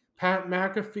 Pat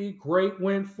McAfee, great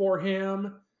win for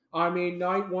him. I mean,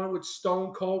 night 1 with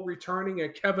Stone Cold returning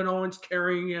and Kevin Owens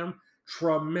carrying him.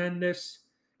 Tremendous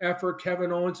effort.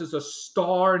 Kevin Owens is a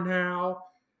star now.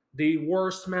 The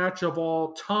worst match of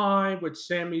all time with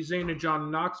Sami Zayn and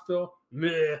John Knoxville.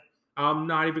 Meh. I'm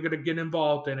not even going to get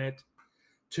involved in it.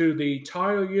 To the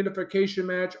title unification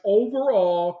match,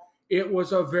 overall, it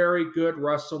was a very good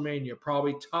WrestleMania.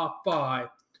 Probably top 5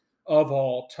 of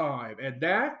all time. And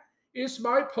that is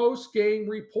my post-game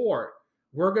report.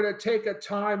 We're going to take a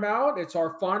timeout. It's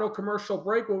our final commercial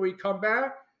break. When we come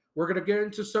back, we're going to get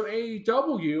into some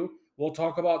AEW. We'll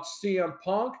talk about CM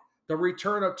Punk, the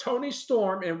return of Tony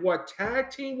Storm, and what tag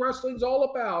team wrestling is all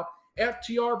about,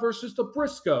 FTR versus the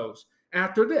Briscoes.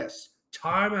 After this,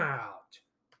 timeout.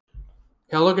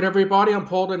 Hello again, everybody. I'm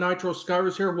Paul the Nitro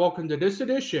Skywers here. Welcome to this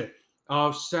edition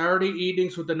of Saturday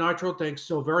Evenings with the Nitro. Thanks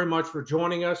so very much for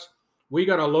joining us. We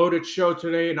got a loaded show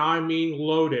today, and I mean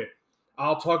loaded.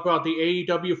 I'll talk about the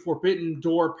AEW Forbidden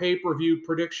Door pay-per-view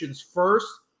predictions first.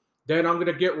 Then I'm going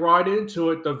to get right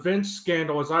into it. The Vince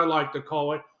scandal, as I like to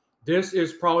call it. This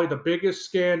is probably the biggest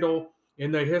scandal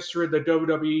in the history of the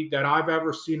WWE that I've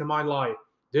ever seen in my life.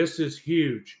 This is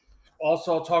huge.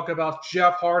 Also, I'll talk about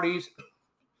Jeff Hardy's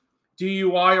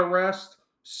DUI arrest,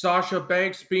 Sasha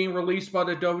Banks being released by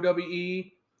the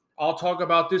WWE. I'll talk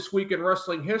about this week in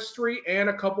wrestling history and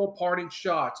a couple parting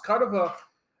shots. Kind of a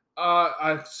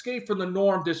escape from the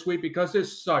norm this week because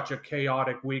it's such a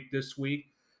chaotic week this week.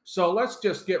 So let's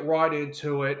just get right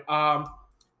into it.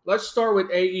 Let's start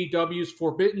with AEW's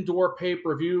Forbidden Door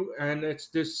pay-per-view, and it's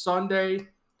this Sunday.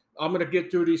 I'm going to get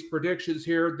through these predictions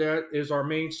here. That is our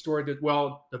main story.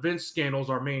 Well, the Vince scandal is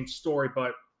our main story,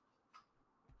 but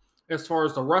as far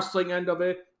as the wrestling end of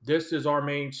it, this is our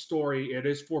main story. It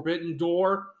is Forbidden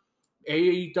Door,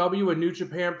 AEW and New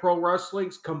Japan Pro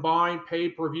Wrestling's combined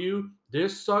pay-per-view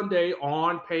this Sunday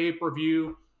on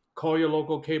pay-per-view. Call your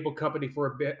local cable company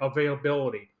for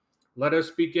availability. Let us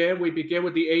begin. We begin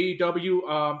with the AEW.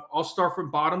 I'll start from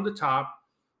bottom to top.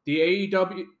 The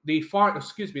AEW, the final.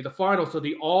 So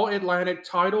the All Atlantic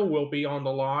title will be on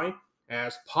the line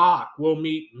as Pac will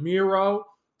meet Miro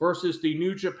versus the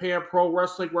New Japan Pro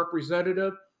Wrestling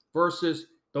representative versus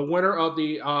the winner of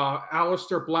the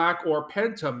Aleister Black or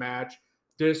Penta match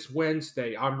this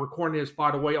Wednesday. I'm recording this,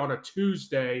 by the way, on a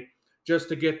Tuesday just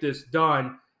to get this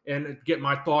done and get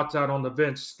my thoughts out on the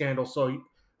Vince scandal. So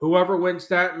whoever wins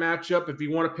that matchup, if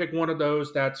you want to pick one of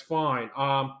those, that's fine.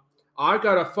 I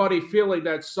got a funny feeling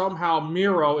that somehow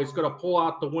Miro is going to pull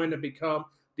out the win and become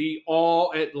the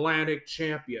All-Atlantic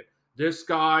champion. This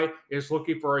guy is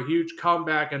looking for a huge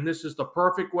comeback, and this is the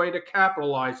perfect way to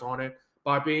capitalize on it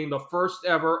by being the first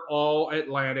ever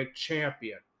All-Atlantic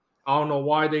champion. I don't know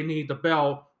why they need the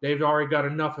belt. They've already got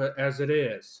enough as it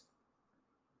is.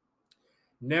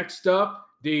 Next up,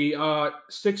 the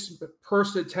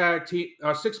six-man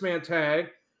tag.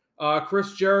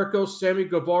 Chris Jericho, Sammy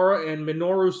Guevara, and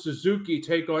Minoru Suzuki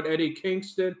take on Eddie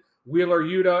Kingston, Wheeler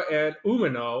Yuta, and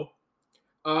Umino.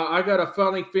 I got a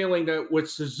funny feeling that with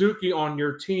Suzuki on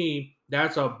your team,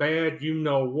 that's a bad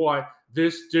you-know-what.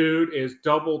 This dude is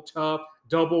double tough,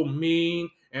 double mean,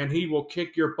 and he will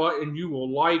kick your butt and you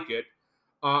will like it.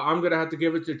 I'm going to have to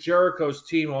give it to Jericho's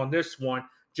team on this one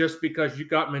just because you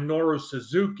got Minoru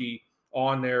Suzuki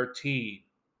on their team.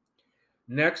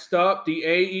 Next up, the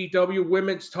AEW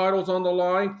Women's titles on the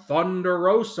line. Thunder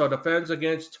Rosa defends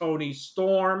against Toni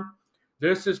Storm.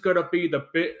 This is going to be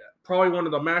probably one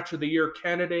of the match of the year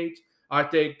candidates. I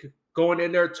think going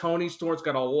in there, Toni Storm's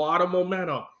got a lot of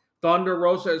momentum. Thunder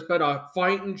Rosa has been a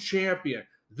fighting champion.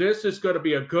 This is going to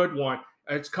be a good one.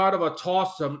 It's kind of a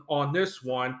toss-up on this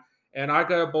one. And I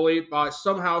got to believe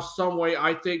somehow, some way,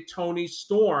 I think Toni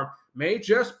Storm may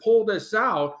just pull this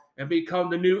out and become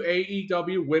the new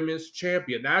AEW Women's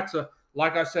Champion.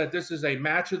 Like I said, this is a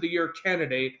match of the year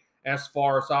candidate as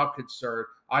far as I'm concerned.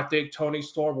 I think Toni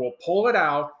Storm will pull it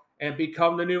out and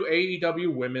become the new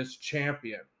AEW Women's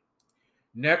Champion.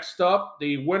 Next up,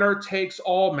 the winner takes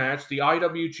all match. The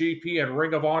IWGP and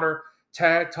Ring of Honor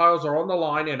tag titles are on the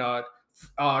line in a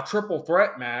triple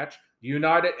threat match. The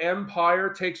United Empire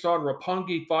takes on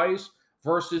Roppongi Vice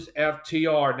versus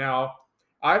FTR. Now,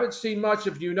 I haven't seen much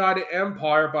of United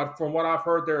Empire, but from what I've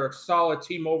heard, they're a solid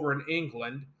team over in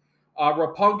England.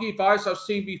 Roppongi Vice I've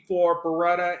seen before.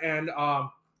 Beretta and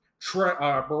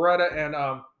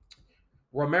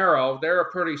Romero, they're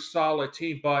a pretty solid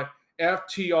team, but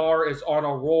FTR is on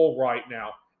a roll right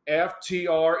now.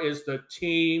 FTR is the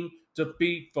team to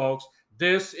beat, folks.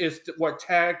 This is what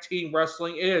tag team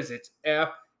wrestling is. It's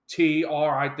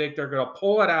FTR. I think they're going to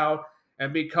pull it out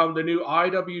and become the new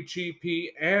IWGP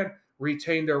and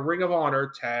retain their Ring of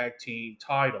Honor tag team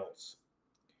titles.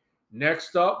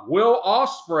 Next up, Will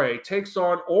Ospreay takes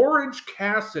on Orange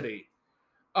Cassidy.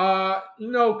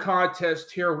 No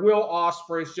contest here. Will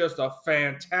Ospreay is just a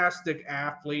fantastic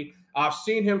athlete. I've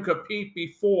seen him compete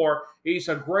before. He's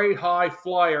a great high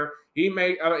flyer. He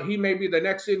may be the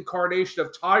next incarnation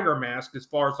of Tiger Mask as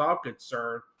far as I'm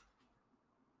concerned.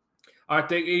 I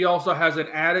think he also has an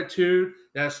attitude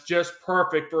that's just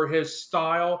perfect for his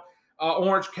style.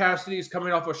 Orange Cassidy is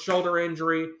coming off a shoulder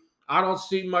injury. I don't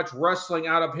see much wrestling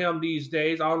out of him these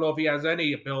days. I don't know if he has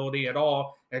any ability at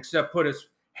all except put his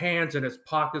hands in his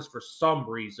pockets for some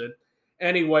reason.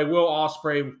 Anyway, Will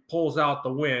Ospreay pulls out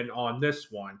the win on this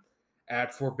one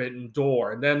at Forbidden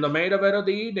Door. And then the main event of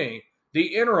the evening,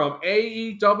 the interim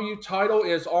AEW title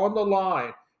is on the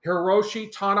line.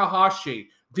 Hiroshi Tanahashi,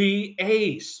 the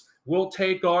ace, will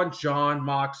take on Jon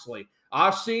Moxley.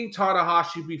 I've seen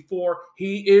Tanahashi before.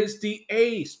 He is the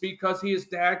ace because he is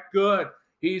that good.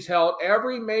 He's held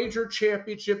every major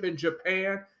championship in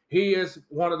Japan. He is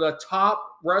one of the top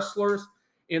wrestlers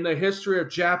in the history of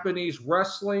Japanese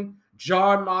wrestling.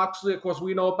 Jon Moxley, of course,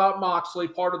 we know about Moxley,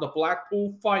 part of the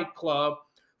Blackpool Fight Club,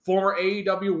 former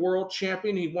AEW World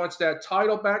Champion. He wants that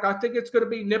title back. I think it's going to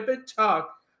be nip and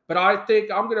tuck, but I think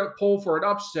I'm going to pull for an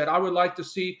upset. I would like to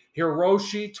see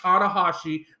Hiroshi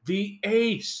Tanahashi, the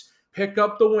ace, pick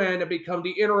up the win and become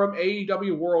the interim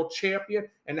AEW World Champion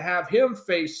and have him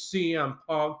face CM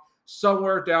Punk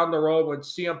somewhere down the road when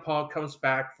CM Punk comes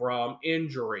back from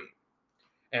injury.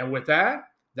 And with that,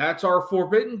 that's our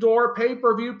Forbidden Door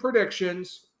pay-per-view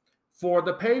predictions for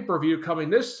the pay-per-view coming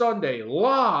this Sunday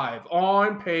live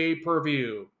on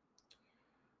pay-per-view.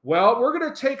 Well, we're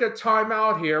going to take a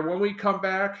timeout here. When we come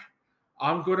back,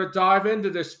 I'm going to dive into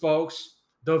this, folks.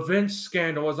 The Vince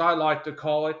scandal, as I like to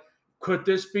call it. Could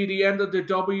this be the end of the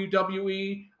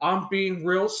WWE? I'm being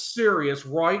real serious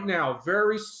right now.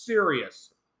 Very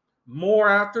serious. More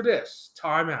after this.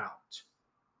 Timeout.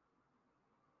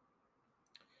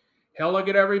 Hello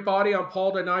again, everybody. I'm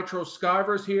Paul the Nitro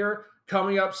Skivers here.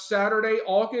 Coming up Saturday,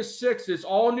 August 6th, is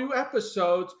all new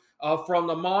episodes of From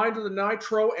the Mind of the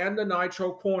Nitro and the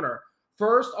Nitro Corner.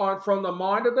 First, on From the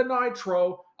Mind of the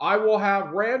Nitro, I will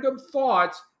have random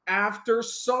thoughts after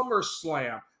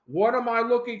SummerSlam. What am I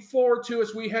looking forward to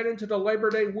as we head into the Labor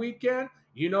Day weekend?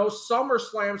 You know,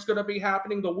 SummerSlam is going to be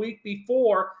happening the week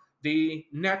before the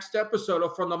next episode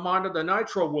of From the Mind of the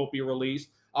Nitro will be released.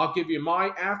 I'll give you my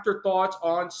afterthoughts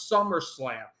on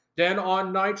SummerSlam. Then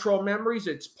on Nitro Memories,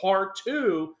 it's part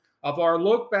 2 of our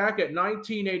look back at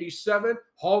 1987.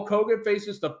 Hulk Hogan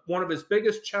faces one of his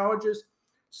biggest challenges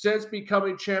since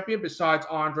becoming champion, besides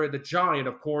Andre the Giant,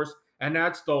 of course, and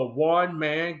that's the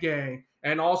one-man gang.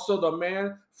 And also the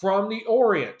man from the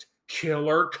Orient,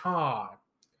 Killer Khan.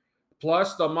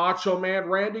 Plus, the Macho Man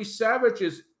Randy Savage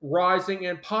is rising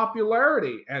in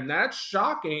popularity, and that's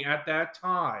shocking at that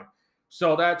time.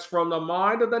 So that's From the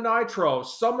Mind of the Nitro,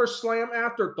 SummerSlam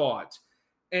Afterthoughts,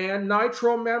 and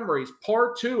Nitro Memories,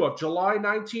 Part 2 of July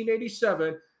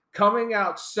 1987, coming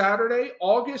out Saturday,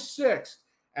 August 6th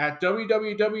at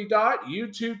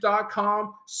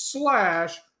www.youtube.com/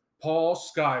 Paul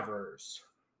Skivers.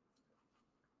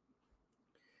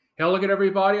 Hello again,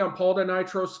 everybody. I'm Paul the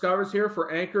Nitro Skivers here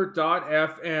for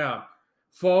Anchor.fm.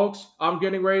 Folks, I'm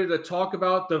getting ready to talk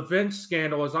about the Vince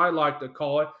scandal, as I like to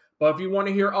call it. But if you want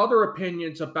to hear other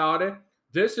opinions about it,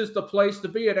 this is the place to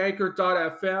be at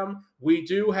Anchor.fm. We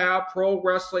do have pro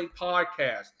wrestling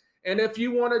podcasts. And if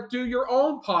you want to do your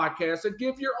own podcast and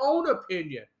give your own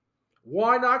opinion,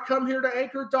 why not come here to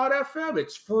Anchor.fm?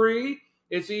 It's free.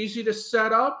 It's easy to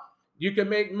set up. You can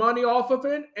make money off of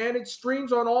it, and it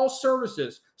streams on all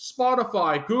services: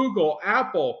 Spotify, Google,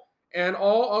 Apple, and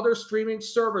all other streaming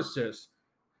services.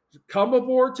 Come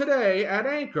aboard today at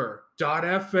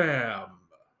Anchor.fm.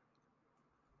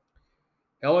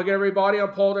 Hello again, everybody.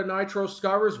 I'm Paul the Nitro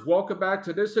Skivers. Welcome back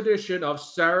to this edition of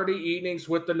Saturday Evenings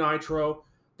with the Nitro.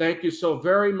 Thank you so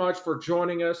very much for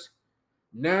joining us.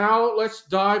 Now, let's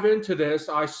dive into this.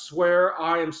 I swear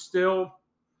I am still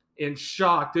in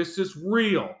shock. This is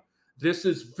real. This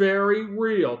is very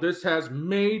real. This has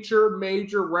major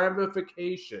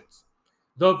ramifications.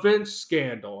 The Vince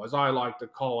scandal, as I like to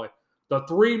call it. The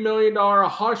 $3 million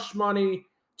hush money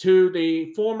to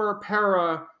the former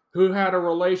para who had a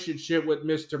relationship with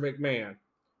Mr. McMahon.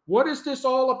 What is this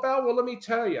all about? Well, let me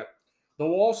tell you. The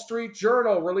Wall Street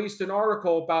Journal released an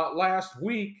article around last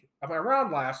week,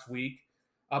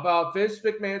 about Vince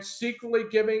McMahon secretly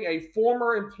giving a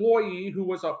former employee who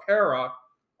was a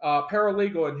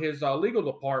paralegal in his legal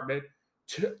department,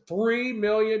 $3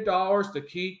 million to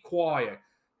keep quiet.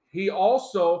 He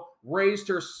also raised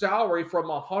her salary from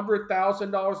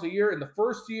 $100,000 a year in the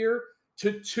first year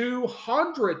to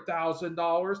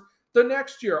 $200,000 the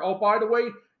next year. Oh, by the way,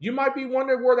 you might be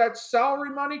wondering where that salary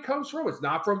money comes from. It's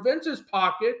not from Vince's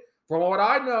pocket. From what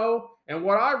I know and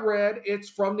what I read, it's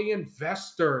from the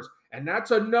investors. And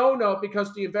that's a no-no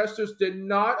because the investors did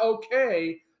not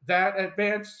okay that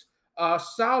advance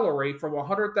salary from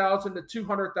 $100,000 to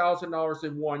 $200,000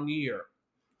 in 1 year.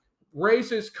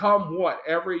 Raises come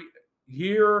every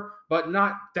year, but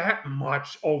not that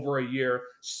much over a year.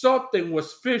 Something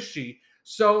was fishy.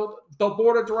 So the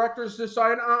board of directors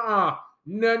decided,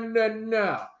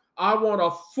 no. I want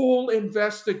a full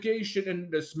investigation in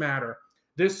this matter.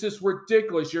 This is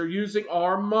ridiculous. You're using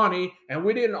our money, and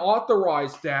we didn't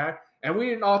authorize that, and we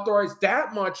didn't authorize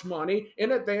that much money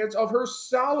in advance of her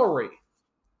salary.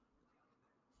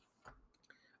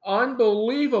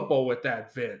 Unbelievable with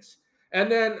that, Vince.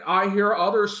 And then I hear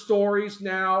other stories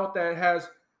now that has,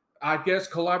 I guess,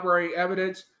 collaborating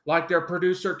evidence, like their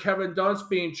producer Kevin Dunn's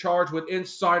being charged with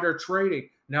insider trading.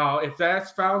 Now, if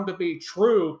that's found to be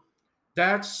true,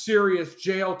 that's serious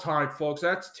jail time, folks.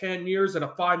 That's 10 years and a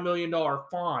 $5 million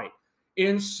fine.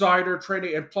 Insider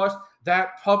trading. And plus,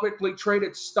 that publicly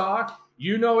traded stock,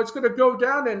 you know it's going to go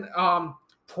down in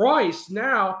price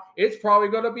now. It's probably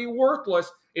going to be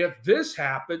worthless if this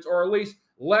happens, or at least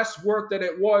less worth than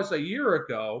it was a year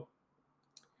ago.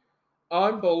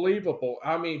 Unbelievable.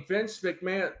 I mean, Vince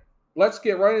McMahon, let's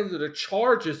get right into the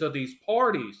charges of these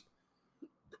parties.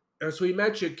 As we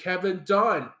mentioned, Kevin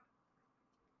Dunn,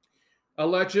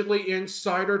 allegedly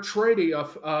insider trading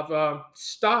of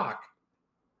stock.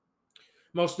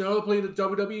 Most notably, the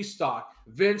WWE stock.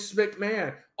 Vince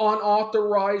McMahon,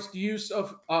 unauthorized use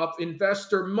of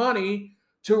investor money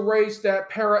to raise that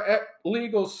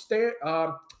paralegal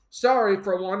salary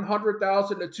from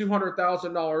 $100,000 to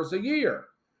 $200,000 a year.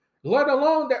 Let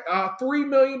alone that $3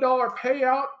 million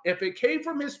payout. If it came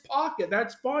from his pocket,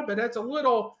 that's fine, but that's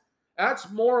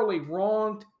morally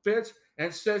wrong, Vince.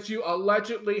 And says you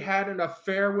allegedly had an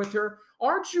affair with her.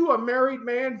 Aren't you a married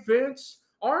man, Vince?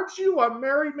 Aren't you a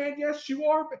married man? Yes, you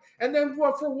are. And then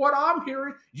for what I'm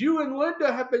hearing, you and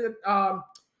Linda have been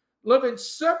living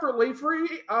separately for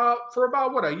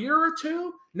about, a year or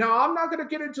two? Now, I'm not going to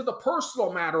get into the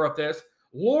personal matter of this.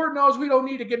 Lord knows we don't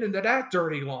need to get into that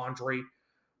dirty laundry.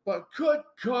 But good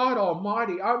God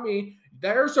almighty, I mean,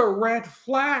 there's a red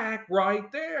flag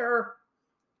right there.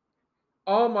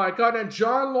 Oh, my God. And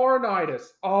John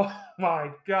Laurinaitis. Oh,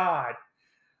 my God.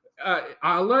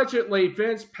 Allegedly,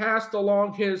 Vince passed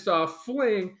along his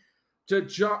fling to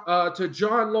John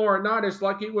Laurinaitis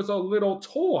like he was a little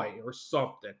toy or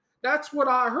something. That's what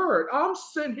I heard. I'm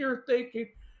sitting here thinking,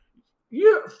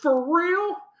 you for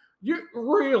real? You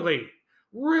really?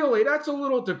 That's a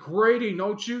little degrading,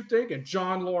 don't you think? And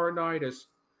John Laurinaitis,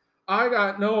 I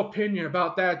got no opinion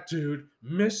about that dude,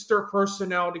 Mr.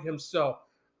 Personality himself.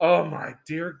 Oh my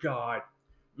dear God.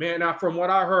 Man, now from what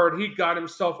I heard, he got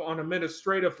himself on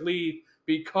administrative leave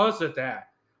because of that.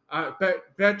 I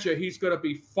bet you he's going to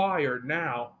be fired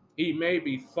now. He may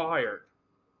be fired.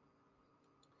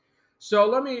 So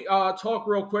let me talk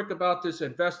real quick about this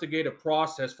investigative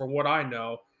process from what I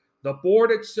know. The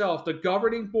board itself, the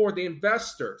governing board, the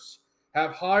investors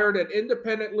have hired an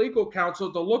independent legal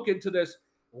counsel to look into this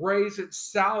raise its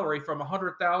salary from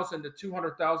 $100,000 to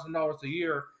 $200,000 a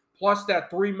year, plus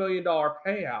that $3 million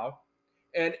payout.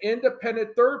 An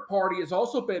independent third party has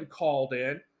also been called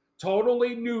in,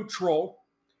 totally neutral,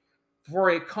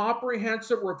 for a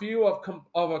comprehensive review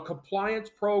of a compliance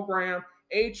program,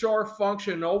 HR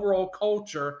function, and overall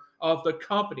culture of the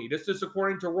company. This is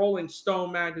according to Rolling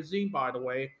Stone magazine, by the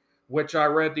way, which I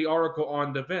read the article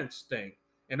on the Vince thing,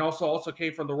 and also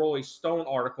came from the Rolling Stone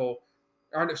article,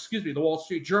 or excuse me, the Wall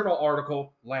Street Journal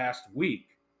article last week.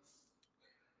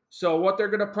 So what they're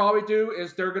going to probably do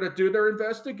is they're going to do their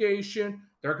investigation.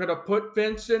 They're going to put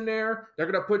Vince in there.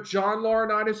 They're going to put John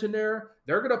Laurinaitis in there.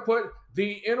 They're going to put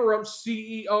the interim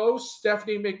CEO,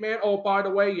 Stephanie McMahon. Oh, by the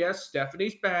way, yes,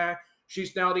 Stephanie's back.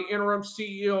 She's now the interim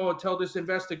CEO until this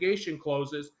investigation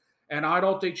closes. And I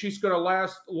don't think she's going to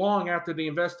last long after the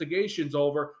investigation's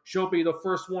over. She'll be the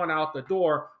first one out the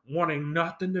door, wanting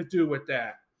nothing to do with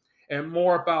that. And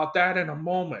more about that in a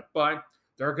moment. But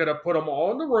they're going to put them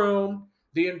all in the room.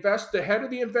 The head of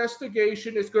the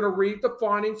investigation is going to read the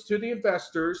findings to the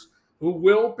investors who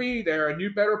will be there, and you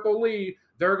better believe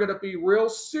they're going to be real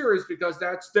serious because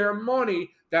that's their money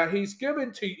that he's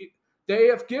given to you. They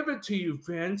have given to you,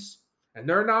 Vince, and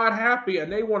they're not happy, and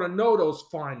they want to know those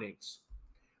findings.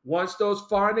 Once those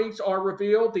findings are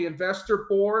revealed, the investor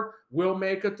board will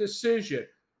make a decision.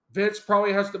 Vince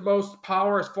probably has the most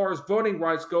power as far as voting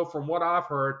rights go from what I've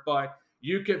heard, but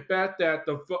you can bet that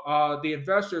the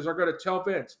investors are going to tell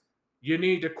Vince, you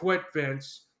need to quit,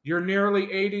 Vince. You're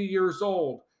nearly 80 years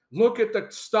old. Look at the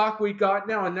stock we got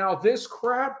now, and now this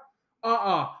crap,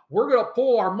 we're going to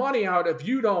pull our money out if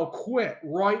you don't quit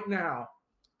right now.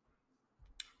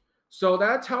 So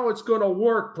that's how it's going to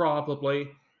work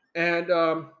probably. And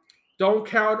don't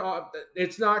count on,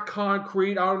 it's not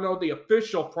concrete. I don't know the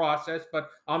official process,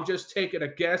 but I'm just taking a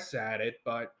guess at it.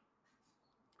 But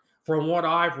from what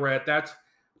I've read, that's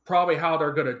probably how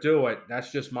they're going to do it.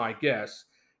 That's just my guess.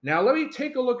 Now, let me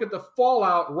take a look at the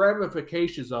fallout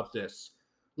ramifications of this.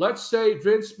 Let's say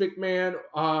Vince McMahon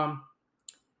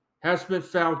has been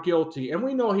found guilty, and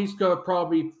we know he's going to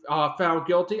probably be found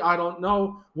guilty. I don't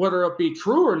know whether it be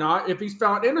true or not. If he's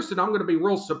found innocent, I'm going to be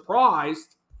real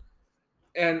surprised.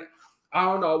 And I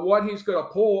don't know what he's going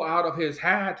to pull out of his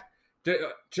hat to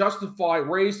justify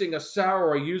raising a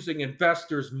salary using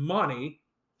investors' money.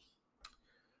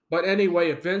 But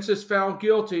anyway, if Vince is found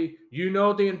guilty, you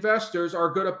know the investors are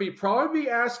going to probably be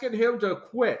asking him to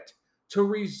quit, to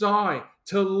resign,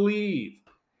 to leave.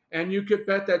 And you could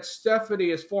bet that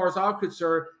Stephanie, as far as I'm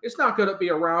concerned, is not going to be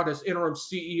around as interim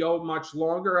CEO much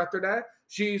longer after that.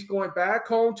 She's going back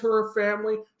home to her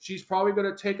family. She's probably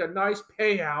going to take a nice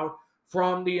payout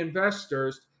from the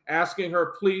investors, asking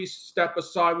her, please step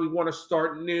aside. We want to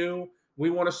start new. We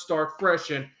want to start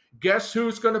fresh. And guess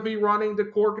who's going to be running the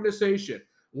organization?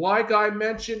 Like I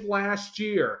mentioned last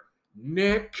year,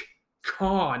 Nick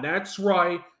Khan. That's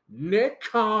right. Nick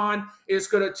Khan is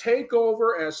going to take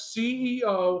over as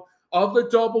CEO of the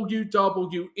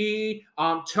WWE.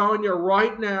 I'm telling you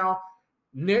right now,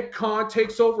 Nick Khan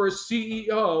takes over as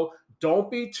CEO.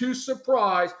 Don't be too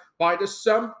surprised. By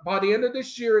the end of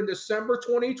this year, in December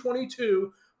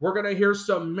 2022, we're going to hear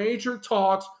some major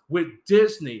talks with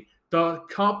Disney. The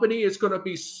company is going to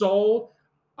be sold.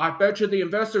 I bet you the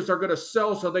investors are going to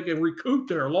sell so they can recoup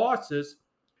their losses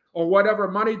or whatever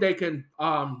money they can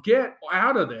get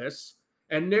out of this.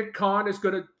 And Nick Khan is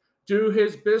going to do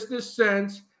his business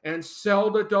sense and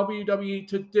sell the WWE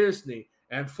to Disney.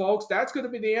 And folks, that's going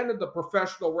to be the end of the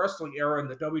professional wrestling era in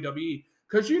the WWE,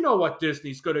 because you know what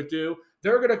Disney's going to do.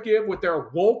 They're going to give with their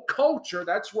woke culture.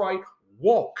 That's right,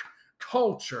 woke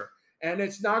culture. And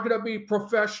it's not going to be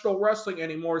professional wrestling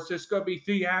anymore. It's just going to be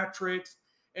theatrics,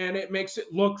 and it makes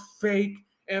it look fake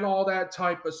and all that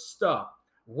type of stuff.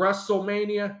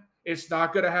 WrestleMania, it's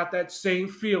not going to have that same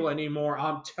feel anymore.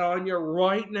 I'm telling you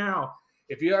right now.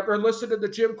 If you ever listen to the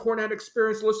Jim Cornette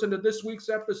Experience, listen to this week's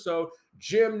episode.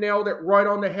 Jim nailed it right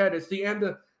on the head. It's the end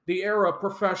of the era of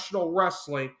professional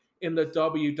wrestling in the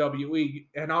WWE.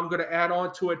 And I'm going to add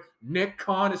on to it, Nick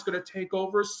Khan is going to take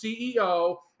over as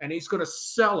CEO, and he's going to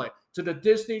sell it to the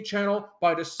Disney Channel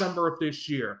by December of this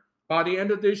year. By the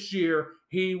end of this year,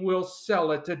 he will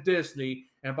sell it to Disney.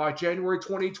 And by January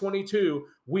 2022,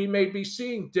 we may be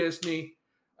seeing Disney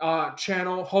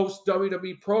Channel host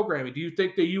WWE programming. Do you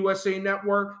think the USA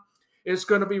Network is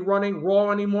going to be running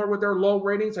Raw anymore with their low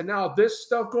ratings? And now this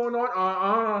stuff going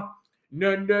on?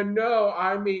 No.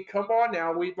 I mean, come on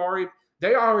now.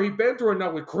 They already been through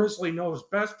enough with Grizzly Knows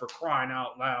Best, for crying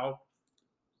out loud.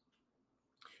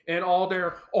 and all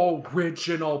their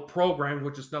original program,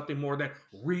 which is nothing more than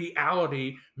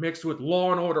reality mixed with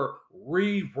Law and Order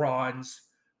reruns.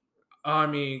 I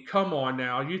mean, come on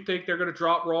now. You think they're going to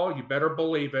drop Raw? You better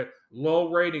believe it. Low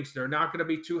ratings. They're not going to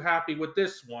be too happy with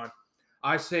this one.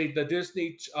 I say the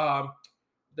Disney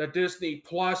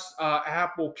Plus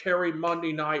app will carry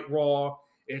Monday Night Raw.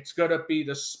 It's going to be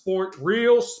the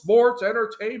real sports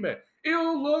entertainment.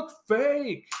 It'll look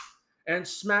fake. And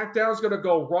SmackDown's going to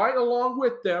go right along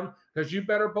with them, because you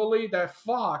better believe that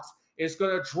Fox is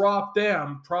going to drop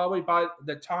them probably by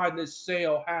the time this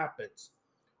sale happens.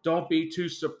 Don't be too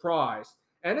surprised.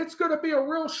 And it's going to be a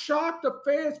real shock to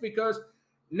fans, because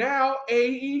now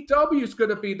AEW is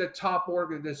going to be the top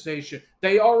organization.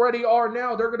 They already are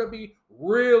now. They're going to be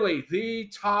really the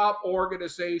top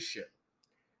organization.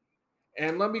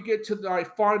 And let me get to my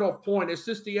final point. Is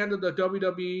this the end of the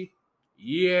WWE?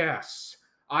 Yes.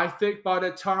 I think by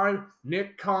the time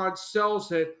Nick Khan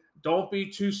sells it, don't be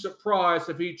too surprised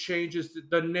if he changes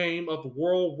the name of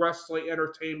World Wrestling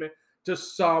Entertainment to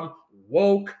some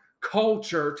woke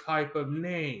culture type of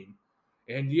name.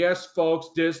 And yes,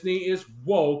 folks, Disney is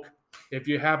woke if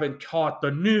you haven't caught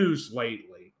the news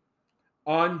lately.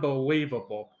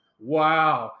 Unbelievable.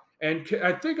 Wow. And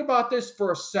think about this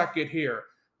for a second here.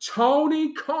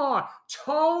 Tony Khan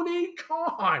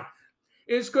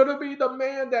is going to be the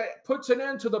man that puts an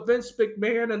end to the Vince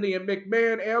McMahon and the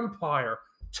McMahon Empire.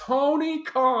 Tony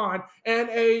Khan and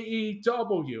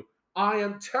AEW. I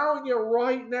am telling you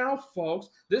right now, folks,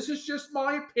 this is just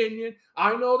my opinion.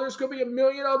 I know there's going to be a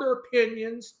million other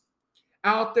opinions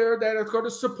out there that are going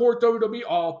to support WWE.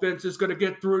 Oh, Vince is going to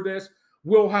get through this.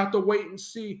 We'll have to wait and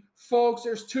see. Folks,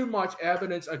 there's too much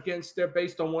evidence against it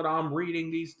based on what I'm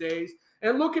reading these days.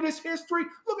 And look at his history.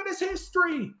 Look at his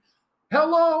history.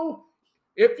 Hello?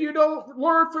 If you don't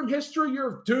learn from history,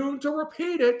 you're doomed to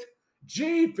repeat it.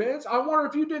 Gee, Vince, I wonder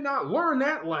if you did not learn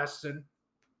that lesson.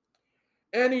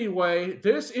 Anyway,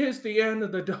 this is the end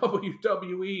of the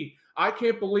WWE. I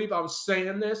can't believe I'm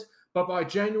saying this, but by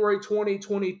January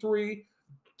 2023,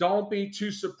 don't be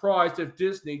too surprised if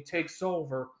Disney takes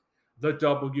over the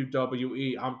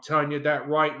WWE. I'm telling you that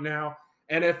right now.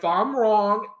 And if I'm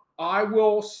wrong, I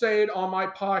will say it on my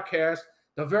podcast,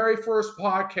 the very first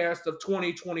podcast of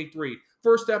 2023,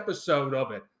 first episode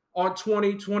of it. In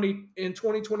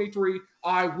 2023,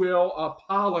 I will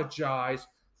apologize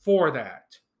for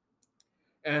that.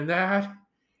 And that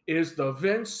is the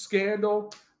Vince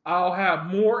scandal. I'll have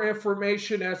more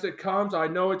information as it comes. I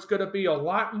know it's going to be a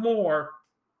lot more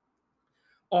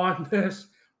on this.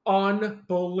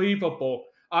 Unbelievable.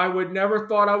 I would never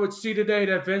thought I would see today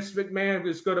that Vince McMahon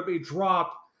is going to be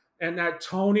dropped and that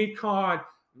Tony Khan,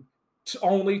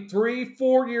 only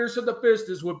 3-4 years of the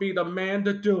business, would be the man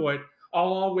to do it,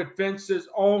 along with Vince's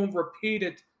own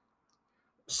repeated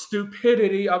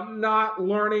stupidity of not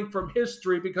learning from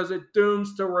history because it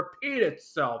dooms to repeat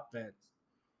itself, Vince.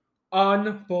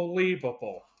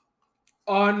 Unbelievable.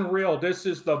 Unreal. This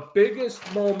is the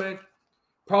biggest moment,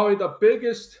 probably the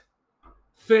biggest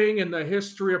thing in the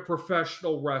history of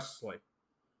professional wrestling.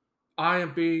 I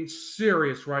am being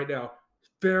serious right now.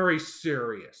 Very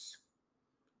serious.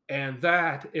 And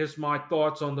that is my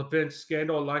thoughts on the Vince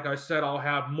scandal. Like I said, I'll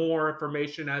have more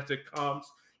information as it comes.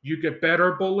 You could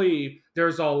better believe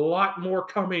there's a lot more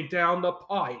coming down the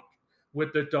pike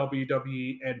with the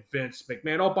WWE and Vince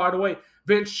McMahon. Oh, by the way,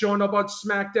 Vince showing up on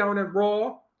SmackDown and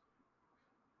Raw.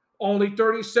 Only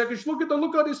 30 seconds. Look at the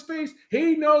look on his face.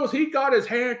 He knows he got his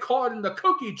hand caught in the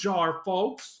cookie jar,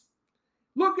 folks.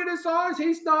 Look at his eyes.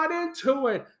 He's not into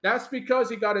it. That's because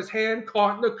he got his hand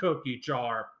caught in the cookie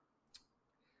jar.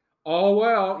 Oh,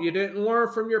 well, you didn't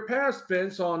learn from your past,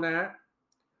 Vince, on that.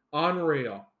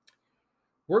 Unreal.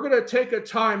 We're going to take a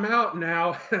time out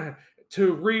now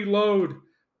to reload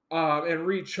and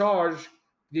recharge,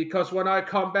 because when I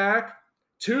come back,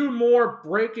 2 more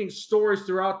breaking stories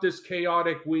throughout this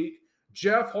chaotic week.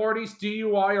 Jeff Hardy's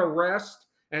DUI arrest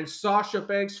and Sasha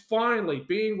Banks finally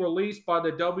being released by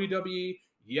the WWE.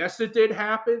 Yes, it did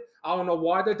happen. I don't know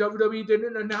why the WWE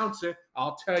didn't announce it.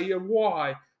 I'll tell you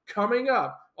why. Coming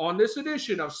up on this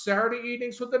edition of Saturday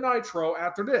Evenings with the Nitro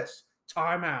after this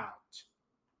timeout.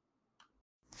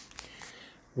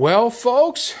 Well,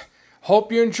 folks,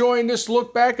 hope you're enjoying this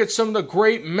look back at some of the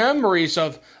great memories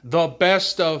of the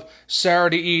best of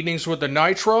Saturday Evenings with the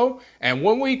Nitro. And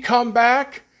when we come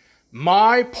back,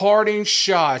 my parting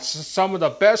shots, some of the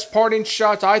best parting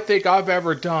shots I think I've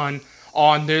ever done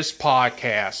on this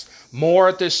podcast. More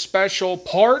at this special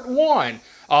part 1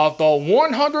 of the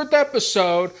 100th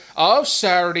episode of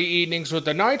Saturday Evenings with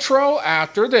the Nitro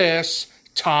after this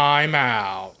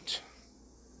timeout.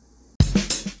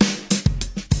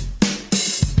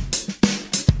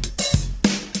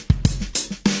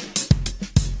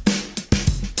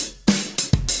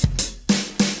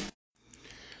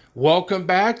 Welcome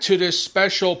back to this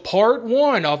special part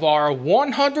one of our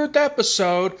 100th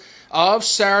episode of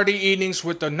Saturday Evenings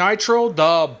with the Nitro,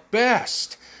 the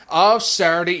best of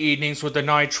Saturday Evenings with the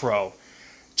Nitro.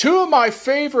 Two of my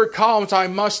favorite columns, I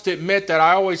must admit, that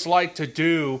I always like to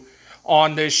do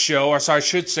on this show, or I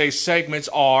should say segments,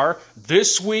 are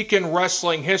This Week in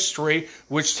Wrestling History,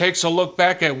 which takes a look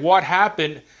back at what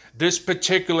happened this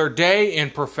particular day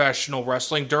in professional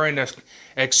wrestling during this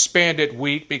expanded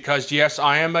week, because yes,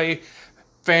 I am a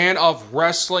fan of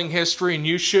wrestling history, and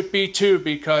you should be too,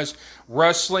 because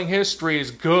wrestling history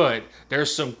is good.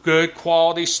 There's some good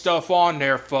quality stuff on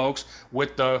there, folks,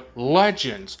 with the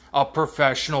legends of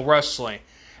professional wrestling.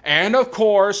 And of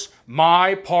course,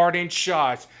 my parting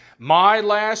shots. My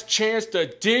last chance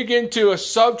to dig into a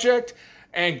subject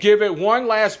and give it one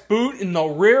last boot in the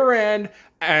rear end,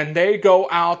 and they go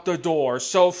out the door.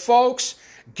 So folks,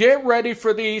 get ready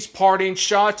for these parting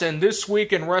shots and This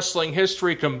Week in Wrestling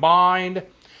History combined.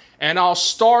 And I'll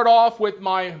start off with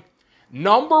my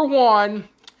number one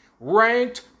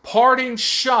ranked parting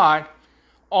shot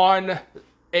on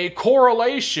a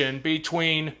correlation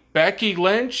between Becky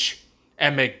Lynch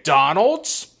and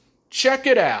McDonald's. Check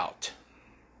it out.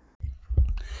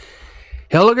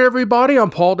 Hello everybody, I'm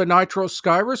Paul the Nitro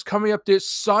Skywers, coming up this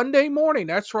Sunday morning.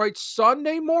 That's right,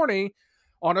 Sunday morning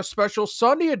on a special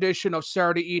Sunday edition of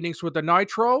Saturday Evenings with the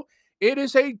Nitro. It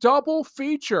is a double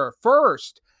feature.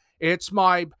 First, it's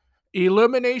my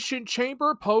Elimination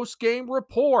Chamber post-game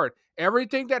report.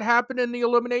 Everything that happened in the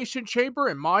Elimination Chamber,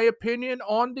 in my opinion,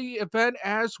 on the event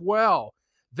as well.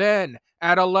 Then,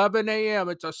 at 11 a.m.,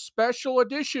 it's a special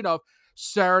edition of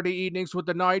Saturday Evenings with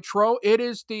the Nitro. It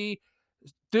is the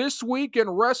This Week in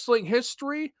Wrestling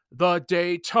History, the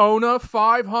Daytona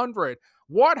 500.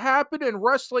 What happened in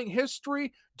wrestling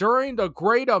history during the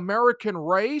Great American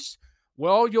Race?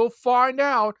 Well, you'll find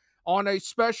out on a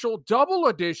special double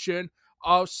edition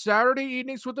of Saturday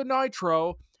Evenings with the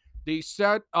Nitro. The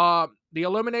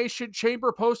Elimination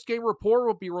Chamber post-game report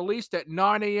will be released at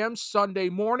 9 a.m. Sunday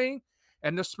morning.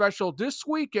 And the special This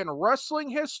Week in Wrestling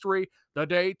History, the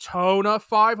Daytona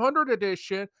 500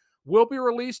 edition, will be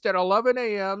released at 11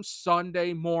 a.m.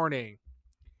 Sunday morning.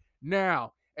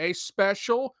 Now, a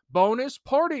special bonus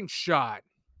parting shot.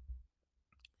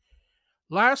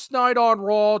 Last night on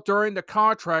Raw, during the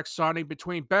contract signing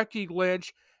between Becky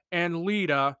Lynch and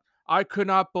Lita, I could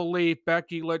not believe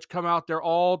Becky Lynch come out there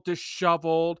all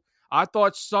disheveled. I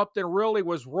thought something really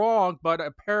was wrong, but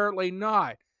apparently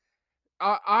not.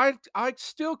 I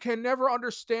still can never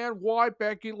understand why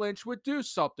Becky Lynch would do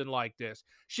something like this.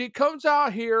 She comes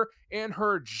out here in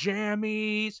her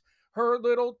jammies, her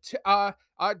little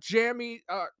jammy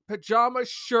pajama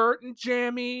shirt and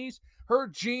jammies, her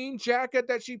jean jacket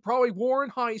that she probably wore in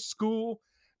high school,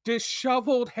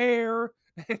 disheveled hair,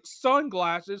 and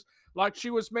sunglasses, like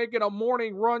she was making a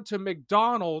morning run to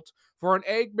McDonald's for an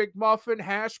Egg McMuffin,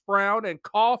 hash brown, and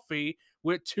coffee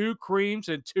with 2 creams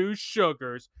and 2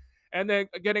 sugars. And then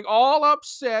getting all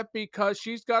upset because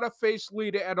she's got to face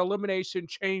Lita at Elimination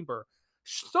Chamber.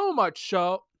 So much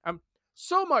so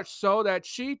that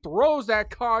she throws that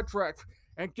contract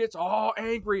and gets all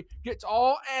angry, gets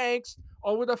all angst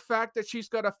over the fact that she's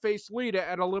got to face Lita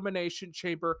at Elimination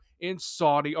Chamber in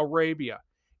Saudi Arabia.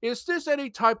 Is this any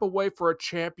type of way for a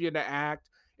champion to act?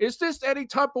 Is this any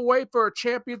type of way for a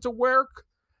champion to work?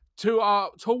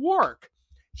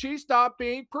 She's not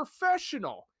being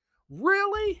professional.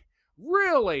 Really?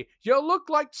 Really? You look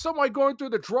like somebody going through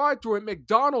the drive-thru at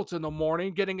McDonald's in the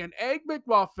morning, getting an Egg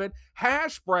McMuffin,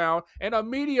 hash brown, and a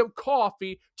medium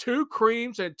coffee, 2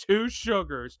 creams, and 2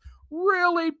 sugars.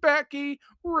 Really, Becky?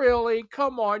 Really?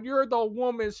 Come on, you're the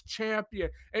women's champion,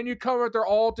 and you come out there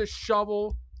all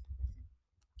disheveled,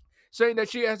 saying that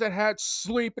she hasn't had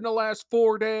sleep in the last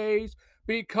 4 days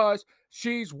because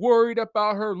she's worried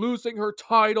about her losing her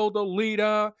title to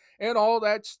Lita and all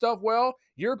that stuff. Well,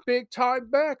 you're big time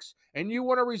Bex, and you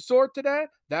want to resort to that?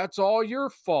 That's all your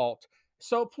fault.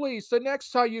 So please, the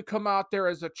next time you come out there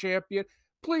as a champion,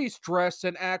 please dress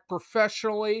and act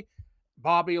professionally.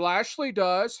 Bobby Lashley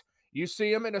does. You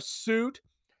see him in a suit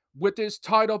with his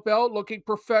title belt, looking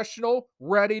professional,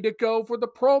 ready to go for the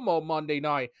promo Monday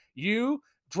night. You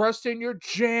dressed in your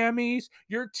jammies,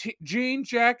 your jean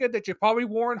jacket that you probably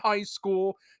wore in high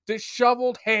school,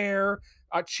 disheveled hair,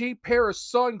 a cheap pair of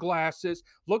sunglasses,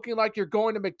 looking like you're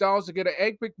going to McDonald's to get an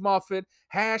Egg McMuffin,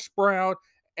 hash brown,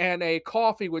 and a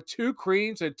coffee with 2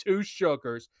 creams and 2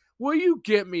 sugars. Will you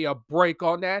give me a break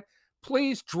on that?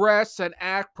 Please dress and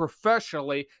act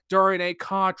professionally during a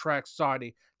contract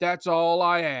signing. That's all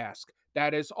I ask.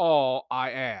 That is all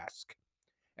I ask.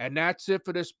 And that's it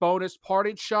for this bonus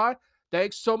parting shot.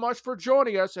 Thanks so much for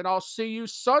joining us, and I'll see you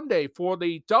Sunday for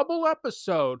the double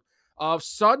episode of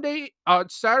Saturday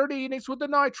Evenings with the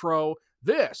Nitro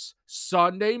this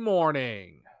Sunday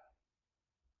morning.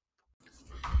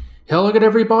 Hello again,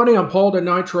 everybody. I'm Paul the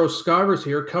Nitro Skivers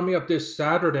here. Coming up this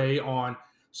Saturday on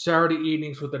Saturday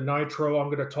Evenings with the Nitro, I'm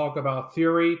going to talk about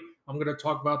Theory. I'm going to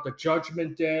talk about the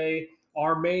Judgment Day.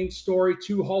 Our main story,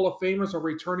 2 Hall of Famers are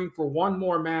returning for one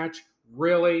more match.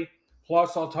 Really?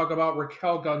 Plus, I'll talk about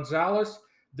Raquel Gonzalez,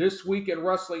 this week in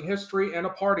wrestling history, and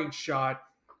a parting shot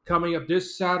coming up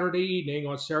this Saturday evening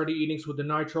on Saturday Evenings with the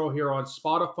Nitro here on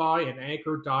Spotify and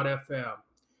Anchor.fm.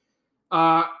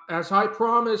 As I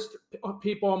promised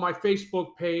people on my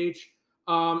Facebook page,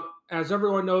 as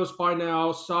everyone knows by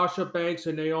now, Sasha Banks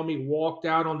and Naomi walked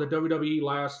out on the WWE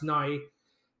last night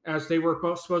as they were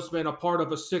both supposed to be a part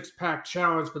of a 6-pack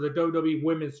challenge for the WWE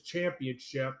Women's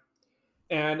Championship.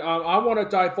 And I want to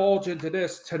divulge into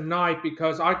this tonight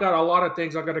because I got a lot of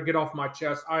things I got to get off my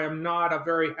chest. I am not a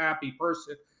very happy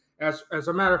person. As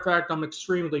a matter of fact, I'm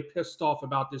extremely pissed off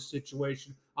about this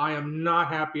situation. I am not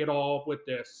happy at all with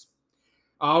this.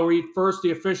 I'll read first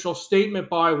the official statement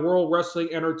by World Wrestling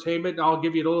Entertainment, and I'll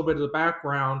give you a little bit of the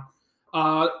background.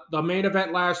 The main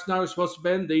event last night was supposed to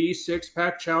be the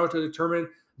 6-pack challenge to determine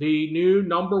the new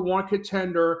 #1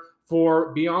 contender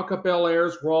for Bianca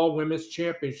Belair's Raw Women's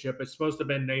Championship. It's supposed to have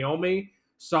been Naomi,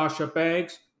 Sasha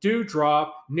Banks,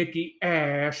 Doudrop, Nikki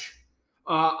Ash,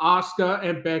 Asuka,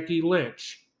 and Becky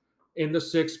Lynch in the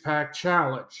 6-pack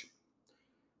challenge.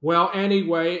 Well,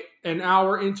 anyway, an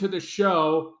hour into the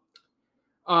show,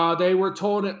 they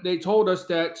told us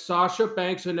that Sasha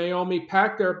Banks and Naomi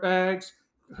packed their bags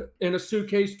in a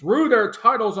suitcase, threw their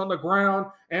titles on the ground,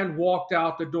 and walked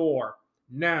out the door.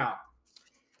 Now,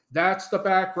 that's the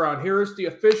background. Here is the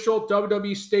official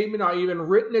WWE statement. I even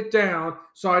written it down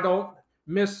so I don't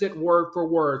miss it word for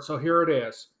word. So here it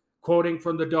is, quoting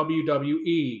from the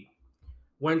WWE.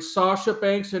 When Sasha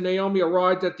Banks and Naomi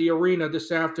arrived at the arena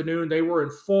this afternoon, they were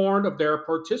informed of their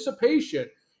participation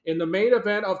in the main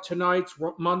event of tonight's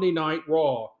Monday Night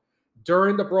Raw.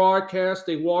 During the broadcast,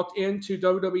 they walked into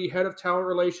WWE Head of Talent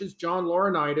Relations John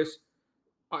Laurinaitis'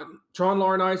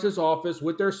 office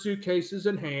with their suitcases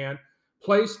in hand,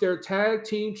 placed their tag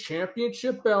team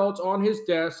championship belts on his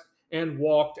desk, and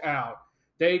walked out.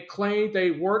 They claimed they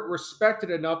weren't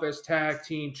respected enough as tag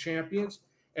team champions,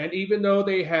 and even though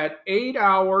they had 8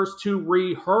 hours to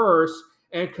rehearse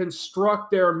and construct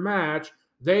their match,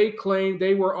 they claimed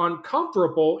they were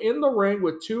uncomfortable in the ring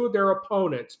with 2 of their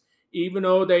opponents, even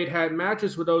though they'd had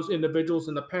matches with those individuals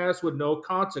in the past with no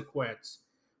consequence.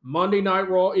 Monday Night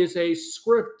Raw is a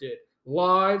scripted,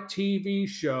 live TV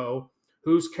show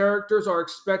whose characters are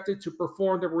expected to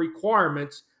perform the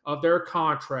requirements of their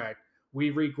contract.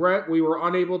 We regret we were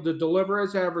unable to deliver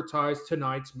as advertised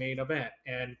tonight's main event.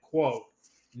 End quote.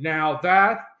 Now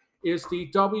that is the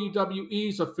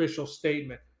WWE's official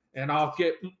statement, and I'll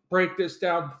break this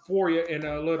down for you in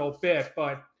a little bit.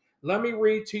 But let me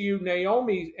read to you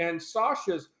Naomi and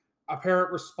Sasha's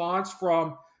apparent response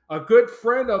from a good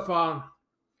friend of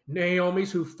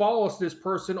Naomi's who follows this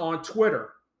person on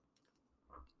Twitter.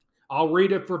 I'll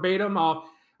read it verbatim.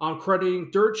 I'm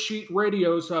crediting Dirt Sheet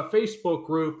Radio's Facebook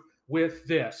group with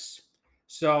this.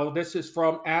 So this is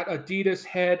from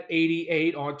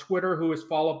 @AdidasHead88 on Twitter, who is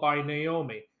followed by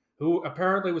Naomi, who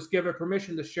apparently was given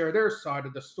permission to share their side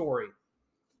of the story.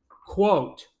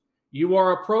 Quote, "You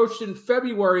are approached in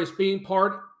February as being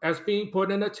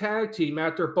put in a tag team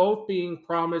after both being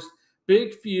promised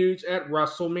big feuds at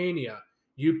WrestleMania.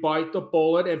 You bite the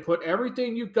bullet and put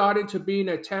everything you got into being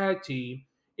a tag team.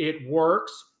 It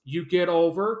works. You get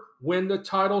over, win the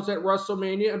titles at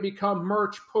WrestleMania, and become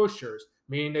merch pushers,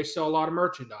 meaning they sell a lot of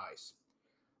merchandise.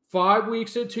 5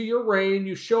 weeks into your reign,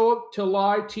 you show up to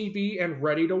live TV and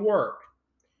ready to work.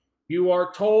 You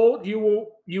are told you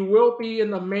will be in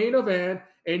the main event,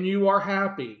 and you are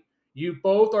happy. You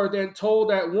both are then told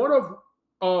that one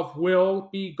of will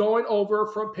be going over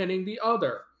from pinning the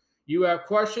other. You have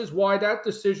questions why that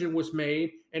decision was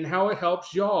made and how it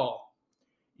helps y'all.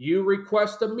 You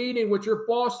request a meeting with your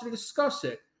boss to discuss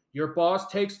it. Your boss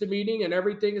takes the meeting and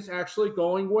everything is actually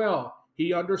going well.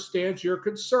 He understands your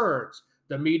concerns.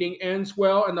 The meeting ends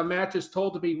well and the match is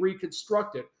told to be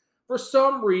reconstructed. For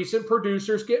some reason,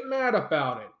 producers get mad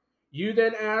about it. You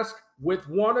then ask, with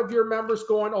one of your members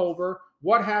going over,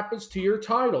 what happens to your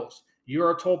titles? You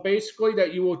are told basically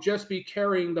that you will just be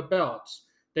carrying the belts.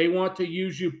 They want to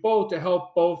use you both to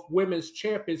help both women's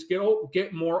champions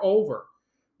get more over.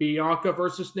 Bianca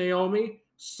versus Naomi,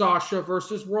 Sasha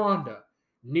versus Ronda.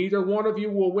 Neither one of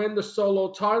you will win the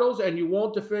solo titles, and you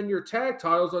won't defend your tag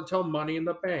titles until Money in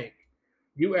the Bank.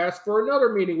 You ask for another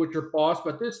meeting with your boss,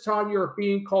 but this time you're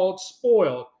being called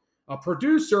spoiled. A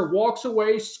producer walks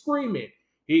away screaming.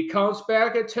 He comes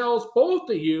back and tells both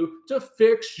of you to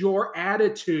fix your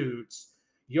attitudes.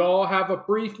 Y'all have a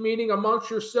brief meeting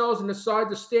amongst yourselves and decide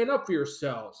to stand up for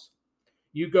yourselves.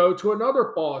 You go to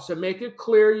another boss and make it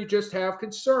clear you just have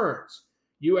concerns.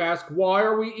 You ask, why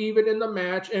are we even in the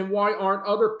match and why aren't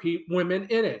other women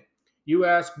in it? You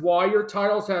ask why your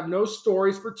titles have no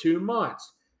stories for 2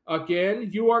 months.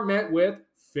 Again, you are met with,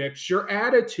 fix your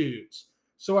attitudes.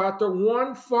 So after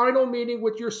one final meeting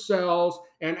with yourselves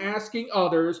and asking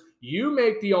others, you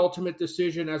make the ultimate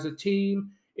decision as a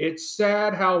team. It's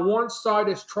sad how one side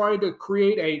is trying to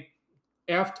create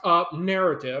a effed up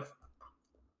narrative.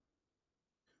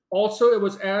 Also, it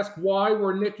was asked why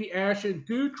were Nikki Ash and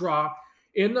Doudrop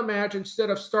in the match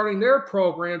instead of starting their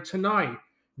program tonight.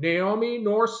 Naomi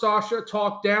nor Sasha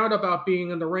talked down about being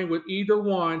in the ring with either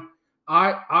one.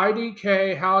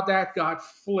 IDK, how that got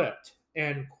flipped,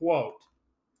 end quote.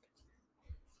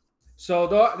 So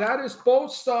that is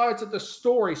both sides of the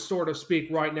story, so to speak,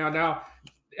 right now. Now,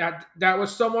 that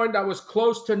was someone that was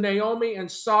close to Naomi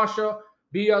and Sasha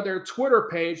via their Twitter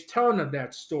page telling them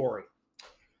that story.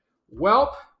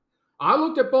 Well, I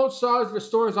looked at both sides of the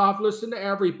stories. I've listened to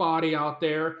everybody out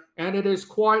there, and it is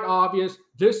quite obvious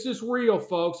this is real,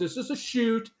 folks. This is a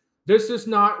shoot. This is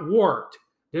not worked.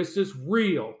 This is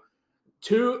real.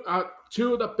 Two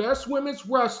of the best women's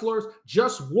wrestlers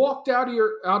just walked out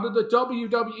of the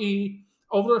WWE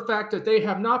over the fact that they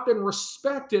have not been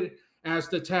respected as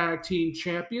the tag team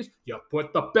champions. You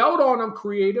put the belt on them,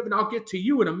 Creative, and I'll get to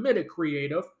you in a minute,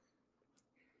 Creative.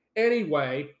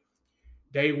 Anyway,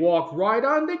 they walked right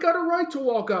on. They got a right to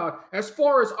walk out. As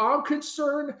far as I'm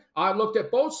concerned, I looked at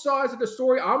both sides of the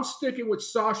story. I'm sticking with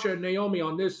Sasha and Naomi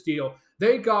on this deal.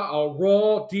 They got a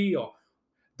raw deal.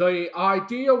 The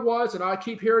idea was, and I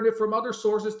keep hearing it from other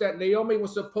sources, that Naomi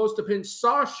was supposed to pin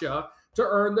Sasha to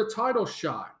earn the title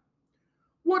shot.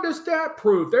 What does that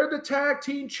prove? They're the tag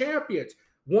team champions.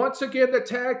 Once again, the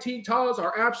tag team titles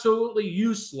are absolutely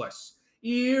useless.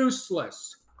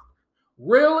 Useless.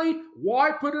 Really?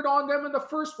 Why put it on them in the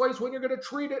first place when you're going to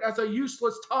treat it as a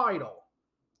useless title?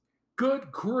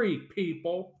 Good grief,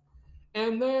 people.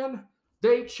 And then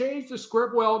they changed the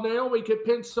script. Well, Naomi can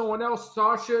pin someone else.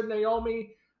 Sasha and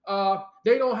Naomi,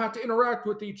 they don't have to interact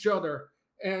with each other.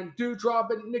 And Doudrop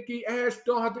and Nikki Ash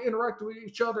don't have to interact with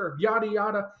each other. Yada,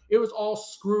 yada. It was all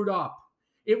screwed up.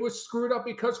 It was screwed up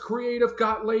because Creative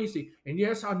got lazy. And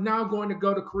yes, I'm now going to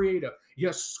go to Creative.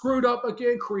 You screwed up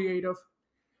again, Creative.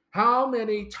 How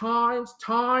many times,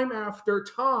 time after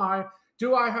time,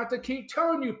 do I have to keep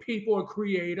telling you people in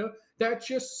Creative that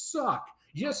you suck?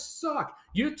 You suck.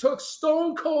 You took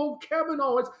Stone Cold Kevin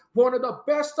Owens, one of the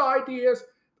best ideas,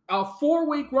 a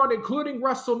 4-week run, including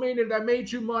WrestleMania, that made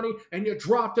you money, and you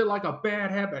dropped it like a bad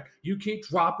habit. You keep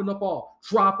dropping the ball,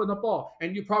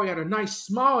 and you probably had a nice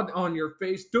smile on your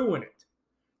face doing it.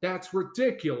 That's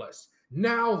ridiculous.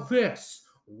 Now this.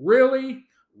 Really?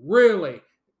 Really?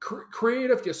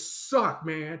 Creative, you suck,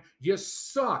 man. You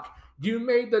suck. You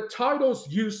made the titles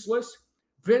useless.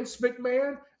 Vince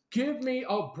McMahon, give me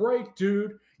a break,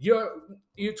 dude.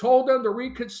 You told them to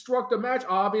reconstruct the match.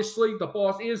 Obviously, the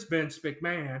boss is Vince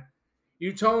McMahon.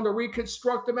 You told them to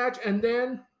reconstruct the match, and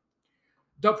then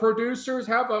the producers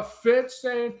have a fit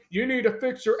saying, you need to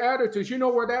fix your attitudes. You know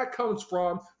where that comes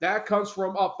from. That comes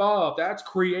from above. That's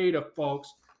Creative,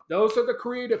 folks. Those are the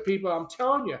Creative people. I'm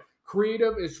telling you.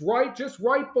 Creative is just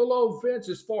right below Vince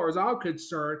as far as I'm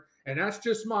concerned, and that's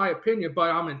just my opinion,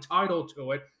 but I'm entitled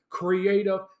to it.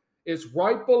 Creative is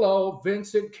right below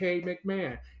Vincent K.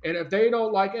 McMahon, and if they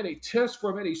don't like any tips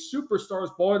from any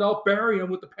superstars, boy, they'll bury them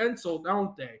with the pencil,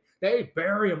 don't they? They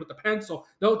bury them with the pencil.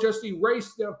 They'll just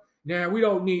erase them. Nah, we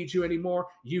don't need you anymore.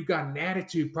 You got an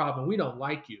attitude problem. We don't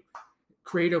like you.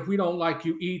 Creative, we don't like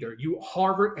you either. You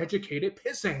Harvard-educated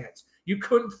pissants. You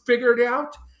couldn't figure it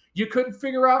out? You couldn't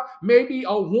figure out maybe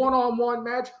a one-on-one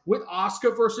match with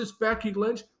Asuka versus Becky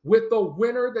Lynch with the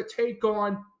winner to take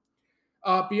on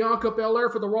Bianca Belair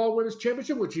for the Raw Women's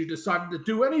Championship, which you decided to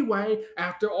do anyway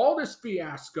after all this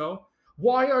fiasco.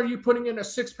 Why are you putting in a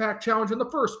six-pack challenge in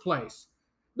the first place?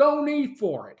 No need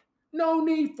for it. No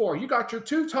need for it. You got your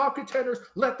two top contenders.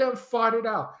 Let them fight it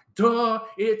out. Duh,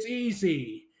 it's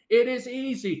easy. It is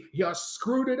easy. You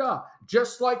screwed it up.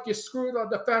 Just like you screwed up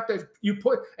the fact that you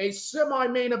put a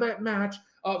semi-main event match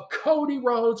of Cody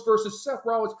Rhodes versus Seth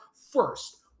Rollins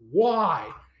first. Why?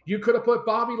 You could have put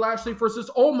Bobby Lashley versus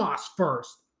Omos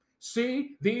first.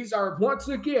 See, these are once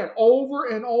again, over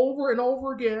and over and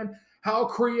over again, how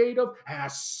Creative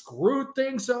has screwed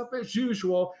things up as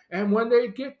usual. And when they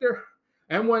get there,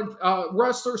 And when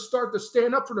wrestlers start to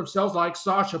stand up for themselves, like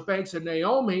Sasha Banks and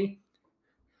Naomi,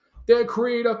 then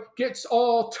Creative gets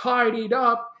all tidied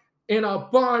up in a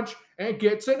bunch and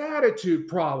gets an attitude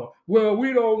problem. Well,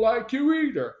 we don't like you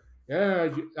either. Yeah,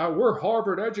 we're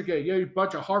Harvard educated. Yeah, you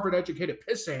bunch of Harvard educated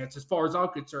pissants as far as I'm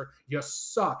concerned. You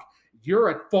suck. You're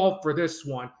at fault for this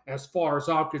one as far as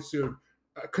I'm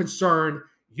concerned.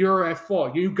 You're at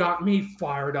fault. You got me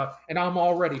fired up, and I'm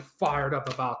already fired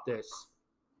up about this.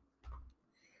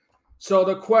 So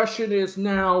the question is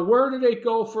now, where do they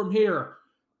go from here?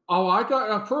 Oh, I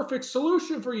got a perfect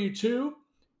solution for you two.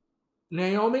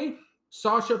 Naomi,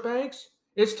 Sasha Banks,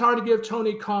 it's time to give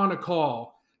Tony Khan a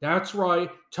call. That's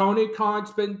right. Tony Khan's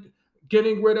been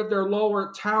getting rid of their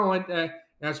lower talent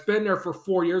that's been there for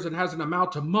 4 years and hasn't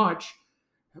amounted to much.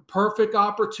 Perfect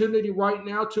opportunity right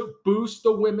now to boost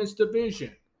the women's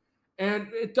division. And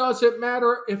it doesn't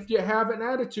matter if you have an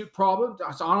attitude problem.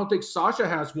 I don't think Sasha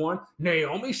has one.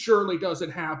 Naomi surely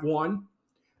doesn't have one.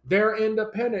 They're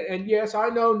independent. And yes, I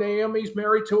know Naomi's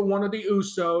married to one of the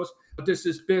Usos, but this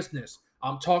is business.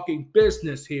 I'm talking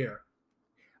business here.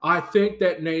 I think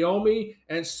that Naomi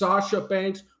and Sasha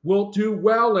Banks will do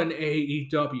well in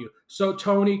AEW. So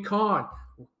Tony Khan,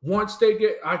 once they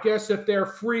get, I guess if they're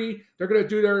free, they're going to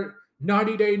do their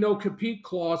 90-day no-compete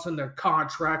clause in their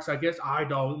contracts, I guess. I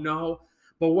don't know.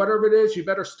 But whatever it is, you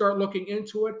better start looking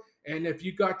into it. And if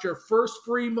you got your first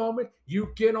free moment,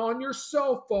 you get on your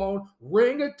cell phone,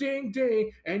 ring a ding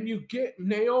ding, and you get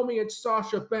Naomi and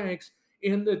Sasha Banks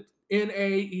in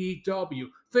AEW.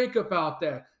 Think about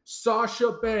that.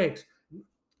 Sasha Banks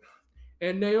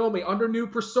and Naomi under new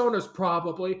personas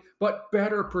probably, but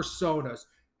better personas.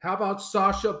 How about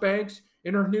Sasha Banks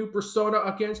in her new persona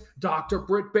against Dr.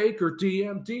 Britt Baker,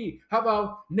 DMD? How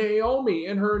about Naomi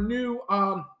in her new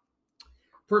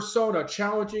persona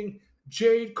challenging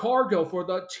Jade Cargill for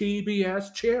the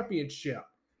TBS Championship?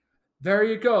 There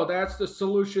you go. That's the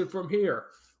solution from here.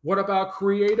 What about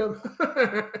Creative?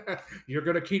 You're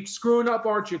going to keep screwing up,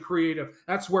 aren't you, Creative?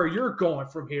 That's where you're going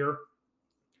from here.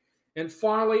 And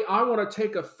finally, I want to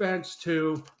take offense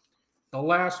to the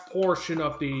last portion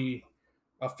of the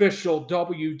official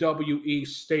WWE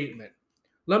statement.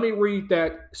 Let me read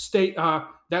that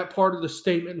part of the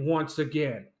statement once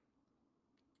again.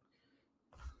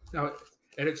 Now,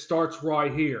 and it starts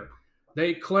right here.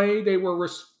 They claim they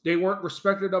weren't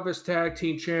respected of as tag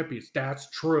team champions. That's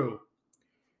true.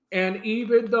 And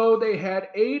even though they had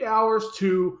 8 hours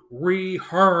to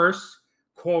rehearse,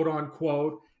 quote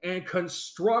unquote, and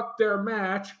construct their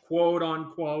match, quote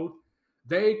unquote,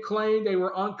 they claimed they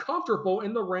were uncomfortable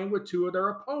in the ring with two of their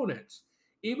opponents,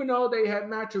 even though they had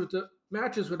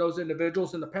matches with those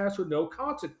individuals in the past with no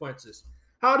consequences.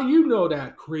 How do you know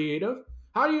that, Creative?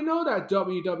 How do you know that,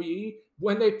 WWE?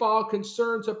 When they filed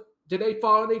concerns, did they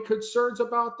file any concerns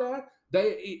about that?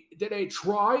 Did they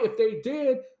try? If they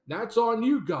did, that's on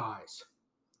you guys.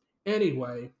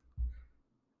 Anyway,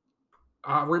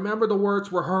 remember the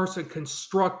words rehearse and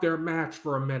construct their match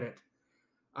for a minute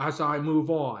as I move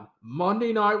on.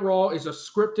 Monday Night Raw is a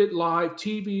scripted live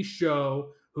TV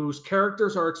show whose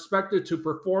characters are expected to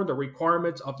perform the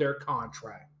requirements of their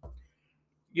contract.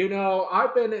 You know,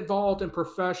 I've been involved in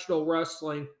professional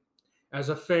wrestling as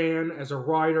a fan, as a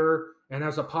writer, and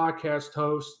as a podcast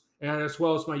host, and as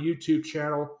well as my YouTube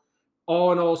channel,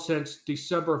 all in all since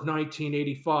December of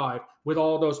 1985, with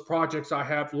all those projects I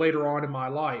have later on in my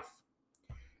life.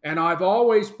 And I've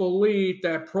always believed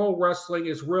that pro wrestling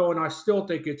is real, and I still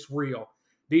think it's real.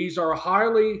 These are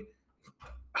highly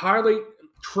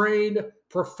trained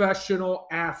professional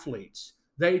athletes.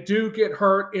 They do get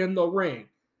hurt in the ring.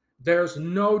 There's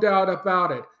no doubt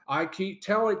about it. I keep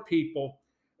telling people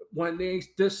when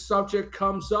this subject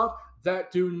comes up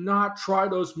that do not try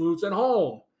those moves at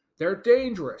home. They're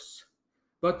dangerous.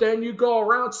 But then you go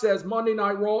around and says Monday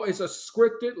Night Raw is a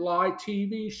scripted live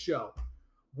TV show.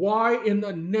 Why in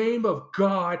the name of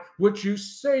God would you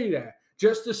say that?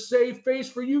 Just to save face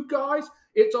for you guys?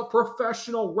 It's a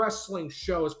professional wrestling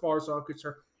show as far as I'm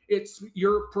concerned.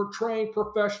 You're portraying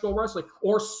professional wrestling.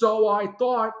 Or so I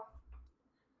thought.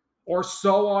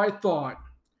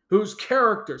 Whose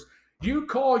characters? You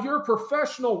call your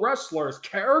professional wrestlers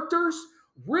characters?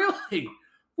 Really?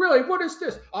 Really? What is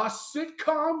this? A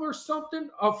sitcom or something?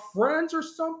 Of Friends or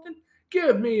something?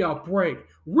 Give me a break.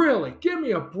 Really? Give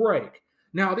me a break.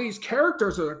 Now, these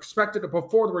characters are expected to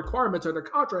perform the requirements of the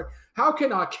contract. How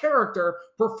can a character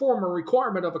perform a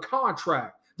requirement of a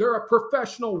contract? They're a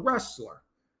professional wrestler.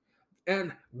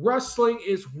 And wrestling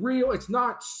is real. It's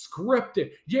not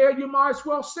scripted. Yeah, you might as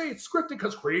well say it's scripted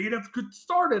because Creative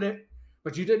started it.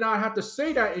 But you did not have to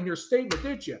say that in your statement,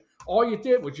 did you? All you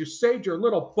did was you saved your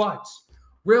little butts.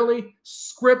 Really?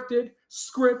 Scripted?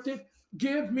 scripted.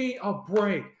 Give me a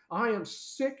break. I am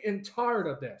sick and tired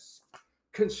of this.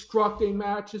 Constructing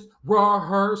matches,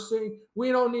 rehearsing.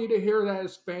 We don't need to hear that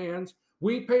as fans.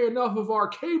 We pay enough of our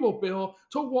cable bill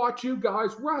to watch you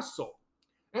guys wrestle.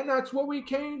 And that's what we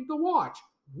came to watch,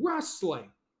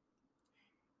 wrestling.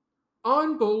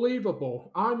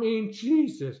 Unbelievable. I mean,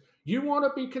 Jesus. You want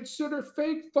to be considered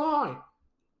fake? Fine.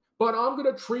 But I'm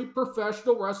going to treat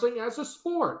professional wrestling as a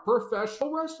sport.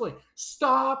 Professional wrestling.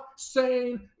 Stop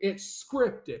saying it's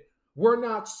scripted. We're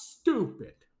not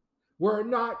stupid. We're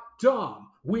not dumb.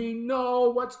 We know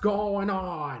what's going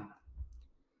on.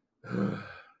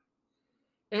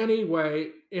 Anyway,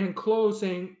 in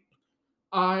closing,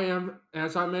 I am,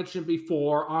 as I mentioned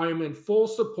before, I am in full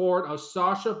support of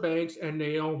Sasha Banks and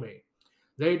Naomi.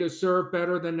 They deserve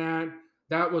better than that.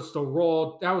 That was a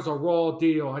raw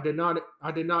deal. I did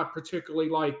not particularly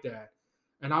like that.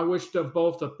 And I wish them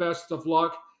both the best of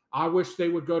luck. I wish they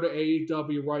would go to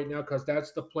AEW right now because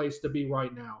that's the place to be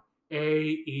right now.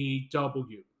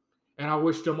 AEW. And I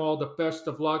wish them all the best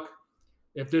of luck.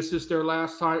 If this is their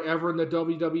last time ever in the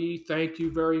WWE, thank you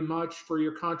very much for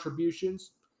your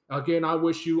contributions. Again, I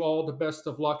wish you all the best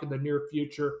of luck in the near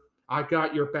future. I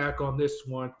got your back on this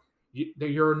one.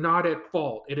 You're not at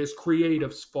fault. It is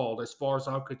Creative's fault as far as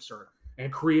I'm concerned.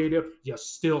 And Creative, you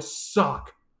still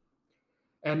suck.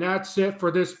 And that's it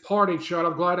for this parting shot.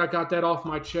 I'm glad I got that off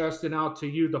my chest and out to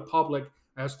you, the public,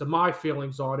 as to my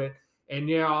feelings on it. And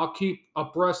yeah, I'll keep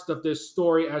abreast of this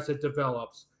story as it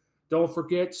develops. Don't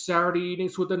forget, Saturday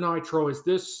Evenings with the Nitro is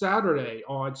this Saturday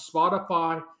on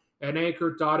Spotify and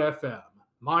Anchor.fm.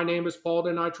 My name is Paul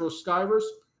the Nitro Skivers.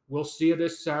 We'll see you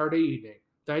this Saturday evening.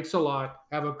 Thanks a lot.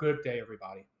 Have a good day,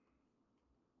 everybody.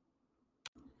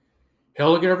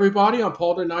 Hello again, everybody. I'm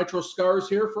Paul the Nitro Skivers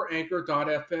here for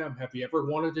Anchor.fm. Have you ever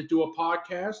wanted to do a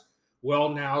podcast? Well,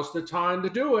 now's the time to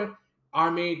do it.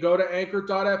 Go to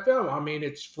Anchor.fm.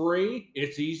 It's free.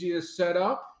 It's easy to set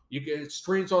up. You get it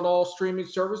streams on all streaming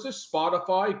services,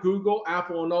 Spotify, Google,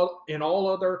 Apple, and all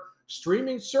other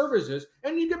streaming services,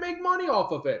 and you can make money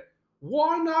off of it.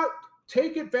 Why not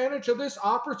take advantage of this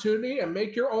opportunity and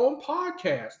make your own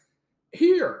podcast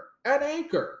here at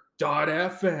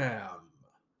Anchor.fm?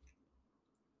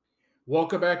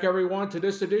 Welcome back, everyone, to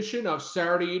this edition of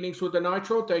Saturday Evenings with the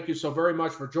Nitro. Thank you so very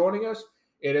much for joining us.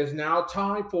 It is now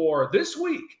time for This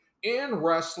Week in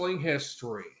Wrestling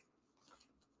History.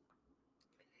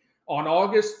 On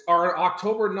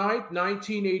October 9th,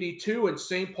 1982, in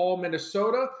St. Paul,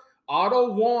 Minnesota,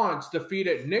 Otto Wands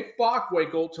defeated Nick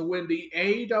Bockwinkel to win the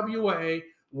AWA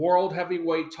World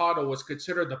Heavyweight title. It was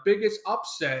considered the biggest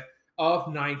upset of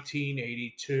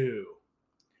 1982.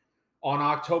 On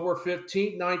October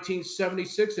 15th,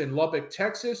 1976, in Lubbock,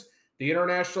 Texas, the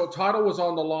international title was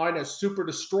on the line as Super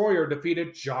Destroyer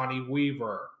defeated Johnny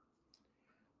Weaver.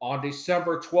 On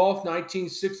December 12th,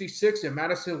 1966, in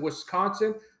Madison,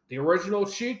 Wisconsin, the original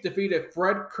Sheik defeated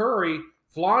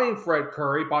Flying Fred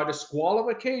Curry, by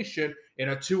disqualification in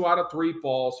a 2-out-of-3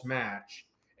 falls match.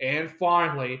 And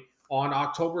finally, on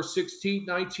October 16,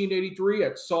 1983,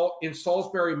 in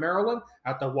Salisbury, Maryland,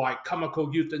 at the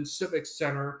Wicomico Youth and Civic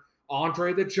Center,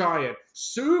 Andre the Giant,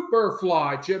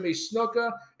 Superfly Jimmy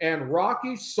Snuka, and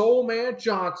Rocky Soulman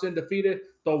Johnson defeated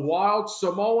the Wild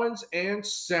Samoans and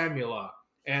Samula.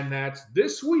 And that's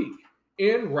This Week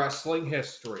in Wrestling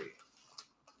History.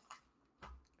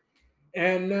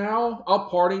 And now, a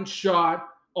parting shot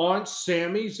on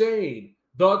Sami Zayn.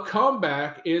 The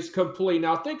comeback is complete.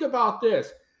 Now, think about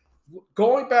this.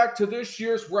 Going back to this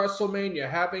year's WrestleMania,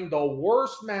 having the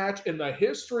worst match in the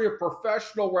history of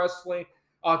professional wrestling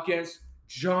against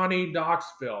Johnny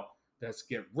Knoxville. Let's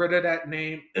get rid of that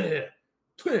name.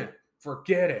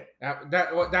 Forget it.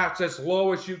 That's as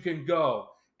low as you can go.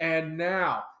 And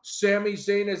now, Sami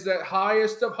Zayn is the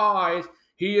highest of highs.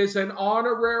 He is an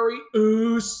honorary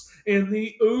Uce in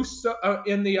the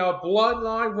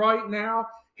bloodline right now.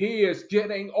 He is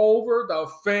getting over. The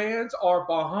fans are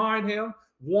behind him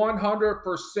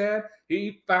 100%.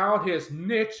 He found his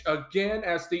niche again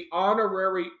as the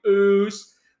honorary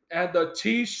Uce, and the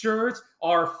t-shirts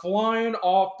are flying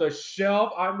off the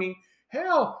shelf.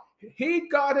 Hell, he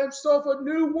got himself a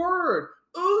new word,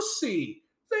 Ucy.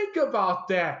 Think about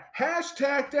that.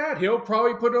 Hashtag that. He'll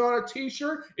probably put it on a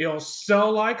t-shirt. It'll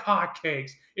sell like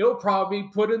hotcakes. It'll probably be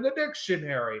put in the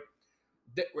dictionary.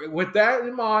 With that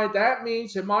in mind, that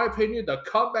means, in my opinion, the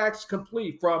comeback's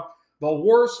complete from the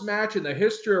worst match in the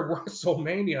history of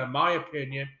WrestleMania, in my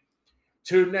opinion,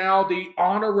 to now the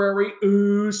honorary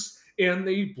Uce in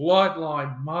the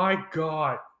bloodline. My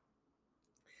God.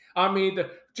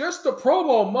 Just the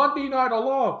promo Monday night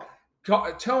alone,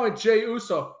 telling Jey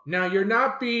Uso, now you're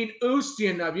not being Ucy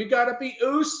enough. You got to be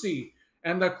Ucy.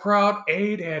 and the crowd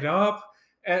ate it up.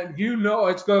 And you know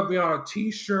it's going to be on a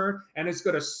t-shirt and it's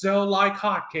going to sell like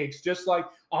hotcakes, just like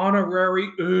honorary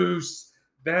oos.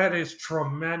 That is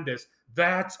tremendous.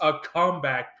 That's a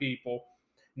comeback, people.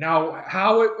 Now,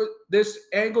 how this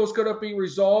angle is going to be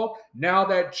resolved now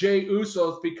that Jey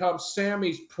Uso's become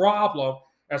Sammy's problem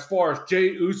as far as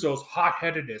Jey Uso's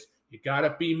hot-headedness. You got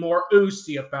to be more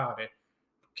oosy about it.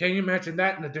 Can you imagine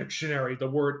that in the dictionary, the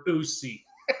word oosy?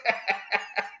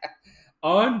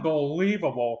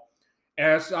 Unbelievable.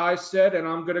 As I said, and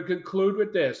I'm going to conclude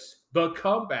with this, the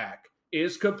comeback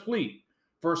is complete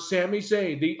for Sami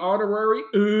Zayn, the honorary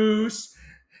oos,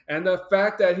 and the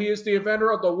fact that he is the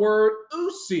inventor of the word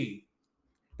oozy.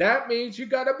 That means you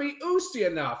got to be oozy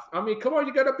enough. I mean, come on,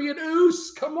 you got to be an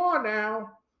oos. Come on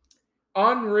now.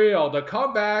 Unreal. The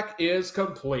comeback is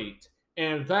complete.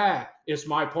 And that is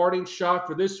my parting shot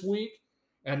for this week.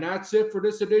 And that's it for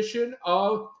this edition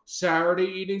of Saturday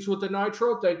Evenings with the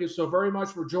Nitro. Thank you so very much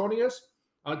for joining us.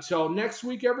 Until next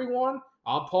week, everyone,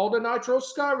 I'm Paul the Nitro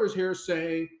Skywers here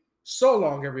saying so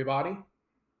long, everybody.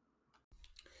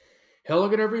 Hello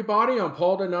again, everybody. I'm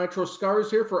Paul the Nitro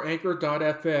Skywers here for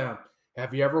Anchor.fm.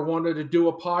 Have you ever wanted to do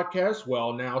a podcast?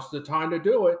 Well, now's the time to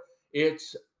do it.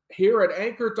 It's here at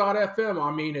Anchor.fm.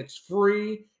 I mean, it's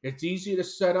free. It's easy to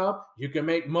set up. You can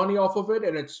make money off of it,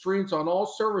 and it streams on all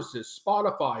services,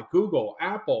 Spotify, Google,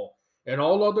 Apple, and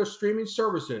all other streaming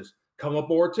services. Come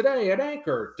aboard today at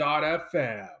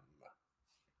Anchor.fm.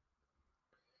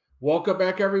 Welcome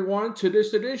back, everyone, to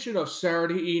this edition of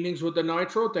Saturday Evenings with the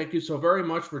Nitro. Thank you so very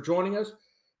much for joining us.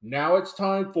 Now it's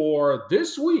time for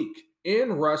This Week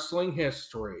in Wrestling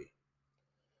History.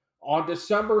 On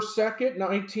December 2nd,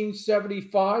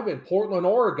 1975, in Portland,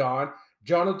 Oregon,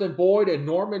 Jonathan Boyd and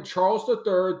Norman Charles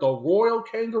III, the Royal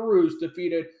Kangaroos,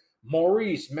 defeated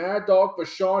Maurice Mad Dog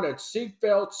Vachon and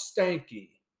Ziegfeld Stanky.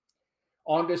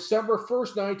 On December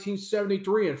 1st,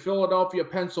 1973, in Philadelphia,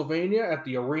 Pennsylvania, at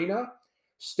the Arena,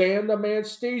 Stan the Man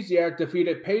Stasiak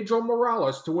defeated Pedro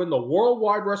Morales to win the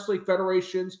Worldwide Wrestling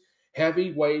Federation's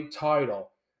heavyweight title.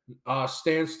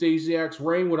 Stan Stasiak's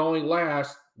reign would only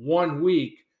last 1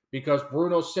 week because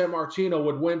Bruno Sammartino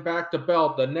would win back the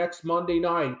belt the next Monday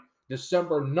night,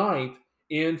 December 9th,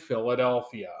 in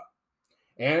Philadelphia.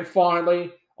 And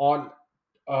finally, on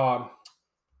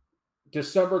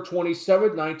December 27,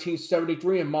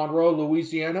 1973, in Monroe,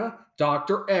 Louisiana,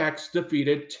 Dr. X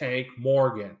defeated Tank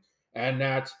Morgan. And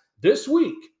that's This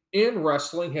Week in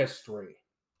Wrestling History.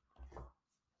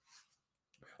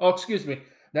 Oh, excuse me.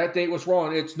 That date was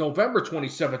wrong. It's November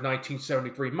 27,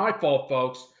 1973. My fault,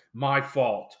 folks. My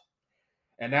fault.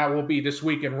 And that will be This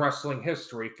Week in Wrestling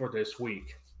History for this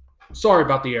week. Sorry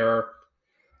about the error.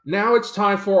 Now it's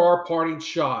time for our parting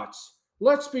shots.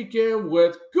 Let's begin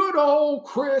with good old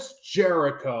Chris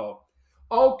Jericho.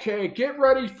 Okay, get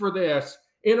ready for this.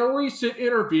 In a recent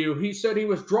interview, he said he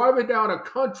was driving down a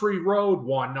country road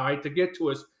one night to get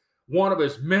to one of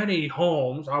his many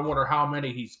homes. I wonder how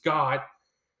many he's got.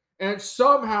 And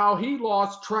somehow he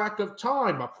lost track of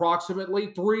time,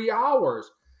 approximately 3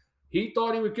 hours. He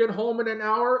thought he would get home in an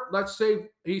hour. Let's say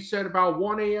he said about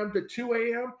 1 a.m. to 2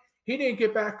 a.m. He didn't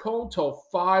get back home till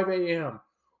 5 a.m.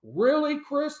 Really,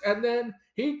 Chris? And then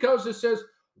he goes and says,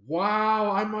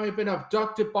 wow, I might have been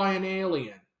abducted by an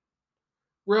alien.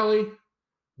 Really?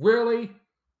 Really?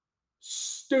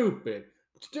 Stupid.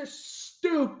 Just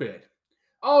stupid.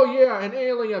 Oh, yeah, an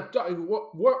alien abducted.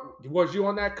 What? Was you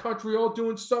on that country road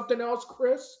doing something else,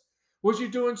 Chris? Was you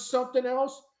doing something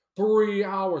else? 3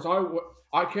 hours.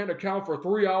 I can't account for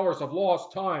 3 hours of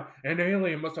lost time. An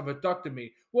alien must have abducted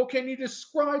me. Well, can you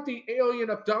describe the alien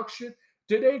abduction?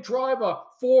 Did they drive a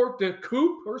Ford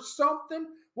Coupe or something?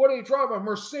 What, did they drive a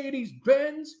Mercedes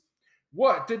Benz?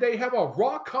 What, did they have a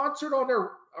rock concert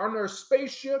on their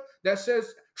spaceship that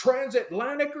says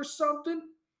transatlantic or something?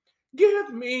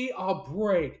 Give me a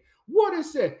break. What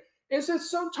is it? Is it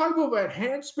some type of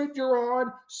enhancement you're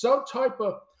on? Some type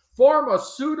of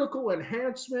pharmaceutical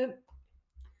enhancement?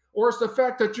 Or is the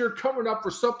fact that you're covering up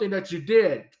for something that you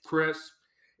did, Chris?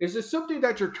 Is it something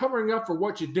that you're covering up for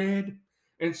what you did?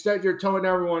 Instead, you're telling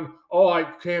everyone, oh, I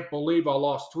can't believe I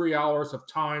lost 3 hours of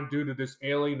time due to this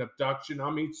alien abduction.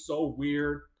 I mean, so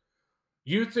weird.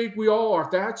 You think we all are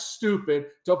that stupid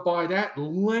to buy that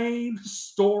lame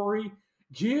story?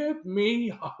 Give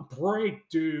me a break,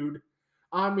 dude.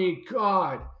 I mean,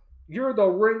 God, you're the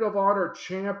Ring of Honor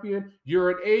champion.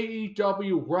 You're an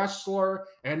AEW wrestler,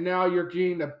 and now you're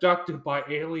getting abducted by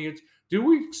aliens. Do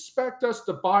we expect us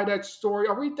to buy that story?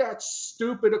 Are we that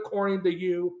stupid according to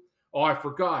you? Oh, I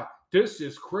forgot. This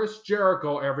is Chris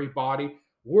Jericho, everybody.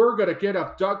 We're going to get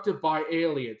abducted by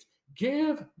aliens.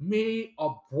 Give me a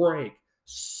break.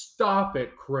 Stop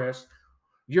it, Chris.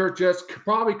 You're just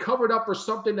probably covered up for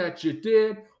something that you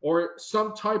did or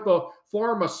some type of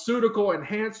pharmaceutical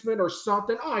enhancement or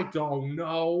something. I don't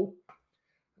know.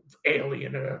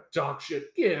 Alien abduction.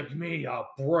 Give me a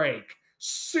break.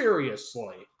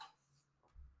 Seriously.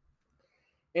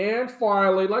 And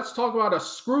finally, let's talk about a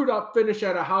screwed up finish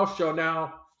at a house show.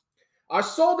 Now, I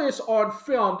saw this on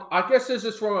film. I guess this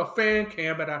is from a fan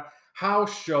cam at a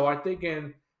house show, I think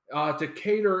in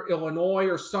Decatur, Illinois,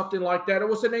 or something like that. It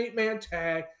was an 8-man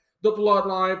tag, the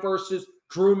Bloodline versus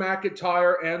Drew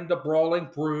McIntyre and the Brawling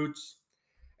Brutes.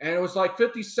 And it was like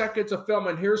 50 seconds of film.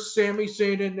 And here's Sami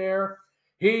Zayn in there.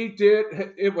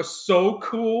 It was so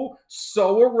cool,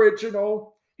 so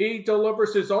original. He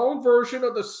delivers his own version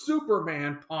of the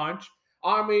Superman punch.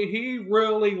 I mean, he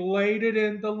really laid it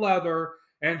in the leather.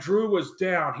 And Drew was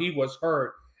down. He was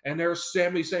hurt. And there's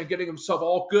Sami Zayn getting himself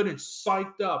all good and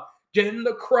psyched up, getting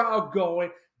the crowd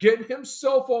going, getting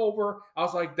himself over. I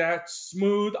was like, that's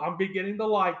smooth. I'm beginning to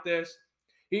like this.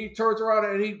 He turns around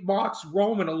and he mocks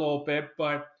Roman a little bit,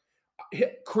 but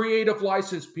creative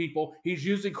license, people. He's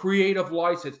using creative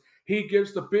license. He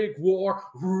gives the big war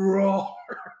roar.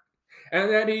 And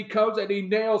then he comes and he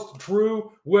nails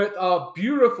Drew with a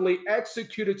beautifully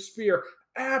executed spear.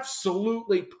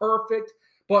 Absolutely perfect.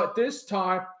 But this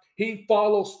time, he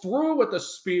follows through with the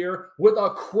spear with a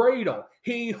cradle.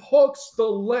 He hooks the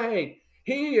leg.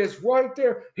 He is right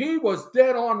there. He was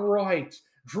dead on right.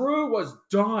 Drew was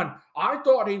done. I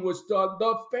thought he was done.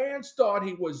 The fans thought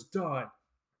he was done.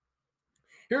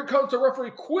 Here comes the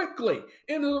referee quickly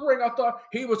into the ring. I thought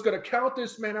he was going to count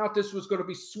this man out. This was going to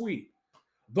be sweet.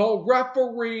 The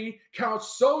referee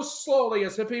counts so slowly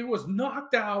as if he was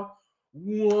knocked out.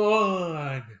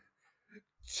 1,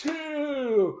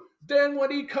 2. Then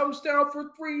when he comes down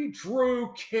for 3,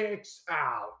 Drew kicks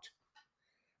out.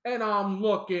 And I'm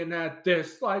looking at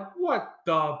this like, what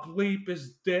the bleep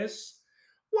is this?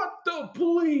 What the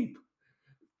bleep?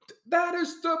 That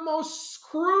is the most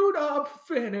screwed up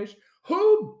finish.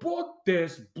 Who booked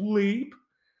this bleep?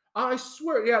 I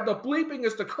swear, yeah, the bleeping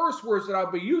is the curse words that I'll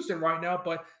be using right now,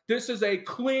 but this is a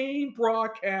clean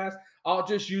broadcast. I'll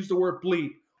just use the word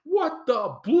bleep. What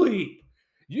the bleep?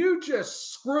 You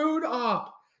just screwed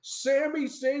up. Sami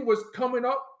Zayn was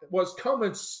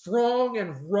coming strong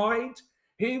and right.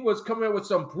 He was coming up with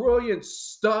some brilliant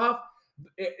stuff.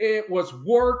 It was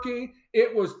working.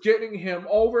 It was getting him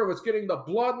over. It was getting the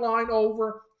bloodline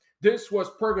over. This was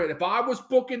perfect. If I was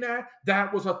booking that,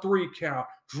 that was a 3 count.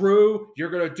 Drew, you're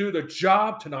going to do the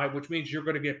job tonight, which means you're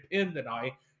going to get pinned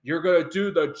tonight. You're going to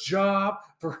do the job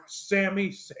for Sami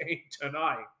Zayn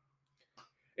tonight.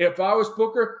 If I was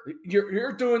Booker,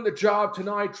 you're doing the job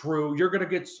tonight, Drew. You're going to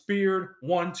get speared.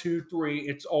 1, 2, 3.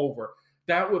 It's over.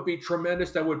 That would be tremendous.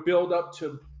 That would build up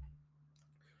to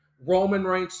Roman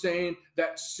Reigns saying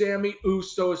that Sami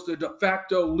Uso is the de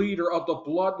facto leader of the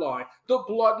Bloodline. The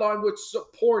Bloodline would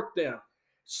support them.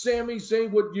 Sami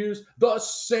Zayn would use the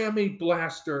Sami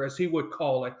Blaster, as he would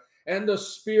call it, and the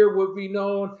spear would be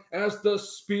known as the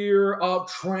Spear of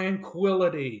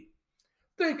Tranquility.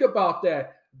 Think about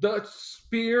that. The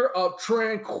Spear of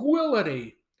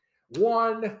Tranquility.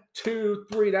 1, 2,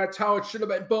 3. That's how it should have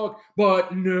been booked.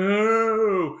 But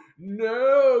no.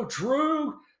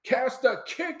 Drew cast a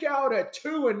kick out at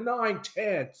 2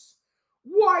 9/10.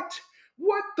 What?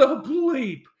 What the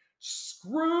bleep?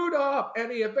 Screwed up,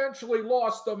 and he eventually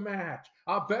lost the match.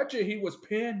 I bet you he was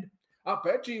pinned.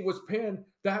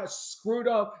 That's screwed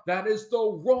up. That is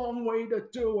the wrong way to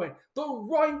do it. The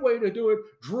right way to do it.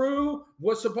 Drew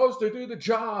was supposed to do the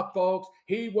job, folks.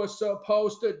 He was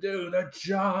supposed to do the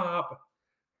job.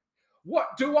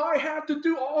 What, do I have to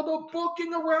do all the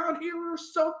booking around here or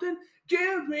something?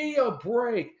 Give me a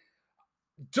break.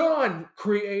 Done,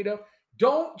 creative.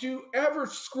 Don't you ever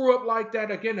screw up like that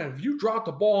again. And if you drop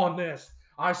the ball on this,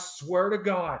 I swear to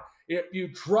God, if you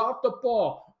drop the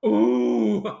ball,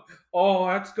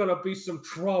 that's going to be some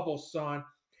trouble, son.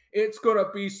 It's going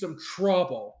to be some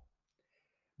trouble.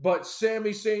 But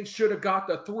Sami Zayn should have got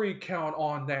the 3 count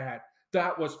on that.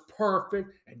 That was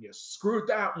perfect, and you screwed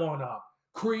that one up.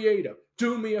 Creative,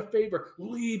 do me a favor.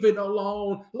 Leave it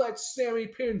alone. Let Sami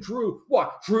pin Drew.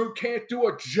 What? Drew can't do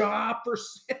a job for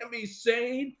Sami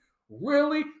Zayn?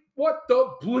 Really? What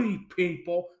the bleep,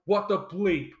 people? What the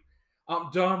bleep? I'm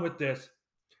done with this.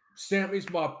 Sami's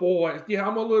my boy. Yeah,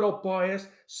 I'm a little biased.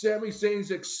 Sami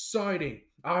Zayn's exciting.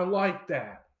 I like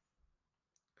that.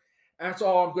 That's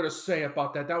all I'm going to say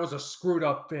about that. That was a screwed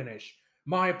up finish.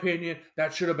 My opinion,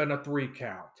 that should have been a 3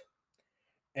 count.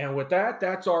 And with that,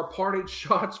 that's our parting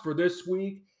shots for this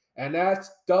week. And that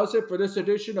does it for this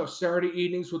edition of Saturday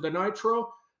Evenings with the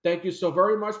Nitro. Thank you so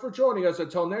very much for joining us.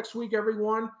 Until next week,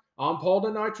 everyone, I'm Paul the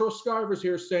Nitro Skivers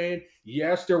here saying,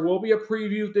 yes, there will be a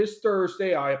preview this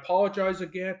Thursday. I apologize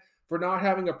again for not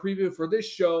having a preview for this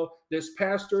show this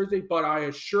past Thursday, but I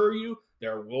assure you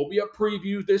there will be a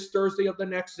preview this Thursday of the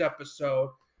next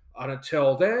episode. And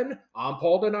until then, I'm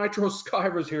Paul the Nitro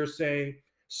Skivers here saying,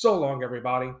 so long,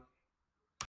 everybody.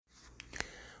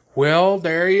 Well,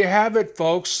 there you have it,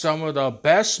 folks. Some of the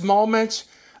best moments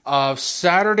of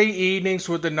Saturday Evenings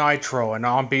with the Nitro. And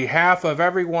on behalf of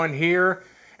everyone here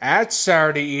at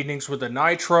Saturday Evenings with the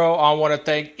Nitro, I want to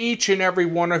thank each and every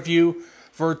one of you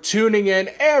for tuning in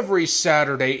every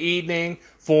Saturday evening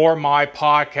for my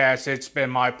podcast. It's been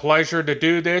my pleasure to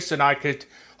do this, and I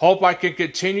hope I can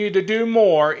continue to do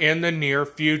more in the near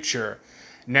future.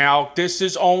 Now, this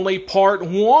is only part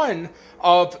one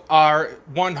of our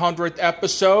 100th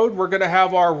episode. We're going to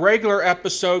have our regular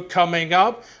episode coming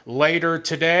up later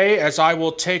today, as I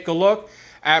will take a look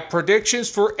at predictions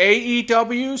for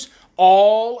AEW's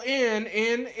All In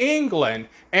England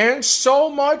and so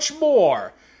much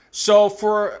more. So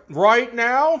for right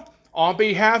now, on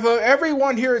behalf of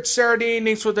everyone here at Saturday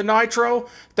Evenings with the Nitro,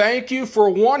 thank you for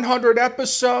 100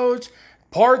 episodes.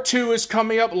 Part 2 is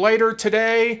coming up later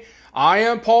today. I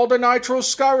am Paul the Nitro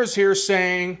Skivers here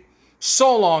saying,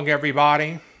 so long,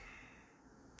 everybody.